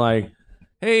together and they're like,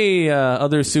 hey,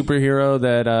 other superhero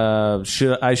that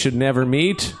I should never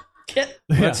meet.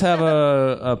 Let's have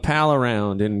a pal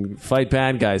around and fight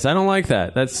bad guys. I don't like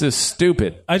that. That's just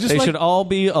stupid. They should all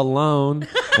be alone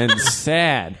and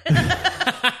sad.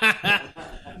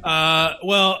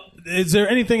 Well, is there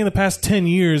anything in the past 10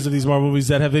 years of these Marvel movies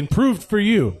that have improved for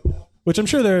you? Which I'm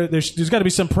sure there's got to be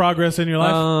some progress in your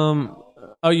life.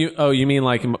 You mean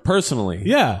like personally?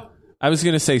 Yeah. I was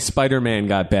going to say Spider-Man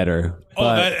got better.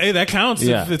 Hey, that counts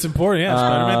if it's important. Yeah,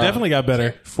 Spider-Man definitely got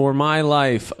better. For my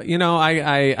life,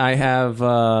 I have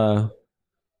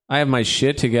my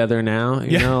shit together now.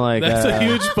 That's a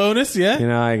huge bonus.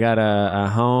 Yeah, I got a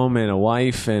home and a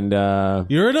wife, and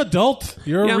you're an adult.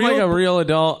 I'm like a real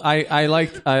adult. I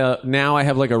like now I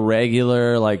have like a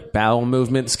regular like bowel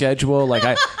movement schedule,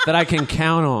 that I can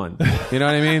count on. You know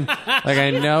what I mean? Like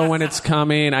I know when it's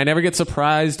coming. I never get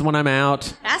surprised when I'm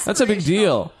out. That's a big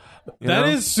deal. That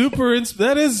is super.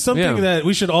 That is something that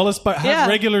we should all aspire. Have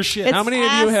regular shit. How many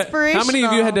of you had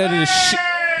to shit?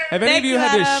 Have any of you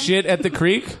had to shit at the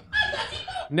creek?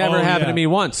 Never happened to me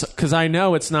once because I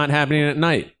know it's not happening at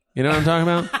night. You know what I'm talking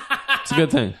about? It's a good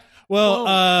thing.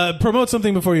 Well, promote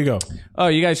something before you go. Oh,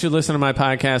 you guys should listen to my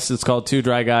podcast. It's called Two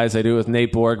Dry Guys. I do it with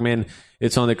Nate Borgman.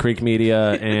 It's on the Creek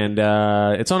Media, and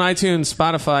it's on iTunes,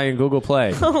 Spotify, and Google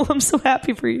Play. Oh, I'm so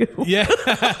happy for you. Yeah.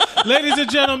 Ladies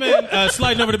and gentlemen,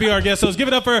 sliding over to be our guest host, give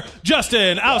it up for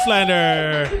Justin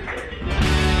Auslander.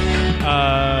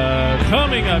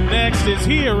 Coming up next, is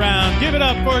he around? Give it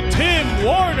up for Tim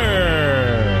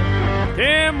Warner.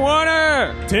 Tim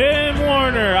Warner.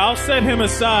 I'll set him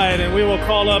aside, and we will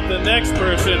call up the next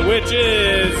person, which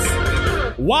is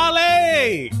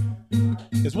Wale.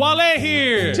 Is Wale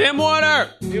here? Tim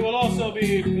Warner. He will also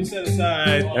be set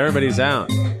aside. Everybody's out.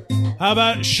 How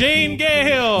about Shane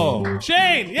Gale?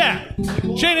 Shane, yeah.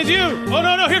 Shane, is you. Oh,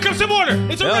 no. Here comes Tim Warner.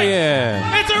 It's a race.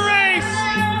 Yeah. It's a race.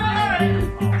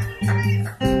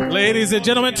 Ladies and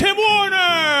gentlemen, Tim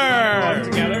Warner.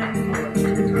 Together.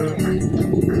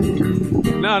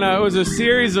 No, it was a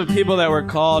series of people that were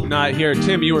called not here.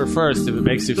 Tim, you were first, if it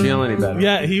makes you feel any better.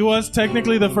 Yeah, he was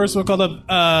technically the first one called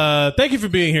up. Thank you for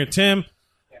being here, Tim.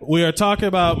 We are talking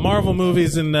about Marvel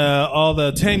movies and all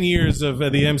the 10 years of the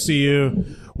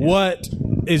MCU. What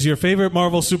is your favorite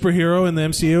Marvel superhero in the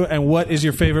MCU, and what is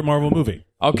your favorite Marvel movie?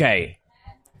 Okay.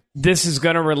 This is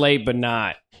going to relate, but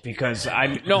not. Because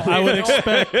I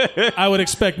would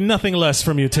expect nothing less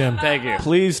from you, Tim. Thank you.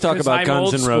 Please talk about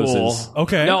Guns N' Roses.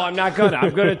 Okay. No, I'm not going to.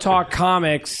 I'm going to talk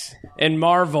comics and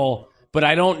Marvel, but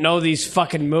I don't know these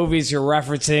fucking movies you're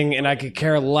referencing, and I could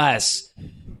care less.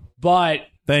 But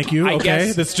thank you.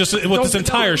 Okay. That's just what this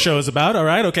entire show is about. All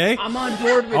right. Okay. I'm on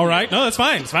board with all right. No, that's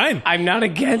fine. It's fine. I'm not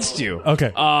against you.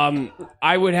 Okay.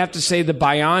 I would have to say the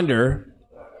Beyonder.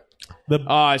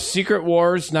 The Secret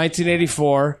Wars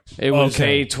 1984. It was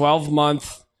a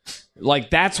 12-month.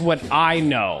 That's what I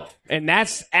know. And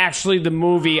that's actually the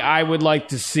movie I would like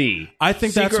to see. I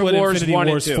think that's what Infinity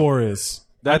Wars 4 is.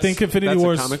 I think Infinity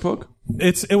Wars. That's a comic book?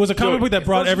 It was a comic book that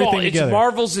brought everything together. It's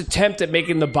Marvel's attempt at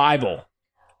making the Bible.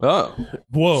 Oh.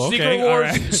 Whoa,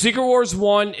 okay. Secret Wars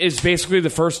 1 is basically the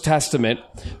First Testament,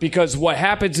 because what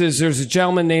happens is there's a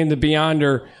gentleman named the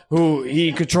Beyonder who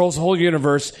he controls the whole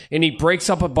universe, and he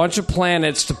breaks up a bunch of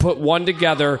planets to put one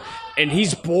together, and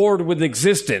he's bored with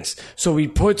existence. So he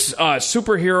puts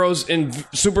superheroes and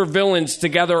supervillains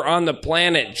together on the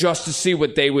planet just to see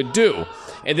what they would do.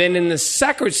 And then in the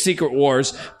second Secret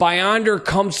Wars, Beyonder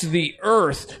comes to the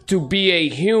Earth to be a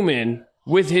human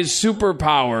with his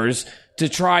superpowers to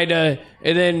try to,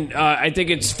 and then I think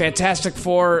it's Fantastic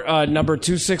Four number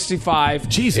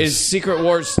 265 is Secret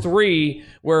Wars 3,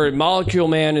 where Molecule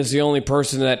Man is the only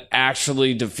person that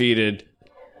actually defeated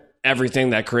everything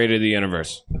that created the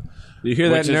universe. You hear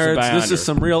that, nerds? This is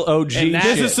some real OG shit.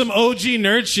 This is some OG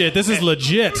nerd shit. This is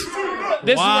legit.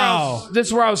 This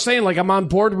is where I was saying, I'm on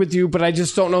board with you, but I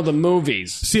just don't know the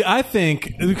movies. See, I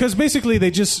think, because basically they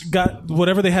just got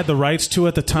whatever they had the rights to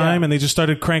at the time, and they just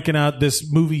started cranking out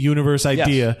this movie universe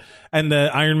idea, and the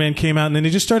Iron Man came out, and then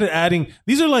they just started adding,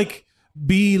 these are like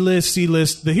B-list,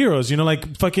 C-list, the heroes,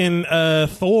 like fucking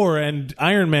Thor and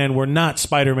Iron Man were not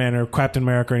Spider-Man or Captain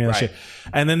America or any of that shit.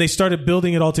 And then they started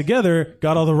building it all together,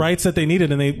 got all the rights that they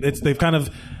needed, and they've kind of,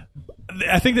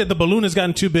 I think that the balloon has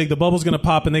gotten too big. The bubble's going to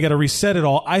pop, and they got to reset it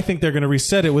all. I think they're going to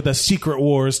reset it with a Secret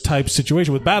Wars type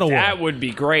situation with Battle War. That would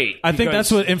be great. I think that's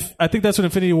what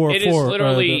Infinity War 4,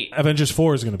 Avengers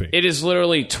 4 is going to be. It is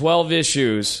literally 12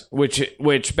 issues,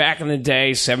 which back in the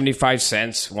day, 75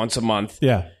 cents once a month.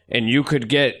 Yeah, and you could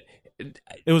get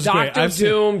it was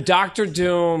Doctor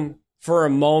Doom, for a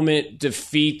moment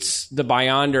defeats the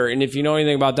Beyonder. And if you know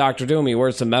anything about Doctor Doom, he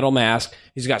wears the metal mask.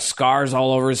 He's got scars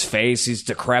all over his face. He's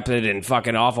decrepit and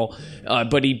fucking awful.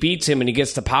 But he beats him and he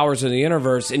gets the powers of the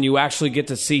universe, and you actually get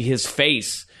to see his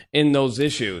face in those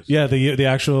issues. Yeah, the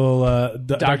actual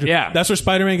Doctor. Yeah. That's where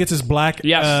Spider-Man gets his black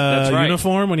that's right.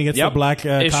 uniform when he gets the black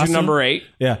issue costume. number 8.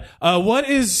 Yeah. What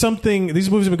is something? These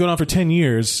movies have been going on for 10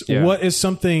 years. Yeah. What is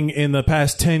something in the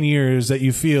past 10 years that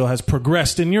you feel has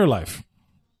progressed in your life?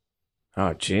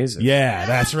 Oh, Jesus. Yeah,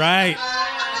 that's right.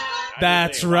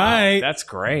 That's right. That's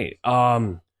great.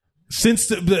 Since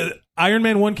the Iron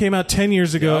Man 1 came out 10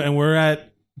 years ago, and we're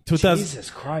at 2000. Jesus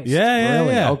Christ. Yeah.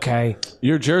 Really? Okay.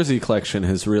 Your jersey collection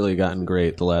has really gotten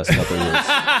great the last couple of years.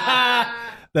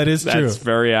 That is true. That's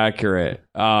very accurate.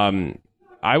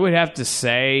 I would have to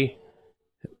say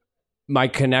my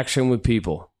connection with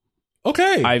people.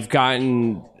 Okay. I've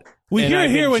gotten... We and hear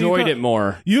I've here when enjoyed you it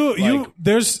more.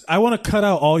 I want to cut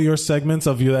out all your segments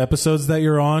of your episodes that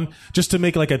you're on just to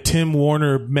make like a Tim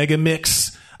Warner mega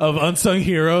mix of unsung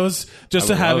heroes, just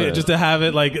to have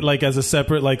it like as a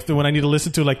separate, like when I need to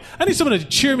listen to, like I need someone to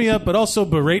cheer me up but also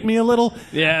berate me a little.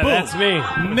 Yeah, Boom. that's me.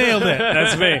 Nailed it.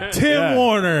 That's me. Tim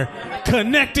Warner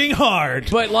connecting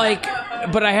hard.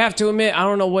 But I have to admit, I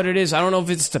don't know what it is. I don't know if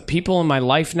it's the people in my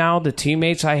life now, the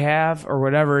teammates I have, or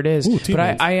whatever it is. But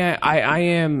I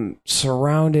am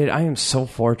surrounded. I am so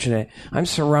fortunate. I'm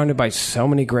surrounded by so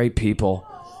many great people.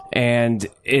 And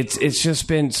it's just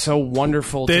been so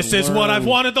wonderful. This is what I've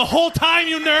wanted the whole time,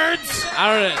 you nerds.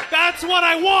 I don't know. That's what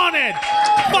I wanted.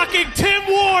 Fucking Tim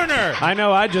Warner. I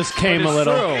know. I just came a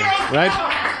little, right?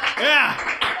 Yeah.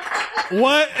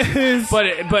 What is? But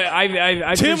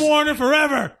I Tim Warner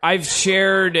forever. I've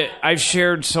shared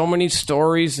so many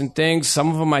stories and things.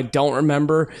 Some of them I don't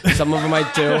remember. Some of them I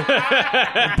do.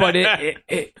 But it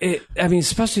I mean,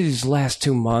 especially these last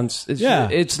 2 months.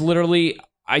 It's literally.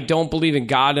 I don't believe in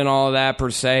God and all of that per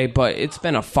se, but it's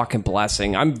been a fucking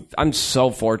blessing. I'm so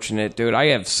fortunate, dude. I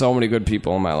have so many good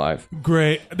people in my life.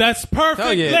 Great. That's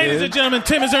perfect. Yeah, Ladies dude. and gentlemen,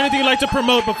 Tim, is there anything you'd like to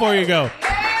promote before you go?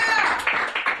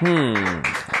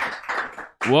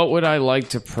 What would I like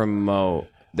to promote?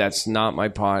 That's not my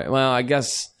pod. Well, I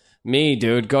guess me,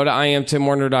 dude. Go to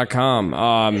IamTimWarner.com.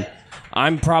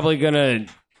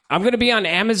 I'm going to be on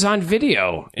Amazon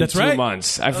Video in That's 2 right.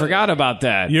 months. I forgot about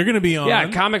that. You're going to be on. Yeah,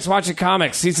 Comics Watching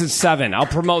Comics, Season 7. I'll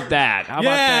promote that. How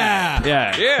about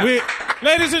that? Yeah.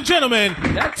 Ladies and gentlemen,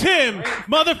 Tim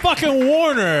motherfucking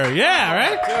Warner. Yeah,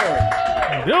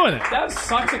 right? You're doing it. That's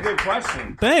such a good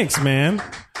question. Thanks, man.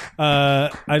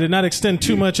 I did not extend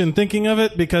too much in thinking of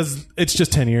it because it's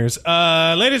just 10 years.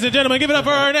 Ladies and gentlemen, give it up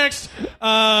for our next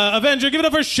Avenger. Give it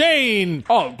up for Shane.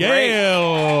 Oh, great.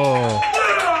 Gale.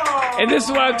 And this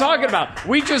is what I'm talking about.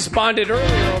 We just bonded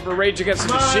earlier over Rage Against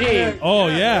the Machine. Oh,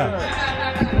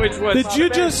 yeah. Which was Did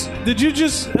you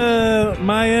just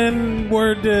my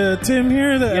N-word Tim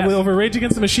here over Rage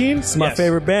Against the Machine? It's my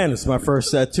favorite band. It's my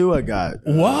first tattoo I got.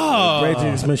 Wow. Rage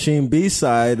Against the Machine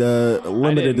B-side,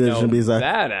 limited edition B-side.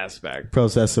 That aspect.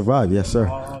 Pros that survived, yes, sir.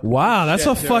 Wow, that's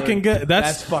Shit, a fucking good.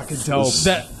 That's fucking dope.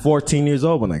 That 14 years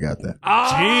old when I got that.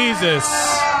 Jesus,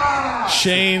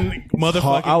 Shane,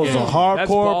 motherfucking. I was a Gale.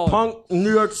 hardcore punk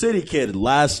New York City kid.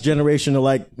 Last generation of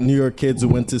like New York kids who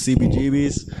went to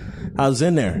CBGBs. I was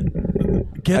in there.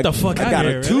 Get the fuck out I got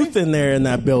of here. a tooth in there in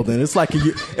that building. It's like a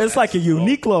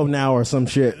Uniqlo now or some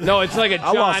shit. No, it's like a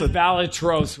I lost John a-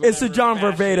 Balatros. It's a John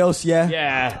Varvatos, yeah.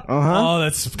 Yeah. Oh,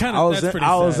 that's kind of. That's pretty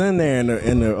I was sad. in there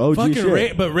in the OG Fucking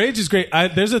shit. But Rage is great.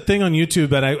 There's a thing on YouTube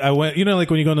that I went. You know, like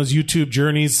when you go on those YouTube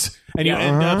journeys and you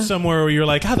end up somewhere where you're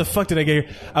like, "How the fuck did I get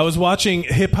here?" I was watching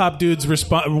hip hop dudes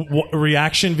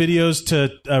reaction videos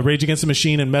to Rage Against the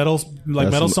Machine and metal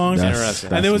songs.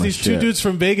 And there was these two dudes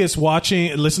from Vegas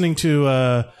listening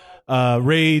to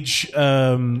Rage.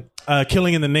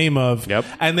 Killing in the Name of,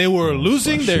 and they were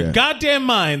losing their goddamn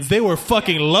minds. They were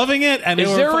fucking loving it. And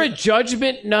Is there a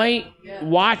Judgment Night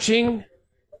watching?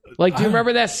 Like, do you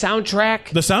remember that soundtrack?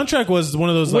 The soundtrack was one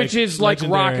of those, which is like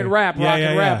rock and rap,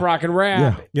 rock and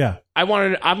rap. Yeah. I'm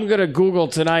gonna Google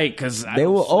tonight because They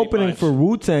were opening for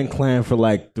Wu-Tang Clan for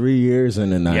like 3 years in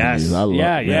the 90s. Yes. I love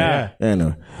Yeah.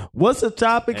 Anyway, what's the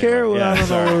topic here? I don't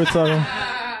know what we're talking.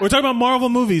 We're talking about Marvel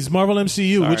movies, Marvel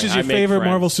MCU. Sorry, Which is your I make favorite friends.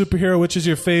 Marvel superhero? Which is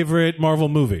your favorite Marvel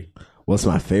movie? What's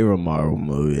my favorite Marvel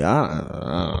movie?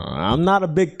 I'm not a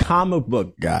big comic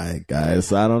book guy,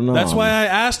 guys. I don't know. That's why I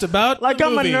asked about like the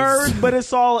I'm movies. a nerd, but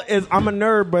I'm a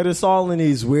nerd, but it's all in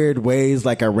these weird ways.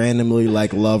 Like I randomly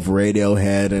like love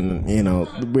Radiohead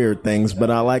and weird things,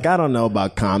 but I don't know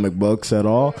about comic books at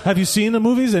all. Have you seen the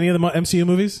movies? Any of the MCU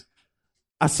movies?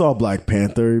 I saw Black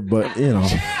Panther, but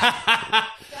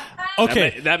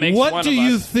Okay, that makes what one do of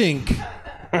you us. think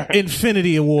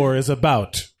Infinity War is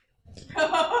about.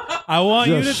 I want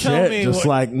you to Just tell shit, me. just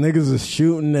like niggas is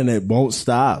shooting and it won't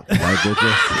stop. Like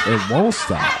it won't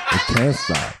stop. It can't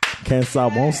stop. Can't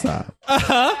stop, won't stop.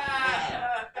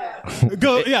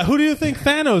 Go. Yeah. Who do you think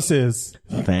Thanos is?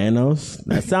 Thanos?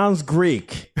 That sounds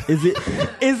Greek. Is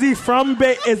he from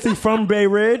Bay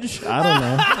Ridge? I don't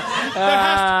know.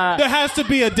 There has to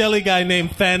be a deli guy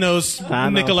named Thanos.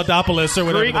 Nicolodopoulos or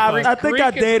whatever. I think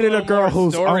I dated a girl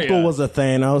whose uncle was a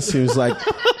Thanos. He was like,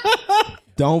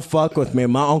 don't fuck with me.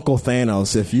 My Uncle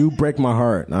Thanos. If you break my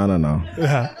heart, I don't know.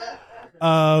 Yeah.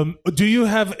 Do you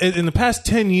have, in the past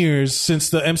 10 years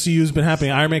since the MCU has been happening,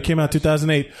 Iron Man came out in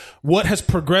 2008, what has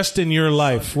progressed in your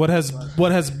life? What has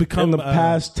become? In the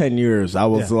past 10 years, I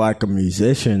was like a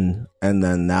musician, and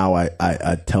then now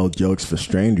I tell jokes for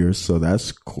strangers, so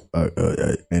that's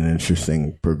an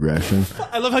interesting progression.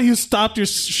 I love how you stopped your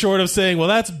short of saying, well,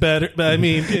 that's better. But I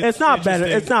mean, it's not better.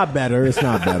 It's not better. It's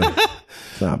not better.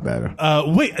 It's not better.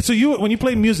 Wait, so when you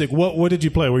played music, what did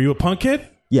you play? Were you a punk kid?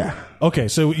 Yeah. Okay,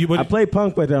 so I play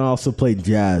punk, but then I also play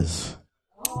jazz.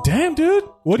 Damn, dude.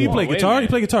 What do you play? Guitar? You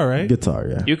play guitar, right? Guitar,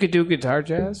 yeah. You could do guitar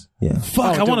jazz? Yeah.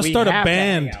 Fuck, I want to start a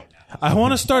band. I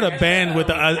want to start a band with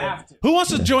who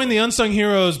wants to join the Unsung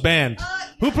Heroes band?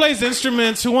 Who plays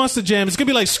instruments? Who wants to jam? It's going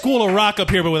to be like School of Rock up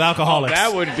here, but with alcoholics.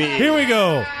 That would be. Here we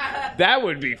go. That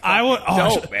would be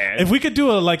dope, man. If we could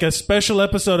do a special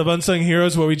episode of Unsung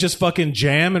Heroes where we just fucking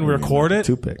jam and record it.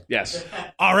 Two-pick. Yes.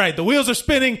 All right, the wheels are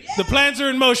spinning. The plans are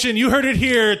in motion. You heard it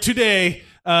here today.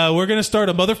 We're going to start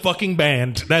a motherfucking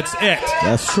band. That's it.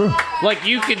 That's true. Like,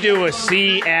 you could do a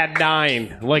C add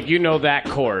 9. Like, you know that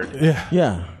chord. Yeah.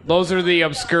 Yeah. Those are the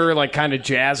obscure, like, kind of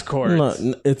jazz chords.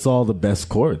 No, it's all the best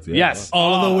chords. Yeah. Yes.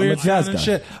 All of the weird jazz and guy.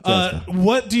 shit. Jazz guy.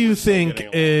 What do you think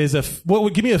is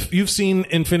give me you've seen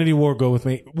Infinity War, go with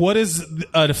me. What is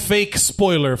a fake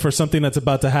spoiler for something that's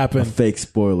about to happen? A fake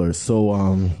spoiler.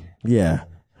 So, yeah.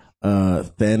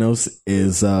 Thanos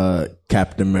is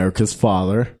Captain America's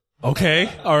father. Okay.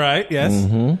 All right. Yes.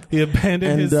 Mm-hmm. He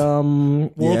abandoned his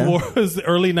World War's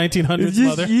early 1900s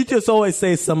mother. You just always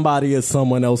say somebody is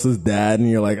someone else's dad, and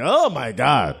you're like, oh my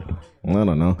God. I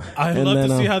don't know. I'd love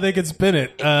to see how they could spin it.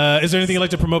 Is there anything you'd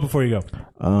like to promote before you go?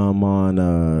 I'm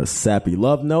on Sappy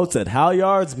Love Notes at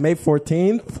Halyards, May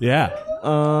 14th. Yeah.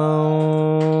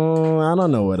 I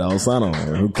don't know what else. I don't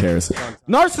know. Who cares?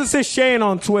 Narcissist Shane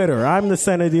on Twitter. I'm the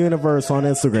center of the universe on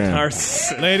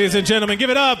Instagram. Ladies and gentlemen,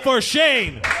 give it up for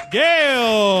Shane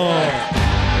Gale.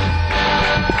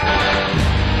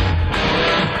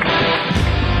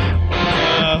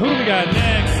 Who do we got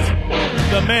next?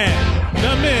 The man,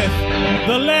 the myth,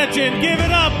 the legend. Give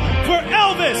it up for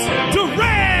Elvis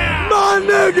Duran. My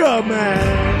nigga,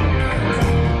 man.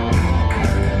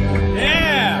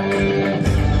 Yeah.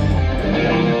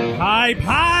 Hype.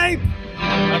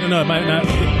 I don't know. It might not.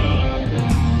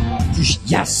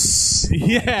 Yes.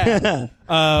 Yeah.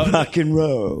 Rock and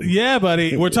roll. Yeah,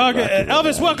 buddy. We're talking.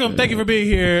 Elvis, welcome. Thank you for being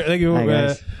here. Thank you. Hi,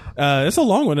 guys. It's a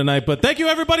long one tonight, but thank you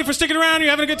everybody for sticking around. You're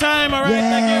having a good time. All right.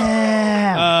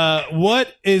 Thank you.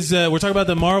 What is, we're talking about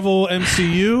the Marvel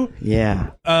MCU.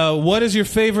 Yeah. What is your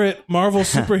favorite Marvel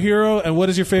superhero and what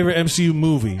is your favorite MCU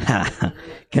movie?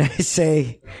 Can I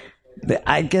say that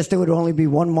I guess there would only be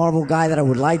one Marvel guy that I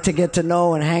would like to get to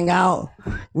know and hang out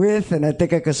with, and I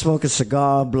think I could smoke a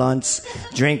cigar, blunts,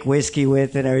 drink whiskey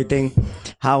with, and everything.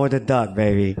 Howard the Duck,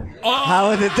 baby. Oh.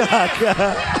 Howard the Duck.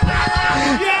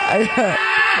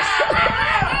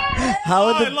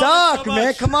 Howard the Duck,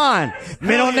 man. Come on.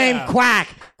 Middle name Quack.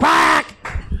 Quack.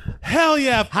 Hell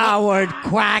yeah. Howard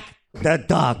Quack the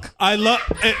Duck. I love.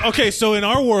 Okay, so in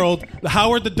our world, the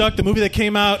Howard the Duck, the movie that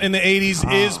came out in the 80s,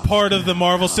 is part of the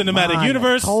Marvel Cinematic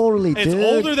Universe. Totally, it's dude.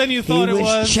 older than you thought he it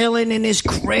was. Chilling in his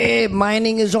crib,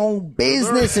 minding his own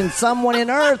business, and someone in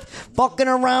Earth fucking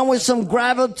around with some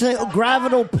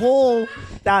gravital pull.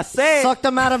 That's it. Sucked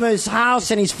him out of his house,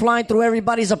 and he's flying through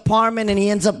everybody's apartment, and he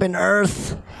ends up in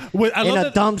Earth. Wait, I in love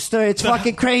a dumpster. It's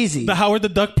fucking crazy. The Howard the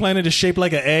Duck planet is shaped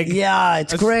like an egg. Yeah,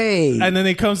 it's great. And then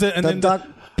he comes in, and then duck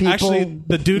people. Actually,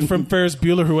 the dude from Ferris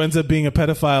Bueller who ends up being a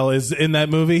pedophile is in that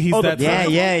movie. He's that. Yeah.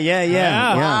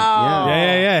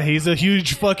 He's a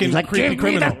huge fucking creepy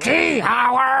criminal. Give me the key,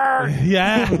 Howard.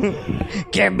 Yeah.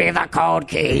 Give me the code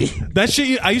key. That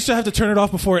shit, I used to have to turn it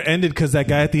off before it ended because that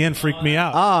guy at the end freaked me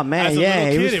out. Oh man,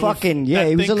 yeah, he was fucking, yeah,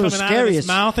 he was a little scary. His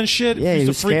mouth and shit. Yeah, he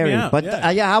was freak scary. Me out. But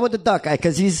Howard the Duck,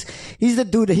 because he's the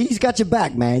dude. He's got your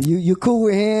back, man. You cool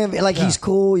with him? Like he's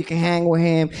cool. You can hang with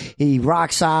him. He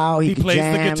rocks out. He can plays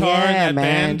jam. the guitar in that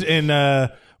band in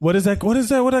What is that? What is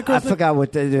that? What that? I forgot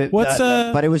what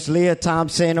but it was Leah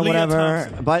Thompson or Leah whatever.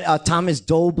 Thompson. But Thomas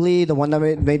Dolby, the one that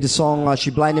made the song "She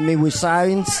Blinded Me with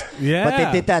Science." Yeah. But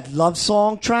they did that love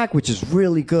song track, which is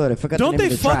really good. I forgot. Don't the name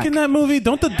they of the fuck track. in that movie?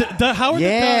 Don't the Howard?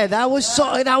 Yeah, the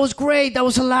Duck, that was great. That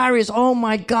was hilarious. Oh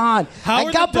my god! Howard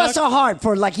And God the bless Duck- her heart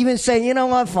for like even saying, you know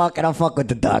what, fuck it, I'll fuck with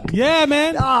the duck. Yeah,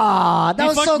 man. Ah, that He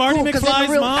was fucked so Marty cool because McFly's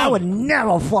mom. that would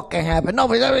never fucking happen.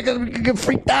 Nobody's ever gonna get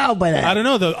freaked out by that. I don't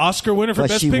know. The Oscar winner for But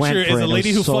Best she went Picture for is it. a It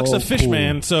lady who was so fucks a fish cool.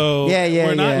 man. So Yeah. we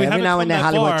Every haven't now come and then that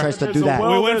Hollywood far. tries to do that.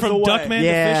 We went from Duckman to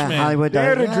yeah, Fishman. Hollywood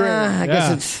does. I guess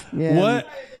Yeah. it's yeah.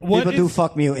 What people do is-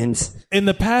 fuck mutants. In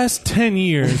the past 10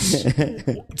 years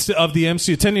of the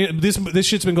MCU, 10 years, this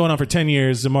shit's been going on for 10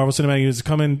 years. The Marvel Cinematic Universe is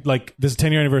coming, like, this is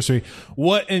 10-year anniversary.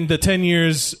 What in the 10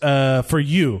 years for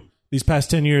you, these past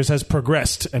 10 years, has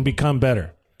progressed and become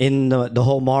better? In the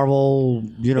whole Marvel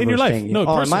universe In your life. thing. No, in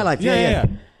my personal. life. Yeah.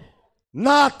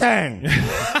 Nothing.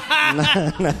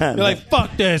 You're like,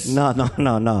 fuck this. No. I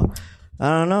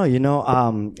don't know. You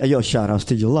know, yo, shout outs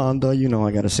to Yolanda. You know,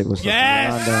 I gotta say what's up to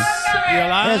Yolanda.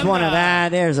 There's one of that.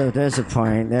 There's a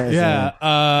point. There's that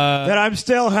I'm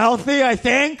still healthy. I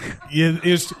think.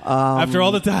 After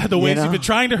all the ways you've been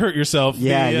trying to hurt yourself.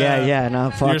 Yeah.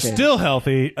 No, fuck You're it. still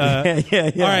healthy.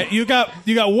 Yeah. All right, you got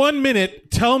 1 minute.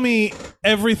 Tell me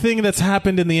everything that's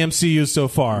happened in the MCU so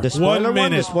far. The spoiler 1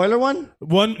 minute. The spoiler one.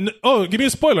 Oh, give me a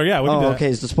spoiler. Yeah. We can do that. Okay.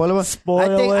 Is the spoiler one?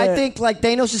 I think like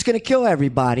Thanos is gonna kill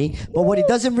everybody, but what he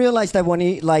doesn't realize that when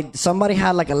he like somebody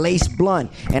had like a lace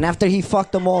blunt, and after he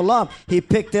fucked them all up, he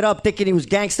picked it up thinking he was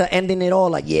gangster, ending it all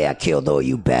like, yeah, I killed all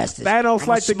you bastards. Thanos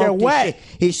like to get wet.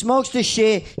 He smokes the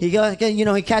shit. He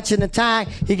catches an attack.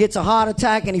 He gets a heart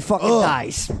attack, and he fucking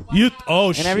dies. And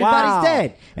everybody's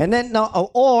dead. And then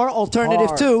or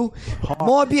alternative two,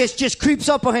 Morbius just creeps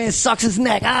up on him and sucks his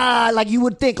neck. Like you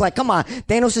would think, like, come on,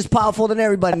 Thanos is powerful than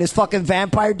everybody, and this fucking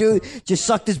vampire dude just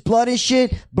sucked his blood and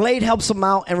shit. Blade helps him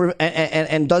out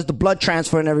and does the blood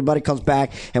transfer, and everybody comes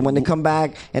back. And when they come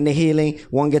back and they're healing,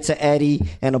 one gets an Eddie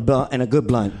and a good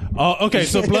blunt. Oh, okay.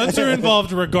 So blunts are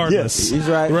involved regardless. Yes, he's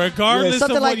right. Regardless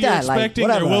something of what like you're that, like, expecting,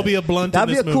 whatever. there will be a blunt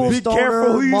That'd in be this a cool movie.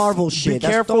 story. Marvel shit. Be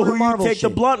That's careful stoner who you Marvel take the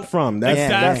shit. blunt from. That's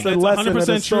Exactly. the lesson of the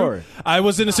 100% story. true. I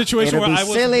was in a situation It'll where be I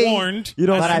was silly, warned. You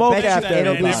don't But smoke I bet after you,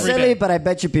 it'll be every silly, day. but I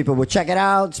bet you people will check it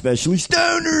out, especially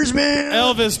stoners, man.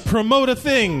 Elvis, promote a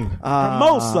thing.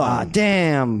 Promote something.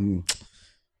 Damn.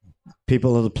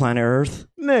 People of the planet Earth.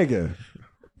 Nigga.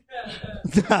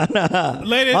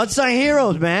 Ladies, Unsung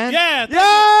heroes, man. yeah.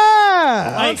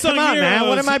 Yeah! Unsung Come on, man. heroes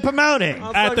What am I promoting?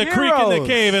 at the Creek in the heroes.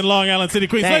 Cave in Long Island City,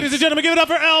 Queens. Thanks. Ladies and gentlemen, give it up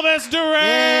for Elvis Duran.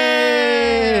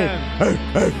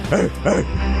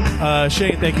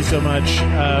 Shane, thank you so much.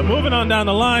 Moving on down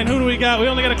the line, who do we got? We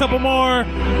only got a couple more.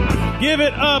 Give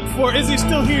it up for, is he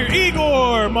still here?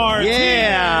 Igor Martinez.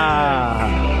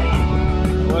 Yeah!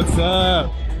 What's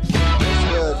up?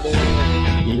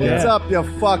 What's up, you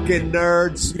fucking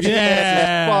nerds?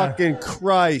 Yeah. Jesus fucking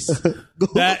Christ.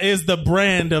 That is the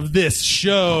brand of this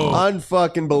show.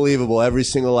 Unfucking believable. Every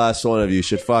single last one of you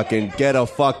should fucking get a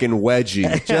fucking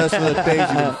wedgie just for the things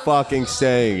you've been fucking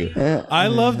saying. I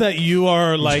love that you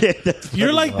are like,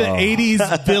 you're like the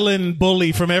 80s villain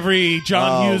bully from every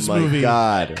John Hughes my movie.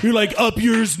 God. You're like, up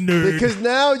yours, nerd. Because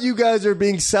now you guys are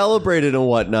being celebrated and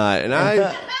whatnot. And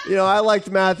I liked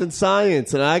math and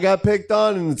science, and I got picked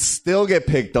on and still get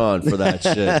picked on for that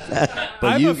shit.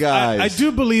 But you guys. I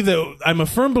do believe that, I'm a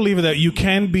firm believer that you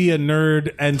can be a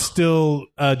nerd and still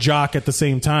a jock at the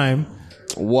same time.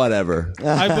 Whatever.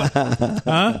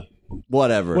 Huh?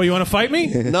 Whatever. Well, you want to fight me?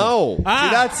 No. See,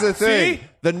 that's the thing. see?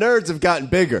 The nerds have gotten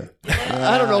bigger.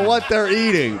 I don't know what they're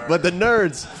eating, but the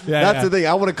nerds, that's the thing.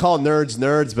 I want to call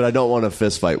nerds, but I don't want to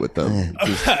fist fight with them.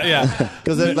 Yeah.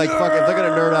 Because they're like, fucking, if they're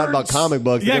going to nerd out about comic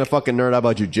books, they're going to fucking nerd out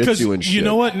about jujitsu and shit. You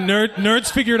know what?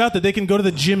 Nerds figured out that they can go to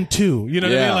the gym too. You know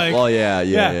what I mean? Like, well, yeah.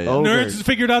 Nerds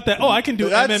figured out that, I can do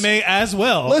MMA as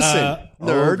well. Listen,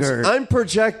 nerds, I'm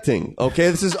projecting, okay?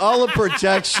 This is all a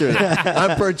projection.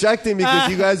 I'm projecting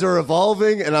because you guys are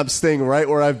evolving and I'm staying right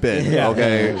where I've been,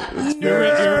 okay?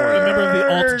 You're a member of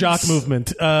the alt jock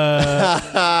movement.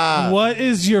 What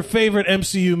is your favorite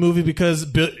MCU movie? Because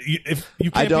if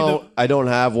you can't I don't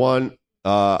have one.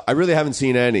 I really haven't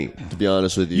seen any, to be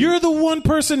honest with you. You're the one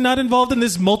person not involved in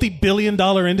this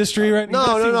multi-billion-dollar industry right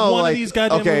now. No. One like, of these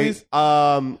goddamn movies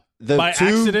by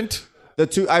accident. The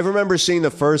two. I remember seeing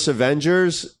the first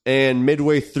Avengers, and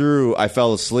midway through, I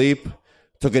fell asleep.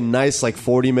 Took a nice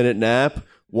 40-minute nap.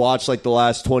 Watched the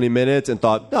last 20 minutes, and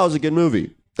thought that was a good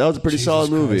movie. That was a pretty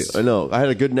solid movie. I know. I had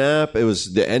a good nap.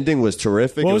 The ending was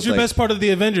terrific. What was your best part of the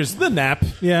Avengers? The nap.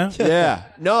 Yeah. Yeah.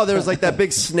 No, there was that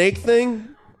big snake thing.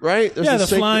 right? There's Yeah, a the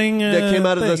snake flying, that came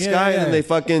out of the thing. Yeah, sky, yeah.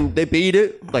 and they beat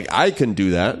it. Like I can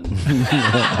do that.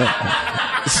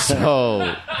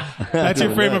 So That's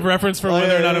your frame of reference for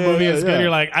whether or not a movie is good. You're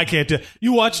like, I can't do.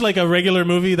 You watch like a regular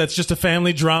movie that's just a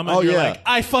family drama. And you're like,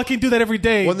 I fucking do that every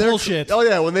day. When Bullshit. Oh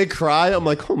yeah, when they cry, I'm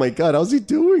like, oh my god, how's he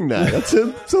doing that? That's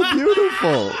so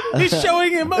beautiful. He's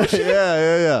showing emotion.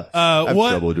 Yeah. I have what-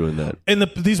 trouble doing that. And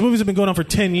these movies have been going on for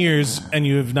 10 years, and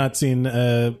you have not seen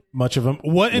much of them.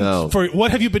 What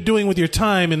have you been doing with your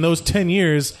time in those 10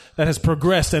 years that has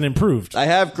progressed and improved? I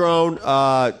have grown.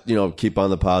 Keep on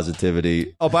the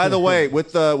positivity. Oh, by the way,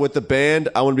 with the band,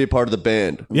 I want to be a part of the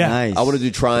band. Yeah. Nice. I want to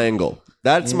do Triangle.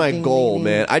 That's my goal,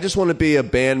 man. I just want to be a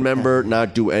band member,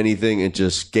 not do anything, and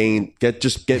just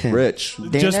get rich.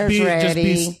 Kind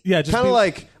of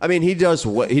like, I mean, he does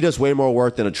way more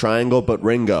work than a Triangle, but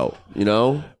Ringo, you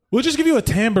know. We'll just give you a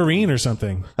tambourine or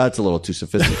something. That's a little too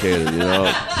sophisticated, you know.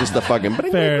 Just the fucking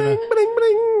Fair enough.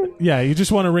 Yeah, you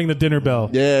just want to ring the dinner bell.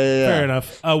 Yeah. Fair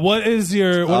enough. What is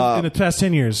your in the past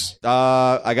 10 years?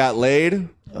 I got laid.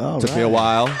 Took me a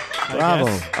while.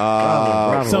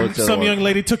 Bravo. Some young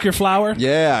lady took your flower.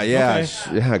 Yeah. Okay.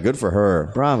 Yeah, good for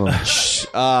her. Bravo.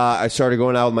 I started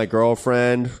going out with my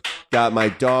girlfriend, got my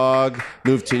dog,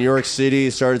 moved to New York City,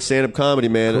 started stand-up comedy,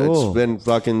 man. Cool. It's been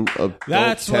fucking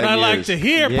That's what I like to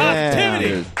hear.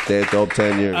 Positivity. Dope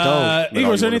 10 years.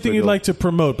 Igor, is there anything you'd like to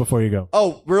promote before you go?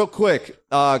 Oh, real quick.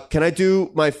 Can I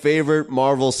do my favorite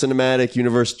Marvel Cinematic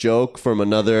Universe joke from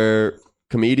another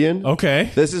comedian? Okay.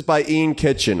 This is by Ian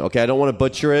Kitchen. Okay, I don't want to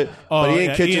butcher it, but Ian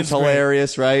Kitchen's Ian's great.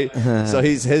 hilarious, right? So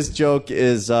his joke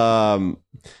is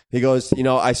he goes,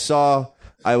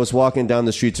 I was walking down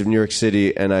the streets of New York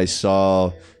City and I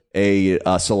saw a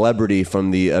celebrity from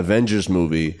the Avengers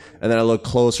movie, and then I looked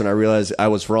closer and I realized I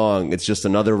was wrong. It's just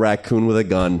another raccoon with a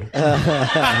gun. Isn't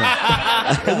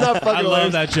that fucking I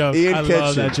love that joke. Ian I Kitchen.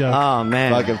 love that joke. Oh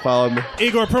man. Fucking follow me.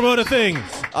 Igor, promote a thing.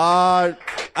 I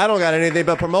don't got anything,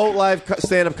 but promote live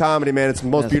stand-up comedy, man. It's the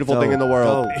most beautiful thing in the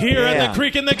world. Here at the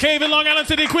Creek in the Cave in Long Island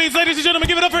City, Queens, ladies and gentlemen,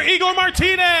 give it up for Igor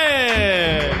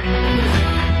Martinez.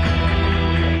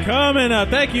 Coming up.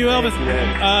 Thank you, Elvis.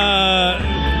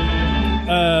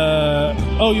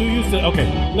 You used to.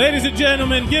 Okay. Ladies and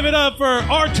gentlemen, give it up for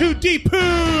R2D Poo.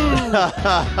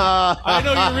 I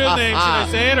know your real name. Should I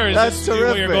say it, or is That's this what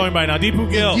terrific. you're going by now?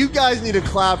 Deepu Gill. You guys need to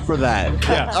clap for that.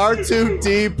 Yeah.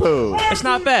 R2D Poo. It's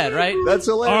not bad, right? That's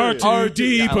hilarious.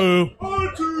 R2D Poo.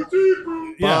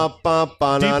 Yeah.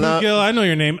 Deepu Gill, I know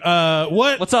your name.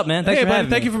 What's up, man? Thanks Hey, for buddy, having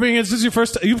thank me. you for being here. This is your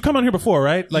first. You've come on here before,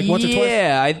 right? Like once or twice.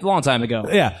 Yeah, a long time ago.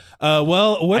 Yeah.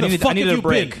 Where I the needed- fuck I needed have a you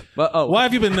break. been? But- Why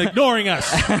have you been ignoring us?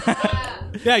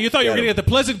 Yeah, you thought you were going to get the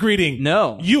pleasant greeting.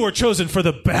 No. You were chosen for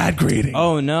the bad greeting.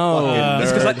 Oh no! Is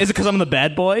it because I'm the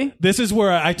bad boy? This is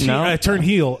where I turn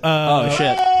heel. Oh shit!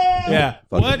 Yeah.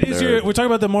 What is your? We're talking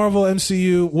about the Marvel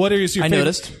MCU. What is your? I favorite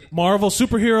noticed. Marvel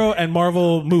superhero and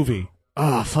Marvel movie.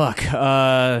 Oh fuck!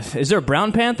 Is there a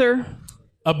Brown Panther?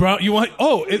 A brown? You want?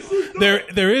 Oh,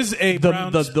 there is a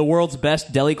brown. The world's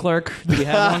best deli clerk. Do we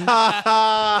have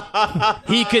one?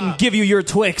 He can give you your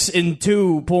Twix in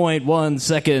 2.1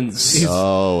 seconds. He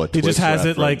just has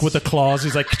it like with the claws.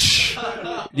 He's like,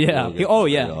 yeah. Oh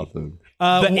yeah.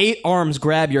 The 8 arms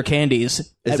grab your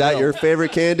candies. Is that your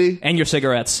favorite candy? And your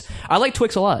cigarettes. I like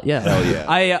Twix a lot. Yeah. Hell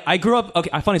yeah. I grew up. Okay,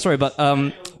 a funny story, but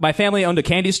my family owned a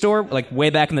candy store like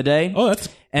way back in the day. Oh, that's.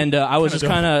 And I was just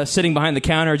dope. kind of sitting behind the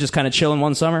counter, just kind of chilling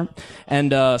one summer.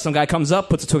 And some guy comes up,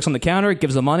 puts a Twix on the counter,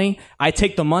 gives the money. I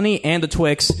take the money and the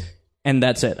Twix, and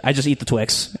that's it. I just eat the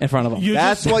Twix in front of him.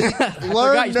 That's what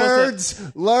learn,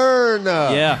 nerds. Learn.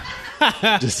 Yeah.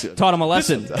 Taught him a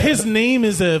lesson. His name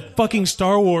is a fucking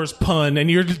Star Wars pun,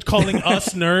 and you're just calling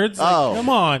us nerds? Like, come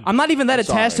on. I'm not even that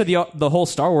attached to the whole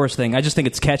Star Wars thing. I just think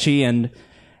it's catchy and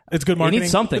it's good marketing. It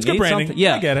needs something. It's good It needs branding. something.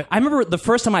 Yeah, I get it. I remember the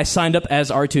first time I signed up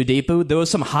as R2D2, there was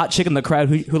some hot chick in the crowd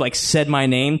who like said my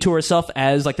name to herself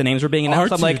as like the names were being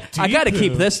announced. I'm like, I got to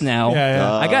keep this now. Yeah.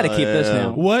 I got to keep this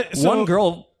now. What? So, one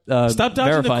girl. Stop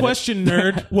dodging the question,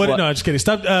 nerd. What? No, I'm just kidding.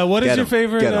 Stop. What is your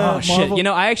favorite? oh Marvel? shit! You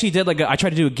know, I actually did I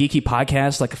tried to do a geeky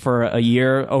podcast like for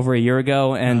over a year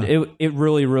ago, and it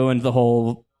really ruined the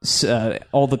whole.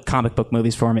 All the comic book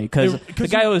movies for me because the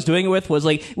guy I was doing it with was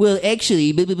like, well,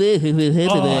 actually, he's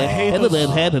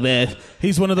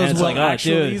one of those. and it's like, oh,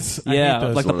 dude, yeah,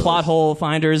 like the plot hole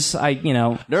finders.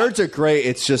 Nerds are great.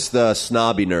 It's just the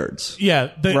snobby nerds.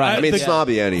 Yeah, I mean,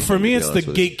 snobby anything. For me, to be it's the honest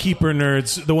with you. gatekeeper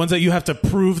nerds, the ones that you have to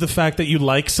prove the fact that you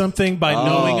like something by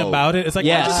knowing about it. It's like,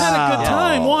 I just had a good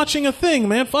time watching a thing,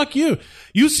 man. Fuck you.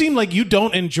 you seem like you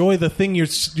don't enjoy the thing you're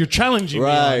challenging me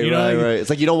on, Right, you know? right. It's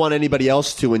like you don't want anybody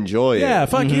else to enjoy it. Yeah,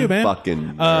 fuck you, man.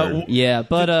 Fucking yeah,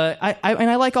 but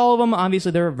I like all of them.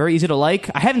 Obviously, they're very easy to like.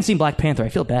 I haven't seen Black Panther. I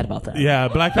feel bad about that. Yeah,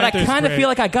 Black But Panther's I kind of great. feel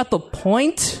like I got the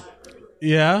point.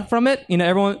 Yeah, from it. You know,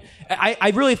 everyone.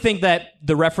 I really think that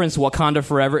the reference Wakanda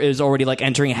Forever is already like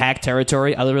entering hack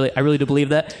territory. I really do believe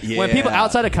that. When people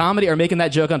outside of comedy are making that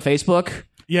joke on Facebook.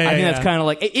 I think that's kind of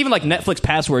like even like Netflix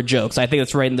password jokes. I think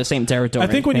it's right in the same territory. I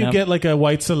think when you know? get like a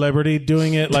white celebrity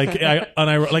doing it, like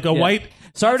white.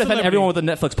 Sorry to offend everyone with a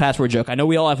Netflix password joke. I know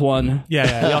we all have one.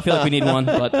 Yeah. We all feel like we need one,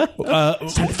 but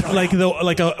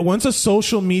once a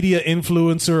social media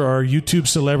influencer or YouTube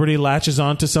celebrity latches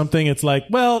onto something, it's like,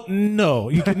 well, no,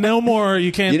 you can no more.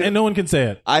 You can't, and no one can say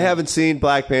it. I haven't seen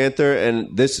Black Panther,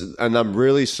 and I'm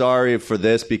really sorry for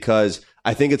this because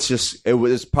I think it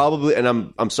was probably, and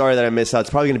I'm sorry that I missed out. It's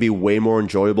probably going to be way more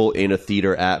enjoyable in a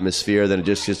theater atmosphere than it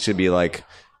just should be like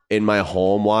in my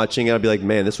home watching it. I'd be like,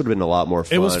 man, this would have been a lot more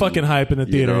fun. It was fucking hype in the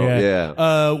theater.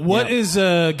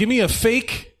 Give me a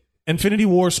fake Infinity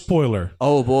War spoiler.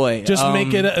 Oh boy, just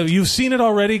make it. You've seen it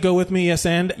already. Go with me, yes,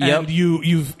 and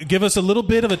you've give us a little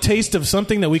bit of a taste of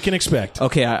something that we can expect.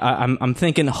 Okay, I'm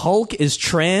thinking Hulk is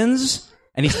trans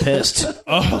and he's pissed.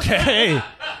 Okay,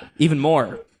 even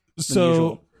more.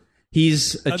 So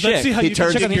he's a chick. Let's see how he you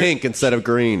turned pink instead of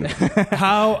green.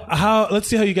 How? Let's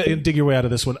see how you dig your way out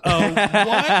of this one.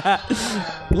 What?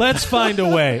 Let's find a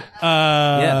way.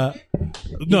 No.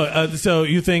 So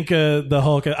you think the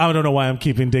Hulk? I don't know why I'm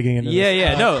keeping digging into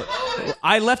this. No,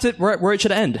 I left it where it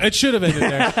should end. It should have ended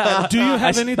there. Do you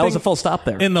have anything? That was a full stop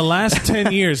there. In the last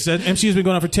 10 years, MCU's been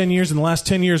going on for 10 years. In the last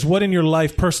 10 years, what in your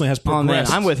life personally has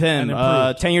progressed? Oh man, I'm with him.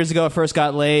 10 years ago, I first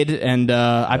got laid, and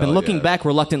I've been looking back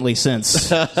reluctantly since.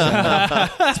 So,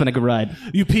 it's been a good ride.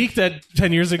 You peaked at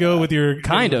 10 years ago with your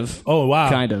kind of. Oh wow,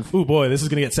 kind of. Oh boy, this is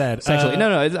gonna get sad. Sexually,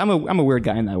 no. I'm a weird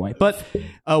guy in that way. But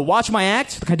watch my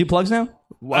act. Can I do plugs now?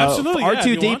 Absolutely.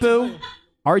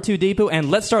 R2D2, and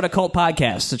Let's Start a Cult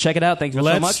podcast. So check it out. Thank you so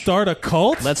much. Let's Start a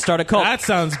Cult? Let's Start a Cult. That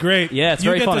sounds great. Yeah, it's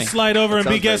very funny. You get to slide over and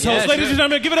be guest host. Ladies and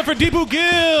gentlemen, give it up for Deepu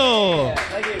Gill.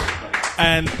 Thank you.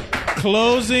 And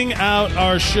closing out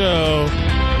our show,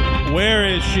 where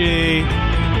is she?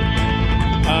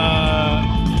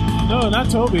 No, not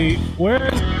Toby.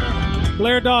 Where is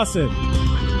Blair Dawson?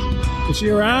 Is she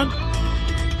around?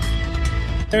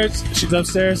 She's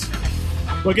upstairs.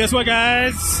 Well, guess what,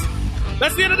 guys?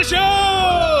 That's the end of the show!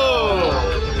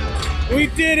 We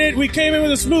did it. We came in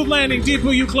with a smooth landing.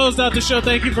 Deepu, you closed out the show.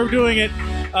 Thank you for doing it.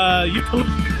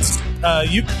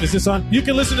 Is this on? You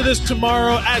can listen to this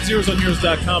tomorrow at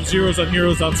ZerosOnHeroes.com. Zeros on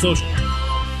Heroes on social.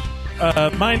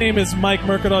 My name is Mike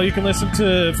Mercadal. You can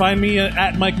find me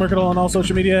at Mike Mercadal on all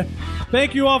social media.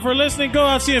 Thank you all for listening. Go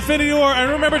out, see Infinity War,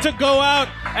 and remember to go out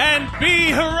and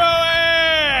be heroic!